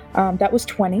 That was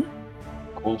 20.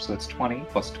 Cool, so that's 20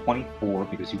 plus 24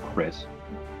 because you crit,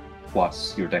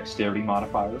 plus your dexterity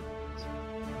modifier.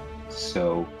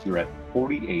 So you're at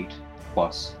 48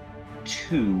 plus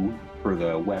 2 for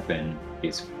the weapon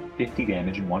is 50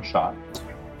 damage in 1 shot.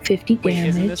 50 Wait, damage.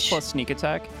 isn't this plus sneak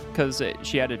attack? Because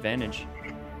she had advantage.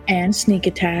 And sneak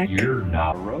attack. You're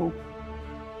not a rogue.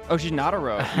 Oh, she's not a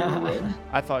rogue. You're a rogue.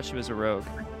 I thought she was a rogue.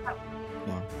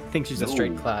 I think she's a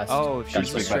straight No. class. Oh, she's a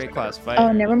straight straight class class fighter.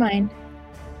 Oh, never mind.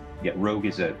 Yeah, rogue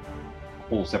is a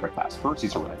whole separate class. First,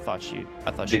 he's a Oh, I rogue. thought she Is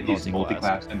multi-class.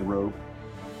 multi-class and the rogue?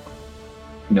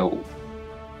 No,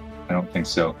 I don't think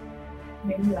so.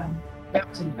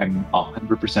 I'm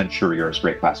 100% sure you're a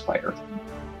straight class fighter.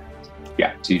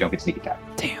 Yeah, so you don't get sneak attack.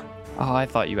 Damn. Oh, I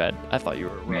thought you were a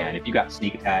rogue. Man, if you got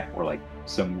sneak attack or like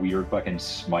some weird fucking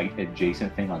smite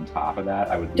adjacent thing on top of that,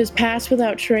 I would. Does pass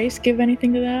without trace give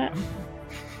anything to that?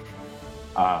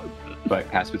 But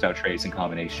pass without trace in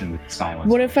combination with silence.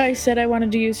 What if I said I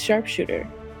wanted to use sharpshooter?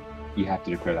 You have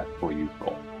to declare that before you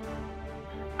roll.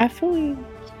 I fully.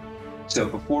 So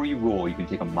before you roll, you can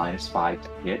take a -5 to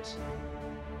hit,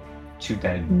 to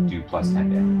then do plus 10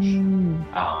 damage.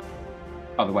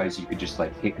 Otherwise, you could just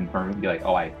like hit confirm and be like,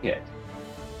 "Oh, I hit."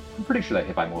 I'm pretty sure that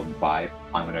hit by more than 5.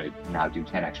 I'm gonna now do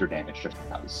 10 extra damage just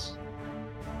because.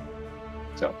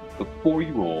 So before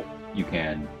you roll, you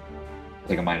can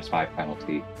take a -5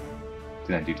 penalty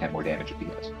to then do 10 more damage if you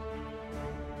hit.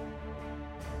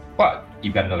 But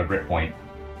you've got another grit point.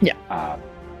 Yeah.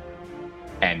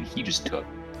 And he just took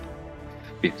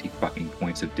 50 fucking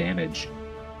points of damage,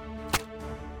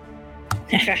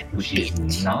 which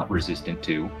he's not resistant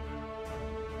to.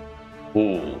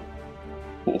 Oh.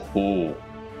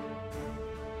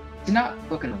 It's not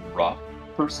looking rough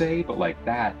per se, but like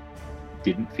that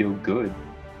didn't feel good.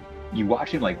 You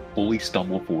watch him like fully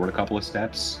stumble forward a couple of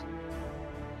steps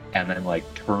and then like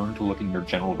turn to look in your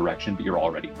general direction, but you're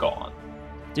already gone.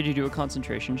 Did you do a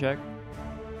concentration check?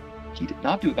 He did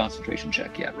not do a concentration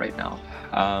check yet right now.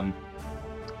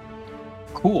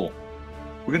 Cool.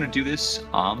 We're gonna do this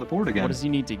on the board again. What does he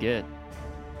need to get?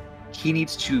 He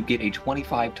needs to get a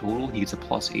 25 total. He gets a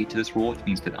 +8 to this roll, which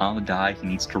means that on the die, he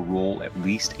needs to roll at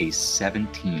least a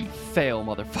 17. Fail,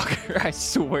 motherfucker. I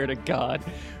swear to God.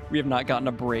 We have not gotten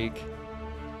a break.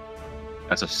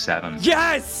 That's a 7.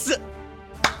 Yes!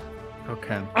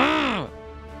 Okay.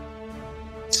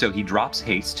 So he drops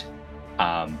haste,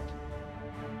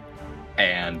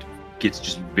 and gets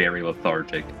just very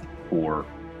lethargic for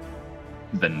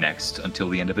the next until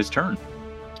the end of his turn.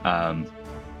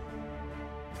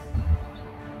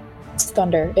 It's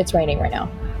thunder. It's raining right now.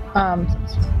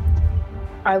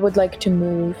 I would like to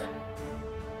move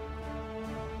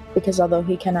because although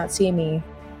he cannot see me,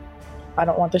 I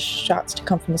don't want the shots to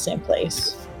come from the same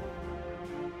place.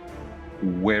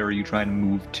 Where are you trying to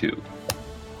move to?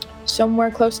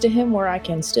 Somewhere close to him where I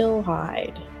can still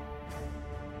hide.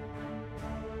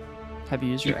 Have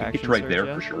you used You your can action get right surge there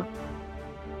yet? for sure.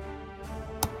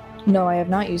 No, I have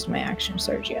not used my action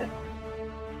surge yet.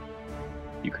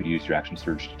 You could use your action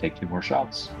surge to take 2 more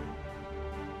shots.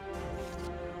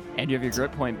 And you have your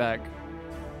grit point back.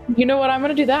 You know what? I'm going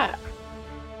to do that.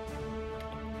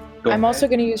 Go I'm ahead. also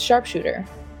going to use sharpshooter.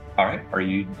 All right. Are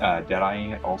you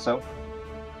dead-eyeing it also?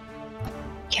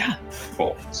 Yeah.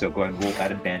 Cool. So go ahead and roll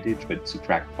at advantage, but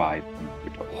subtract 5 from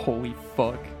your total. Holy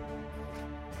fuck.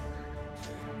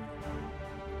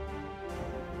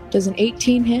 Does an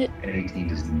 18 hit? And 18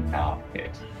 does not hit.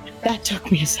 That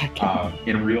took me a second.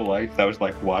 In real life, that was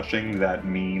like watching that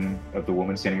meme of the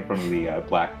woman standing in front of the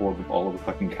blackboard with all of the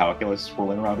fucking calculus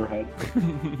swirling around her head.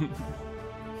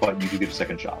 But you do get a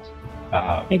second shot.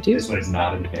 I do. This one is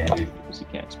not an advantage because you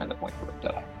can't spend the point for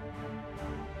a die.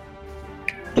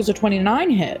 Does a 29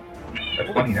 hit?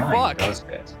 A 29 Fuck. does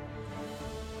hit.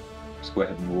 Just go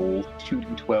ahead and roll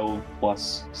 2d12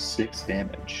 plus 6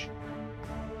 damage.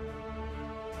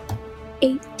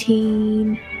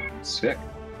 18. Sick.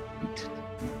 8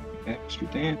 extra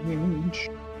damage.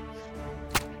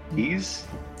 These,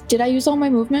 Did I use all my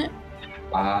movement?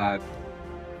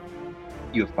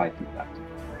 you have 5 feet left.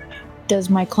 Does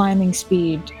my climbing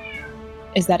speed,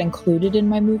 is that included in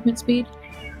my movement speed?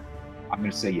 I'm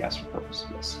going to say yes for purpose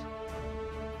of this.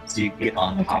 So you can get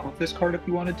on top of this card if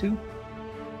you wanted to.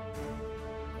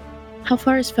 How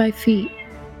far is 5 feet?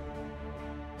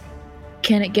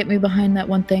 Can it get me behind that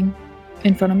one thing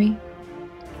in front of me?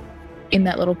 In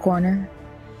that little corner?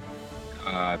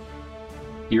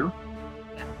 Here?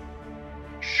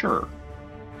 Sure.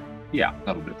 Yeah,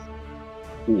 that'll do.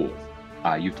 Cool.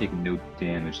 You've taken no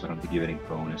damage, so I don't think you have any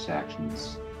bonus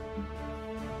actions.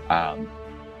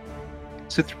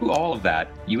 So through all of that,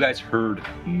 you guys heard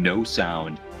no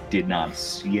sound, did not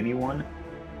see anyone.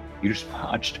 You just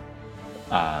watched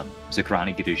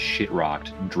Zakrani get his shit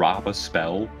rocked, drop a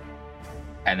spell,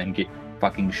 and then get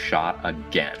fucking shot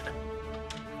again.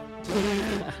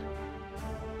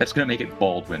 That's gonna make it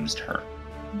Baldwin's turn.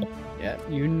 Yeah,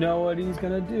 you know what he's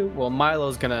gonna do. Well,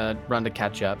 Milo's gonna run to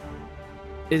catch up.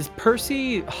 Is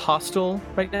Percy hostile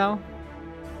right now?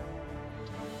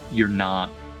 You're not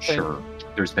sure.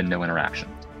 There's been no interaction.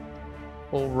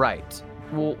 Well, right.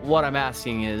 Well, what I'm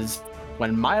asking is,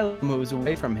 when Milo moves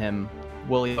away from him,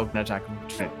 will he open attack of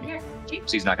opportunity?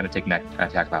 So he's not going to take an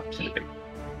attack of opportunity.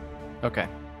 Okay,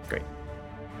 great.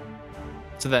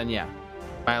 So then, yeah,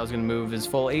 Milo's gonna move his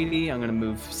full 80. I'm gonna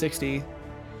move 60.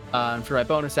 And for my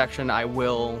bonus action, I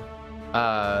will,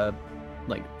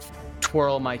 like,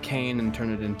 twirl my cane and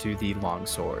turn it into the long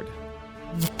sword.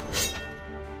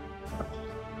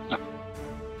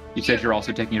 You said you're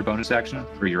also taking your bonus action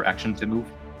for your action to move?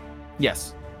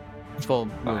 Yes, full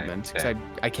movement. 'Cause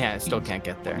I still can't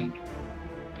get there.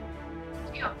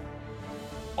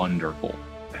 Wonderful.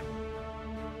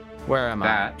 Where am I?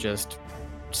 That- Just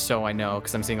so I know,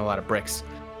 because I'm seeing a lot of bricks.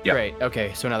 Yep. Great.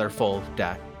 Okay, so another full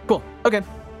dash. Cool. Okay,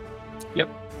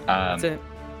 that's it.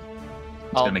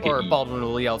 gonna make it Or easy. Baldwin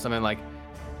will yell something like,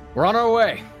 "We're on our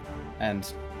way," and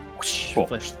whoosh, Cool.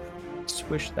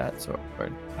 swish that sword.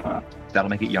 That'll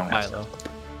make it young. Milo.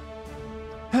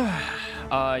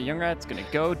 Young Rat's gonna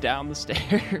go down the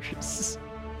stairs.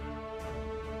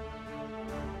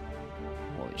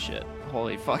 Holy shit.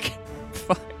 Holy fucking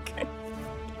fuck.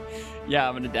 Yeah,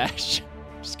 I'm gonna dash.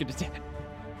 Just gonna dash.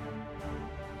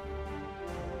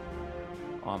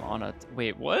 I'm on a...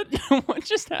 Wait, what? What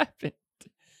just happened?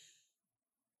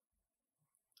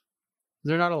 Is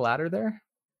there not a ladder there?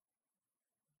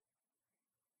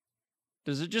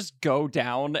 Does it just go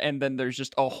down and then there's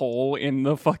just a hole in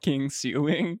the fucking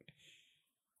ceiling?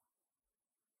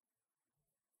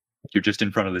 You're just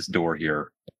in front of this door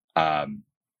here.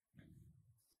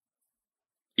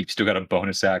 You've still got a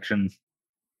bonus action.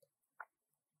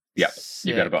 Yeah,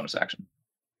 you've got a Sick. bonus action.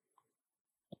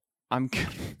 I'm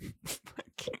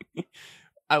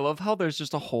I love how there's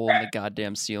just a hole in the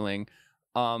goddamn ceiling.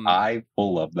 I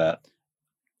will love that.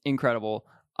 Incredible.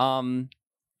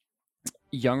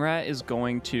 Young Rat is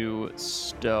going to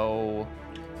stow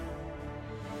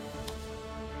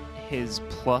his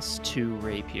 +2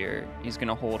 rapier. He's going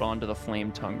to hold on to the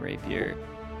flame tongue rapier,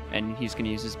 and he's going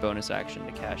to use his bonus action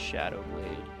to cast Shadow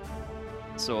Blade.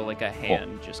 So like a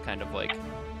hand just kind of like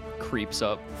creeps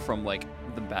up from like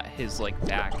his like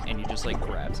back, and he just like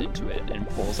grabs into it and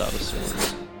pulls out a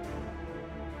sword.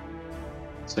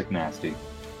 Sick nasty.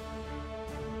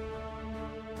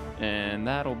 And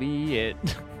that'll be it.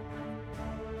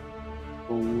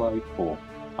 Delightful.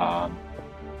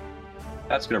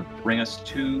 That's gonna bring us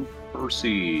to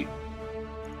Percy.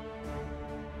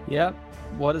 Yep.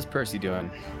 What is Percy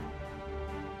doing?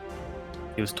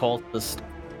 He was told this.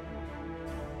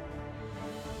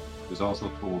 He was also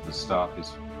told to stop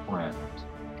his friend.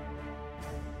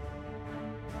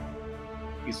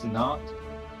 He's not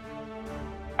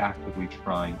actively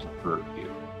trying to hurt you.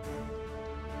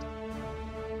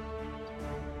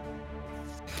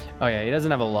 Oh yeah, he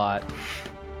doesn't have a lot.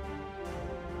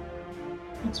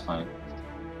 It's fine.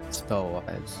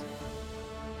 Spell-wise.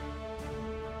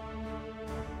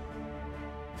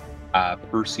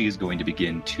 Percy is going to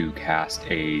begin to cast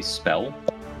a spell.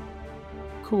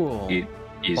 Cool. It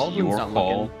is Baldwin's your not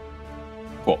call. looking.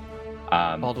 Cool.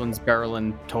 Baldwin's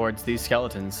barreling towards these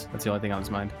skeletons. That's the only thing on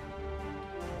his mind.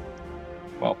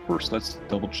 Well, first let's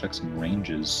double check some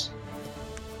ranges.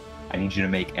 I need you to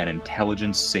make an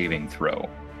intelligence saving throw,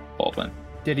 Baldwin.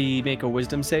 Did he make a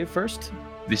wisdom save first?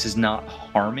 This is not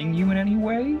harming you in any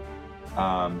way.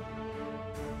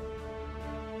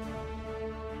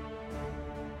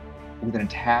 With an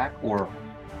attack or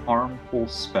harmful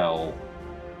spell.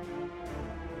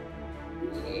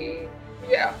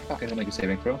 Yeah, okay, I'll make a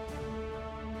saving throw.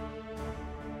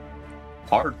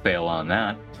 Hard fail on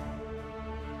that.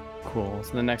 Cool.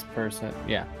 So the next person,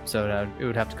 yeah. So it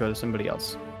would have to go to somebody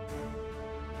else.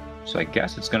 So I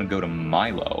guess it's going to go to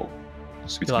Milo.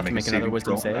 So he's He'll have gonna to make a another saving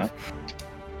wisdom throw on save.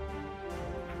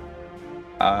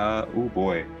 that. Oh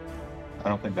boy. I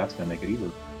don't think that's going to make it either.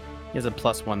 He has a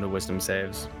 +1 to wisdom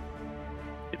saves.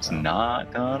 It's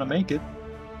not going to make it.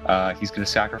 He's going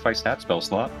to sacrifice that spell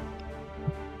slot.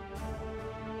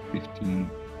 15,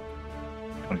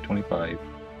 20, 25,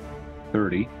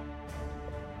 30.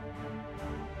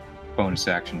 Bonus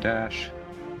action dash.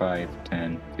 5,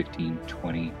 10, 15,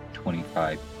 20,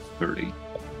 25, 30.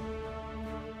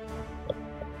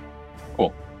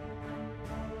 Cool.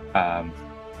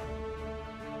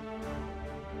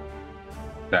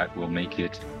 That will make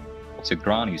it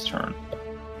Sigrani's turn.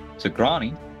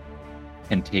 Sigrani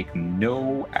can take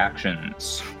no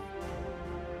actions.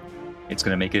 It's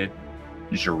going to make it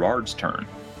Gerard's turn.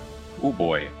 Oh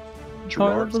boy.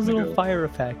 Gerard's gonna go. fire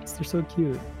effects. They're so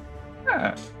cute.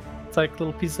 Yeah. It's like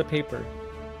little pieces of paper.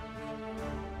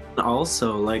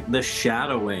 Also, like the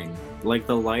shadowing, like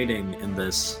the lighting in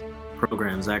this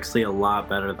program is actually a lot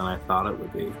better than I thought it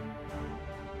would be.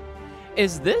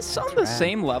 Is this on the rad.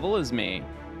 same level as me?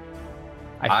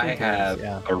 I think it is, have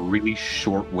yeah. a really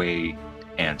short way to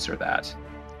answer that.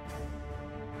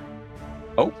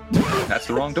 Oh, that's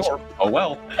the wrong door. Oh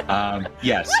well.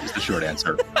 Yes, is the short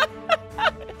answer.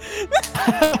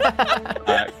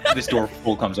 This door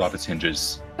full comes off its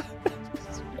hinges.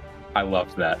 I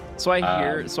loved that. So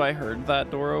I heard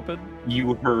that door open.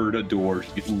 You heard a door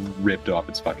get ripped off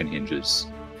its fucking hinges.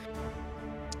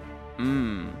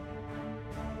 I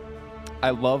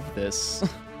love this.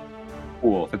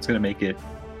 Cool. That's gonna make it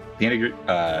the end of your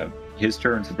his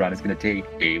turn. So Brian is gonna take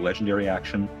a legendary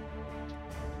action,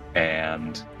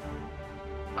 and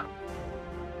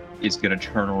is gonna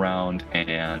turn around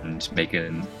and make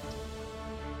an.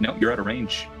 No, you're out of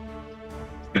range.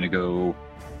 Gonna go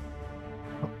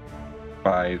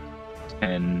 5,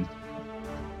 10.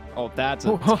 Oh, that's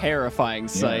a terrifying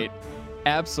sight.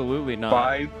 Absolutely not.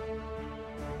 5,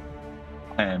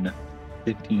 10,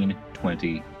 15,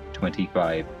 20,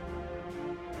 25,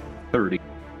 30.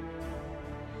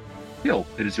 Bill,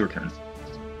 it is your turn.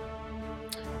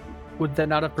 Would that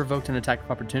not have provoked an attack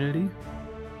of opportunity?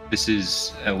 This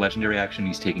is a legendary action.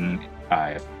 He's taking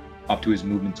up to his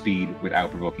movement speed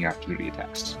without provoking opportunity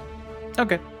attacks.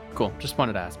 Okay, cool. Just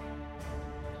wanted to ask.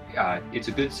 It's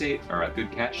a good save, or a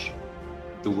good catch.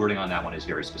 The wording on that one is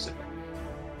very specific.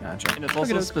 Gotcha. And it's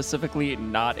also specifically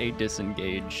not a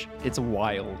disengage. It's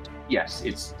wild. Yes,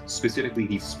 it's specifically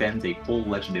he spends a full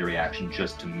legendary action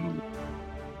just to move.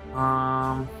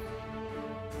 I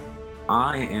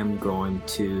am going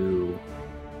to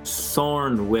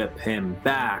Thorn Whip him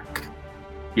back.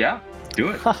 Yeah,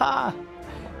 do it. Haha.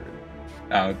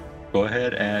 Go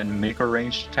ahead and make a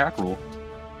ranged attack roll.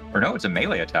 Or no, it's a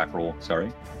melee attack roll,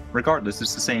 sorry. Regardless,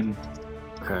 it's the same.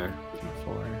 Okay.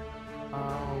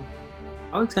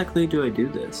 How exactly do I do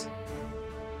this?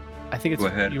 I think Go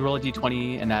ahead. it's you roll a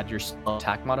d20 and add your spell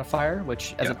attack modifier,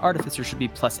 which as Yeah. an artificer should be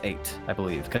 +8, I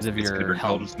believe, because of It's your your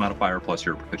health. intelligence modifier plus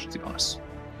your proficiency bonus.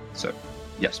 So,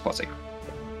 yes, +8.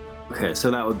 Okay, so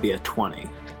that would be a 20.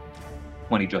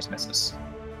 20 just misses.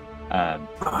 The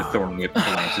thorn whip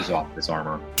glances off his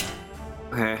armor.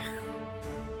 Okay.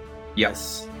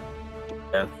 Yes.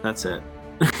 Yeah, that's it.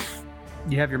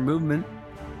 You have your movement.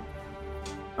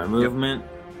 My movement.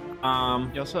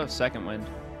 You also have second wind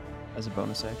as a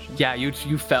bonus action. Yeah, you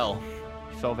fell.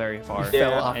 You fell very far. Yeah.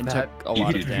 Fell off and that. took a lot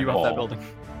of did. damage. You off that Fall. building.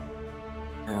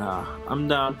 Yeah, I'm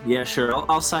down. Yeah, sure.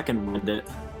 I'll second wind it.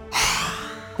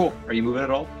 Cool. Are you moving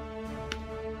at all?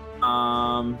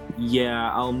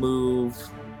 Yeah, I'll move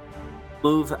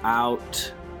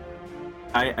out.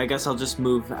 I guess I'll just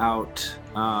move out.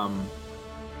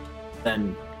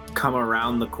 Then come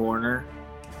around the corner.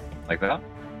 Like that?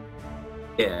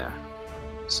 Yeah.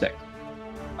 Sick.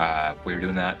 While you're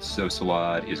doing that, so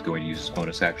Salad is going to use his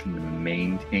bonus action to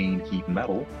maintain heat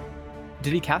metal.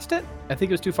 Did he cast it? I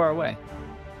think it was too far away.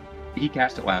 He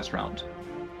cast it last round.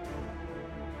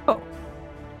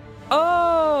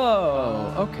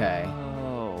 Oh, okay.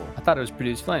 Oh. I thought it was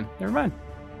produce flame. Never mind.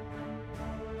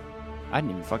 I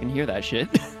didn't even fucking hear that shit.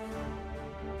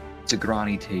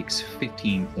 Zagrani takes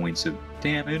 15 points of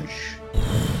damage.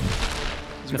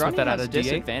 Let's put that has at a D8.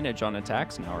 disadvantage on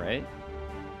attacks now, right?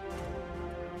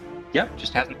 Yep,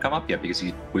 just hasn't come up yet because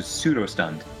he was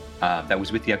pseudo-stunned. That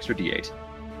was with the extra D8.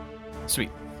 Sweet.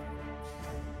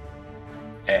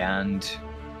 And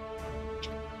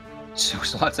so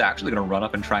Slot's actually going to run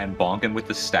up and try and bonk him with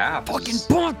the staff. as Fucking his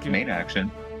bonk him! Main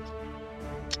action.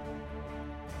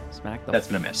 Smack the. That's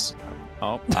going to miss.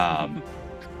 Oh.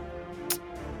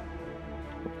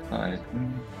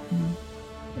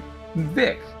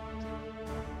 Vic.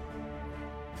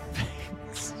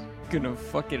 Gonna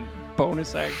fucking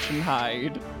bonus action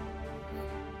hide.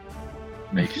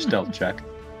 Make your stealth check.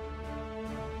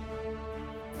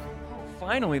 Oh,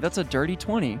 finally, that's a dirty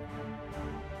 20.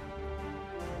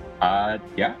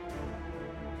 Yeah.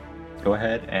 Go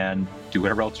ahead and do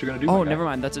whatever else you're going to do. Oh, my guy. never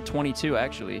mind. That's a 22,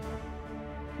 actually.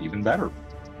 Even better.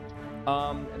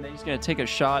 And then he's gonna take a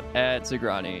shot at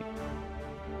Zagrani.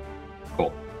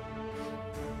 Cool.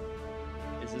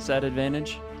 Is this at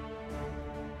advantage?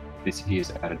 This is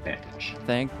at advantage.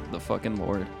 Thank the fucking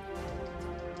Lord.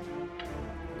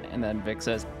 And then Vic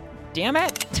says, "Damn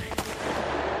it!"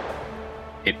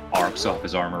 It arcs off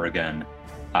his armor again.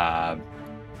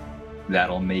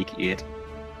 That'll make it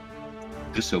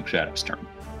the Soap Shadow's turn.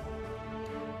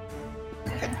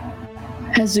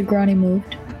 Has Zagrani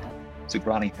moved?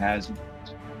 Zagrani has.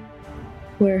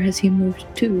 Where has he moved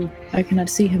to? I cannot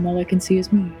see him. All I can see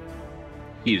is me.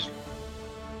 He's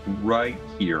right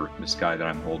here, this guy that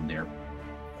I'm holding here.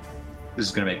 This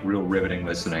is going to make real riveting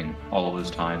listening all of those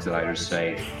times that I just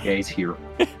say, yeah, he's here.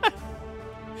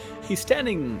 He's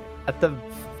standing at the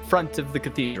front of the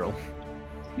cathedral.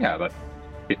 Yeah, about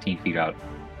 15 feet out.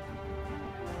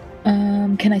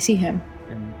 Can I see him?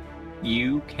 And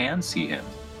you can see him.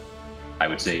 I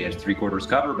would say he has 3/4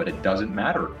 cover, but it doesn't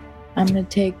matter. I'm gonna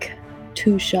take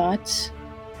 2 shots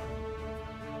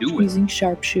Do it. using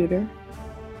sharpshooter.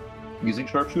 Using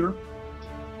sharpshooter?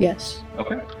 Yes.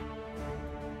 Okay.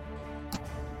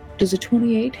 Does a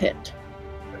 28 hit?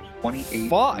 28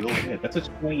 Fuck. will hit. That's a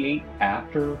 28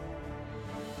 after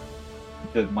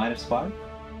the -5.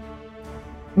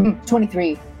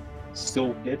 23.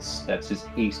 Still hits. That's his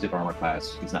hasted armor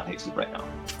class. He's not hasted right now.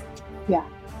 Yeah.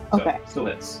 So, Okay. Still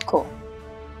hits. Cool.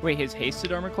 Wait, his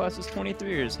hasted armor class is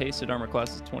 23 or his hasted armor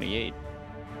class is 28?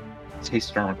 His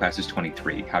hasted armor class is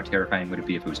 23. How terrifying would it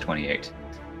be if it was 28?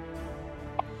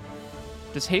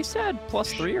 Does haste add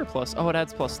 +3 or plus? Oh, it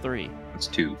adds +3. It's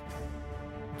 2.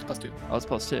 It's +2. Oh, it's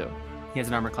 +2. He has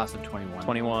an armor class of 21.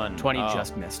 21. 20 Oh.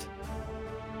 just missed.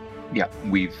 Yeah,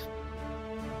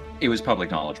 it was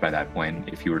public knowledge by that point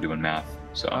if you were doing math.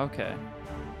 So Okay.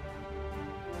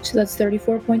 So that's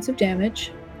 34 points of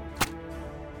damage.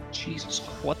 Jesus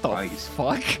What the Christ.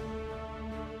 fuck?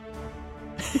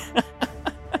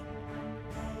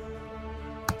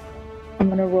 I'm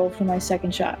gonna roll for my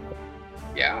second shot.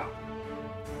 Yeah.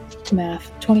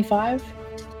 Math. 25.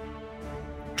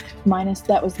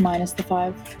 That was minus the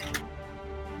 5.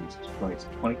 It's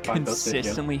 25 does hit, yeah.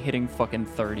 Consistently hitting fucking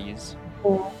 30s.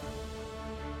 Cool.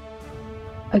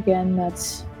 Again,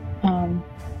 that's how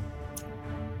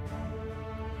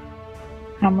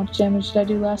much damage did I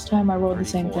do last time? I rolled the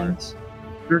same 34. things.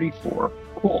 34.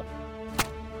 Cool.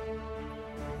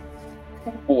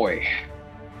 Oh boy.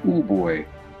 Oh boy.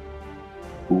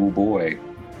 Oh boy.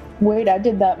 Wait, I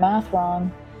did that math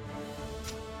wrong.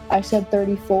 I said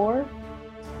 34.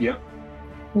 Yep.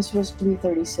 It was supposed to be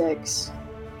 36.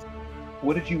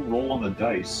 What did you roll on the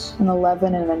dice? An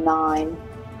 11 and a 9.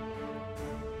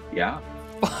 Yeah.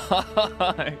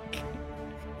 Fuck.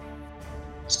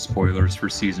 Spoilers for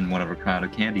season 1 of A Crown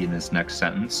of Candy in this next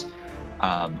sentence.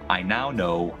 I now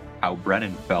know how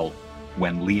Brennan felt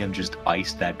when Liam just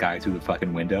iced that guy through the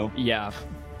fucking window. Yeah.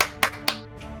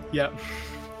 Yep.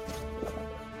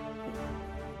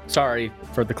 Sorry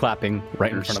for the clapping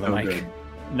right in front of the mic. Good.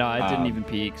 No, I didn't Um, even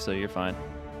peek, so you're fine.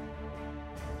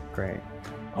 Great.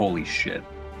 Holy shit.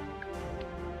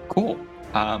 Cool.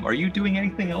 Are you doing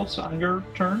anything else on your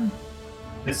turn?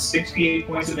 It's 68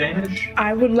 points of damage.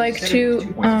 I would like to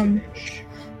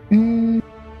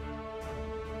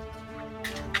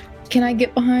can I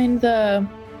get behind the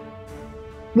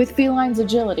with Feline's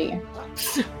agility?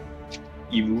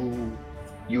 You've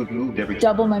moved every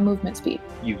Double turn. my movement speed.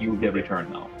 You've moved every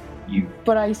turn now.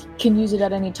 But I can use it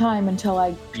at any time until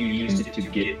I You used it to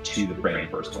get to the prey in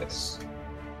first place.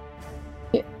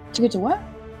 to get to what?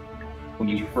 When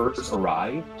you first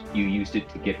arrived, you used it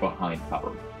to get behind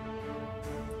cover.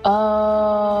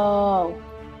 Oh.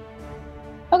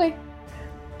 Okay.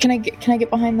 Can I get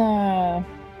behind the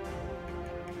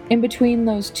in between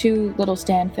those 2 little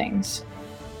stand things?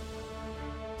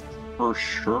 For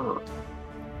sure.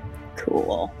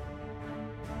 Cool.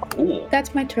 Cool.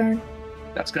 That's my turn.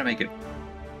 That's going to make it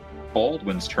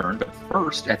Baldwin's turn, but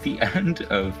first, at the end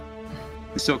of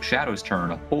the Silk Shadow's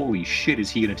turn, holy shit, is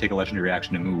he going to take a legendary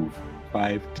action to move?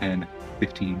 5, 10,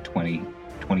 15, 20,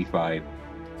 25,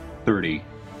 30.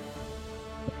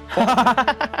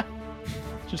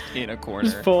 Just in a corner.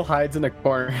 Just full hides in a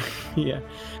corner. Yeah.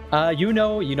 You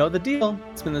know the deal.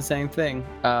 It's been the same thing.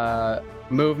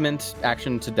 Movement,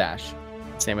 action to dash.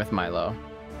 Same with Milo.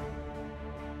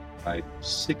 5,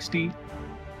 60.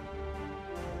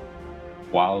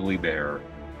 Wildly Bear.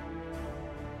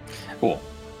 Cool.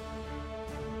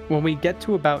 When we get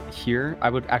to about here, I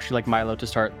would actually like Milo to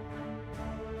start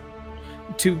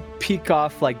to peek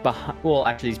off like behind. Well,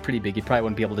 actually, he's pretty big. He probably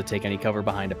wouldn't be able to take any cover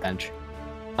behind a bench.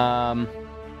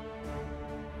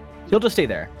 He'll just stay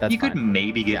there. That's You could fine.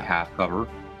 maybe get Yeah. half cover. I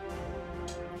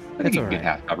That's think you all can get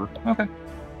right. half cover. Okay.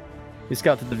 These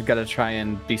scouts have got to try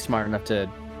and be smart enough to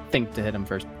think to hit him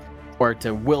first, or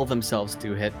to will themselves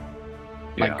to hit.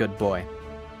 My Yeah. good boy.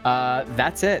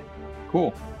 That's it.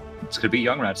 Cool. It's going to be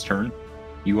Young Rat's turn.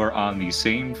 You are on the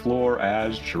same floor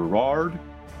as Gerard.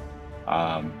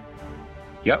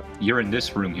 Yep, you're in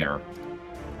this room here.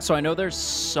 So I know there's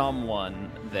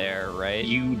someone there, right?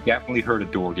 You definitely heard a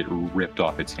door get ripped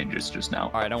off its hinges just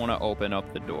now. All right, I want to open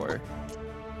up the door.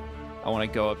 I want to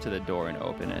go up to the door and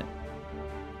open it.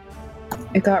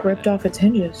 It got ripped off its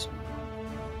hinges.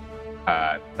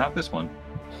 Not this one.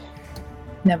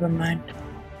 Never mind.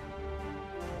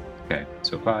 Okay,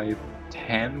 so 5,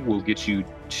 10 will get you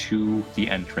to the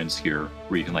entrance here,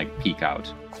 where you can like peek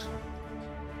out.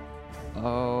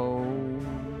 Oh,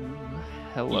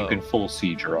 hello. You can full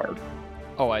see Gerard.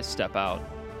 Oh, I step out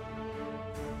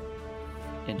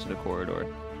into the corridor.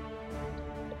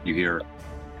 You hear,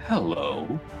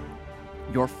 "Hello."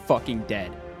 You're fucking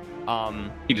dead.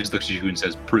 He just looks at you and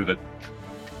says, "Prove it."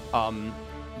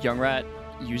 Young Rat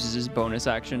uses his bonus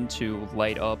action to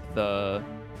light up the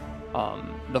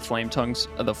flame tongue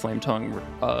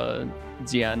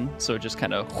Zien, so just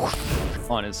kind of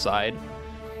on his side,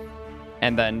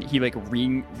 and then he like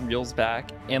reels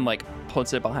back and like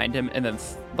puts it behind him, and then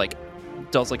like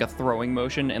does like a throwing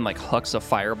motion and like hucks a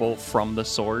firebolt from the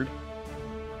sword.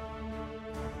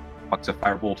 Hucks a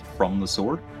firebolt from the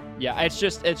sword. Yeah, it's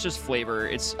just flavor.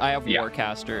 I have Yeah.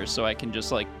 Warcaster, so I can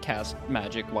just like cast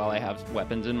magic while I have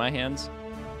weapons in my hands.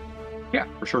 Yeah,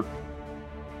 for sure.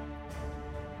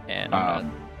 And I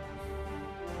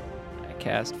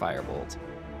cast Firebolt.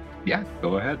 Yeah,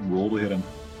 go ahead, roll to hit him.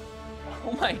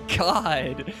 Oh my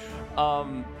god.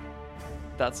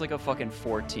 That's like a fucking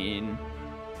 14.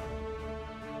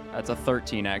 That's a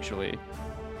 13 actually.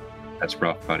 That's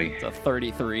rough, buddy. It's a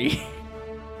 33.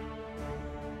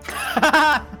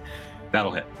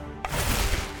 That'll hit.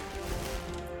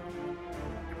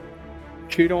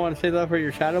 You don't want to save that for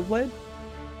your Shadow Blade?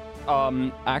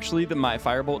 Actually, my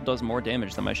Firebolt does more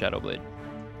damage than my Shadow Blade.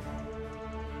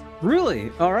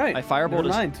 Really? All right. My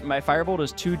Firebolt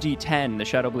is 2d10. The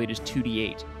Shadow Blade is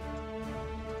 2d8.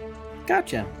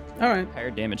 Gotcha. All right.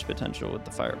 Higher damage potential with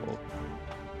the Firebolt.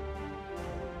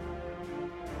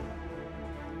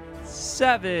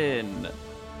 7.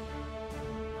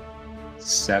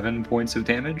 7 points of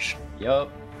damage.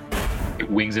 Yup. It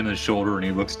wings in his shoulder, and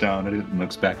he looks down at it and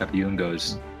looks back up at you and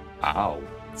goes, "Ow."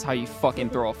 That's how you fucking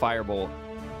throw a Firebolt.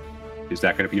 Is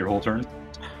that going to be your whole turn?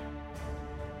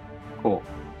 Cool.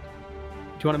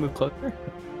 Do you want to move closer?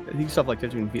 I think you still have like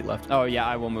 15 feet left. Oh yeah,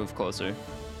 I will move closer.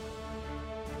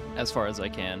 As far as I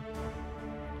can.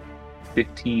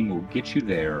 15 will get you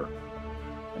there.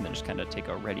 And then just kind of take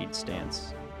a readied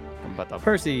stance. I'm about to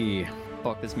Percy.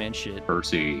 fuck this man shit.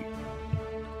 Percy.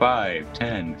 5,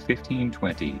 10, 15,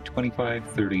 20, 25,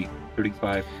 30,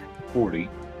 35, 40.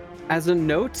 As a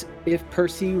note, if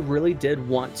Percy really did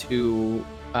want to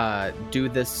do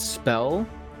this spell,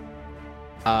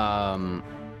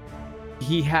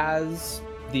 he has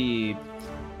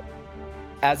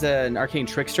as an arcane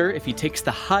trickster, if he takes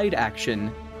the hide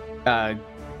action,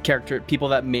 people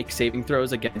that make saving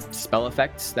throws against spell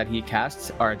effects that he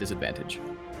casts are at disadvantage.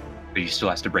 But he still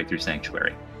has to break through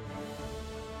Sanctuary.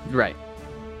 Right.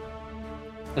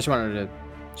 Just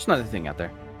another thing out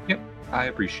there. Yep, I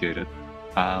appreciate it.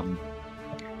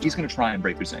 He's going to try and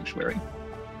break through Sanctuary.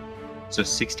 So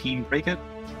 16 break it?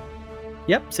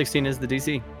 Yep, 16 is the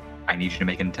DC. I need you to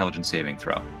make an intelligence saving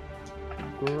throw.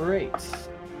 Great.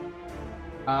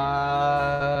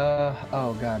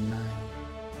 Oh god, 9.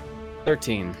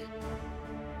 13.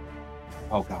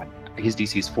 Oh god, his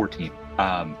DC is 14.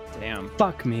 Damn.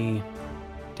 Fuck me.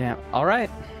 Damn. All right.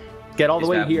 Get all the Is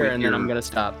way that here, with and then your- I'm gonna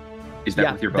stop. Is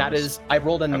that with your bonus? that is. I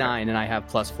rolled a Okay. 9, and I have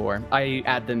 +4. I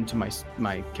add them to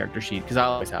my character sheet because I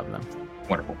always have them.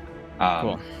 Wonderful.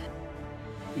 Cool.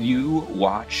 You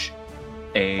watch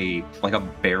a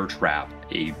bear trap,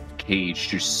 a cage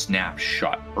just snap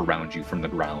shut around you from the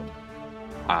ground.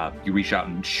 You reach out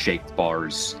and shake the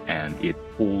bars, and it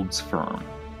holds firm.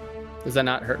 Does that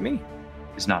not hurt me?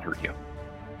 Does not hurt you.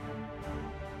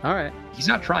 All right. He's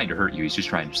not trying to hurt you. He's just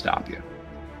trying to stop you.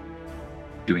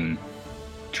 Doing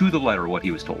to the letter what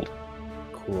he was told.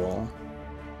 Cool.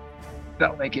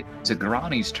 That'll make it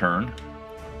Zagrani's turn.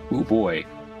 Ooh boy.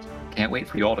 Can't wait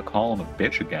for y'all to call him a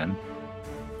bitch again.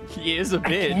 He is a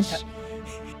can't- bitch.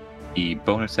 The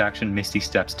bonus action Misty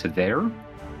steps to there.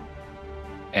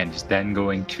 And is then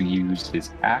going to use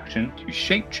his action to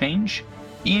shape change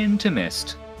into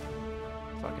mist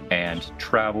Fucking and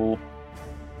travel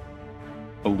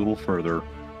a little further.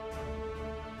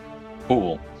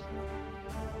 Cool.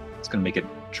 It's gonna make it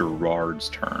Gerard's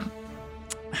turn.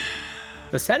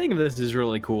 The setting of this is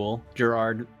really cool.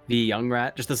 Gerard, the young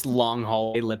rat, just this long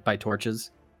hallway lit by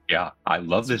torches. Yeah, I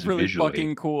love this It's really visually.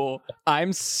 fucking cool.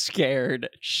 I'm scared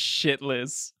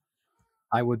shitless.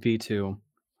 I would be too.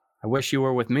 I wish you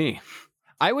were with me.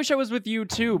 I wish I was with you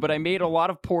too, but I made a lot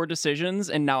of poor decisions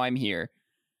and now I'm here.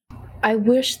 I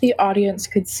wish the audience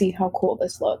could see how cool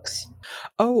this looks.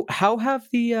 Oh, how have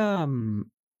the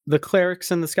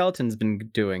clerics and the skeletons been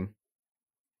doing?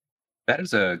 That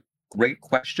is a great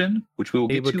question, which we will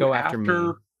They get would to go after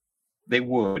me. They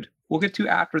would. We'll get to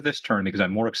after this turn because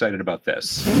I'm more excited about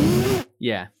this.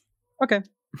 Yeah. Okay.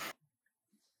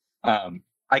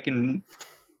 I can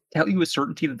tell you with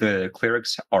certainty that the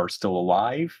clerics are still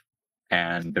alive,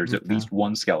 and there's at least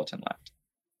one skeleton left.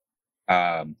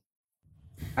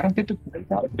 I don't get to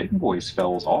break out big boy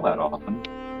spells all that often.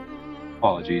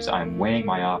 Apologies, I'm weighing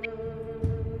my options.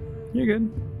 You're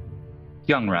good.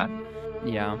 Young Rat,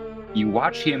 Yeah. you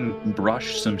watch him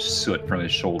brush some soot from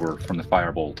his shoulder from the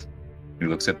firebolt. He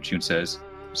looks up at you and says,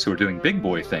 "So we're doing big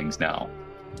boy things now.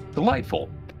 Delightful."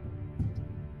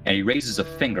 And he raises a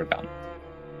finger gun.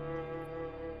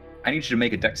 I need you to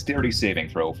make a dexterity saving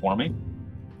throw for me.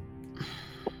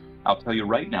 I'll tell you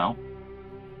right now.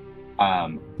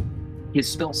 His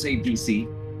spell save DC,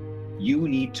 you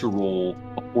need to roll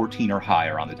a 14 or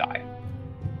higher on the die.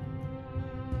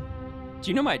 Do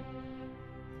you know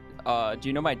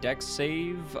my dex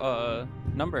save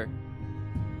number?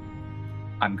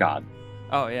 I'm God.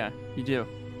 Oh yeah, you do.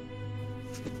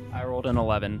 I rolled an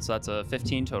 11, so that's a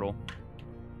 15 total.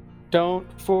 Don't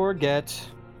forget.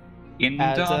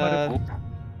 Indomitable.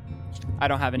 I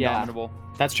don't have Yeah. Indomitable.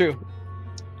 That's true.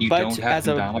 You but don't have as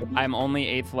a- Indomitable? I'm only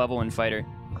 8th level in fighter.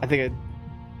 I think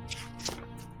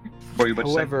What are you about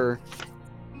to say? however,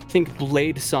 I think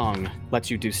Blade Song lets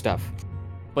you do stuff.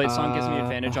 Blade Song gives me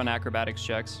advantage on acrobatics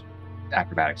checks.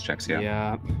 Acrobatics checks,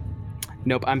 yeah.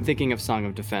 Nope, I'm thinking of Song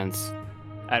of Defense.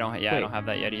 I don't Wait. have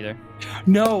that yet either.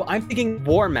 No, I'm thinking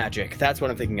War Magic. That's what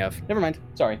I'm thinking of. Never mind.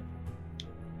 Sorry.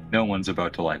 No one's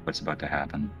about to like what's about to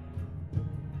happen.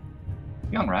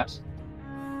 Young Rat,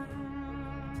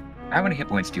 how many hit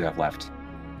points do you have left?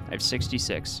 I have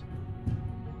 66.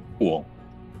 Cool.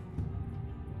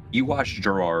 You watch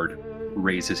Gerard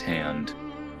raise his hand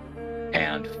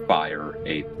and fire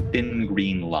a thin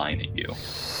green line at you.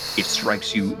 It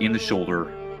strikes you in the shoulder,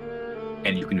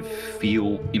 and you can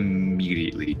feel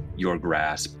immediately your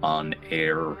grasp on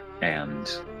air and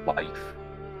life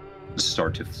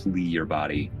start to flee your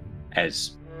body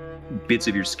as bits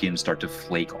of your skin start to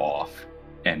flake off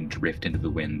and drift into the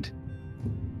wind.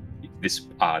 This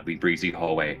oddly breezy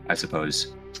hallway, I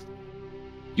suppose.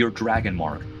 Your dragon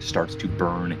mark starts to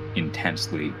burn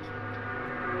intensely,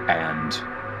 and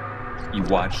you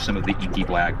watch some of the inky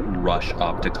black rush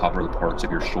up to cover the parts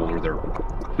of your shoulder that are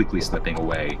quickly slipping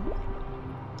away.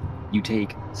 You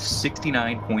take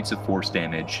 69 points of force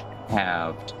damage,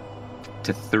 halved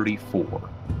to 34.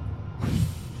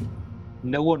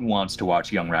 No one wants to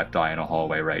watch Young Rat die in a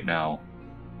hallway right now.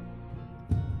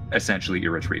 Essentially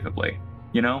irretrievably,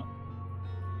 you know?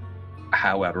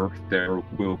 However, there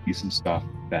will be some stuff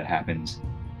that happens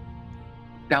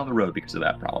down the road because of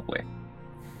that, probably.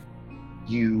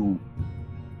 You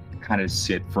kind of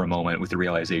sit for a moment with the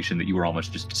realization that you were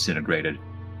almost just disintegrated.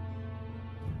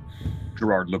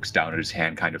 Gerard looks down at his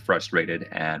hand, kind of frustrated,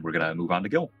 and we're gonna move on to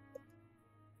Gil.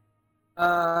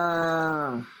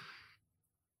 I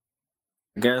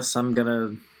guess I'm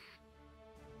gonna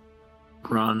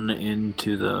run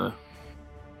into the.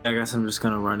 I guess I'm just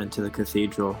gonna run into the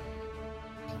cathedral.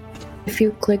 If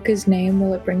you click his name,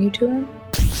 will it bring you to him?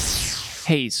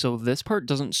 Hey, so this part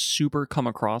doesn't super come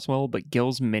across well, but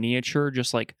Gil's miniature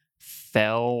just like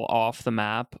fell off the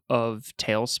map of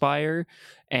Tailspire,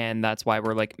 and that's why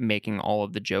we're like making all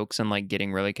of the jokes and like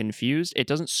getting really confused. It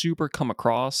doesn't super come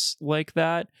across like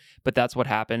that, but that's what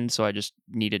happened, so I just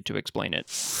needed to explain it.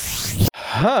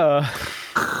 Huh.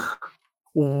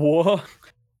 Whoa.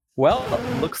 Well,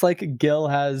 looks like Gil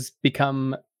has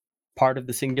become part of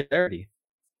the singularity.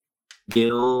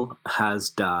 Gil has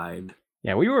died.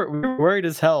 Yeah, we were worried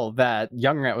as hell that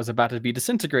Young Rat was about to be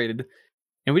disintegrated,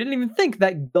 and we didn't even think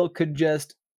that Gil could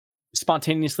just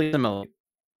spontaneously assimilate.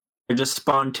 You're just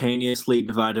spontaneously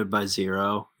divided by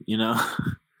 0, you know?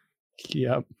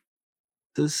 Yep.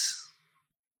 This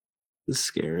is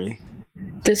scary.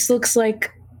 This looks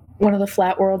like one of the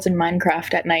flat worlds in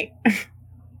Minecraft at night.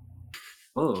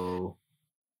 Oh.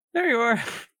 There you are.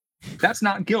 That's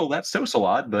not Gil, that's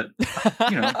Sosalod, but,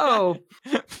 you know, Oh,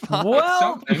 it's well,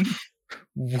 something.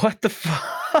 what the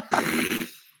fuck?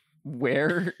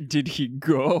 Where did he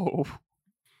go?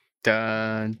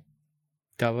 Dun,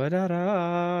 da da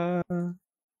da.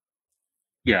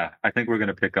 Yeah, I think we're going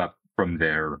to pick up from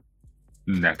there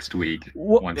next week.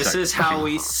 Wha- once This I is how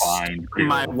we find Gil.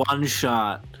 my one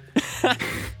shot.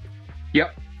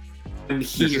 Yep, I'm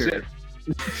this is here. it.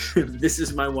 This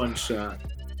is my one shot.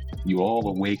 You all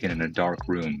awaken in a dark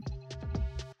room.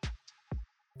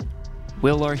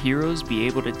 Will our heroes be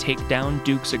able to take down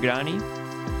Duke Zagrani?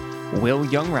 Will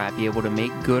Young Rat be able to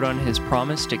make good on his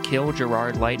promise to kill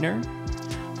Gerard Leitner?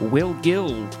 Will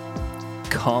Gil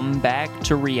come back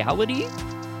to reality?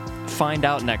 Find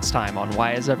out next time on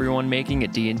Why Is Everyone Making a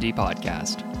D&D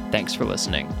Podcast. Thanks for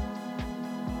listening.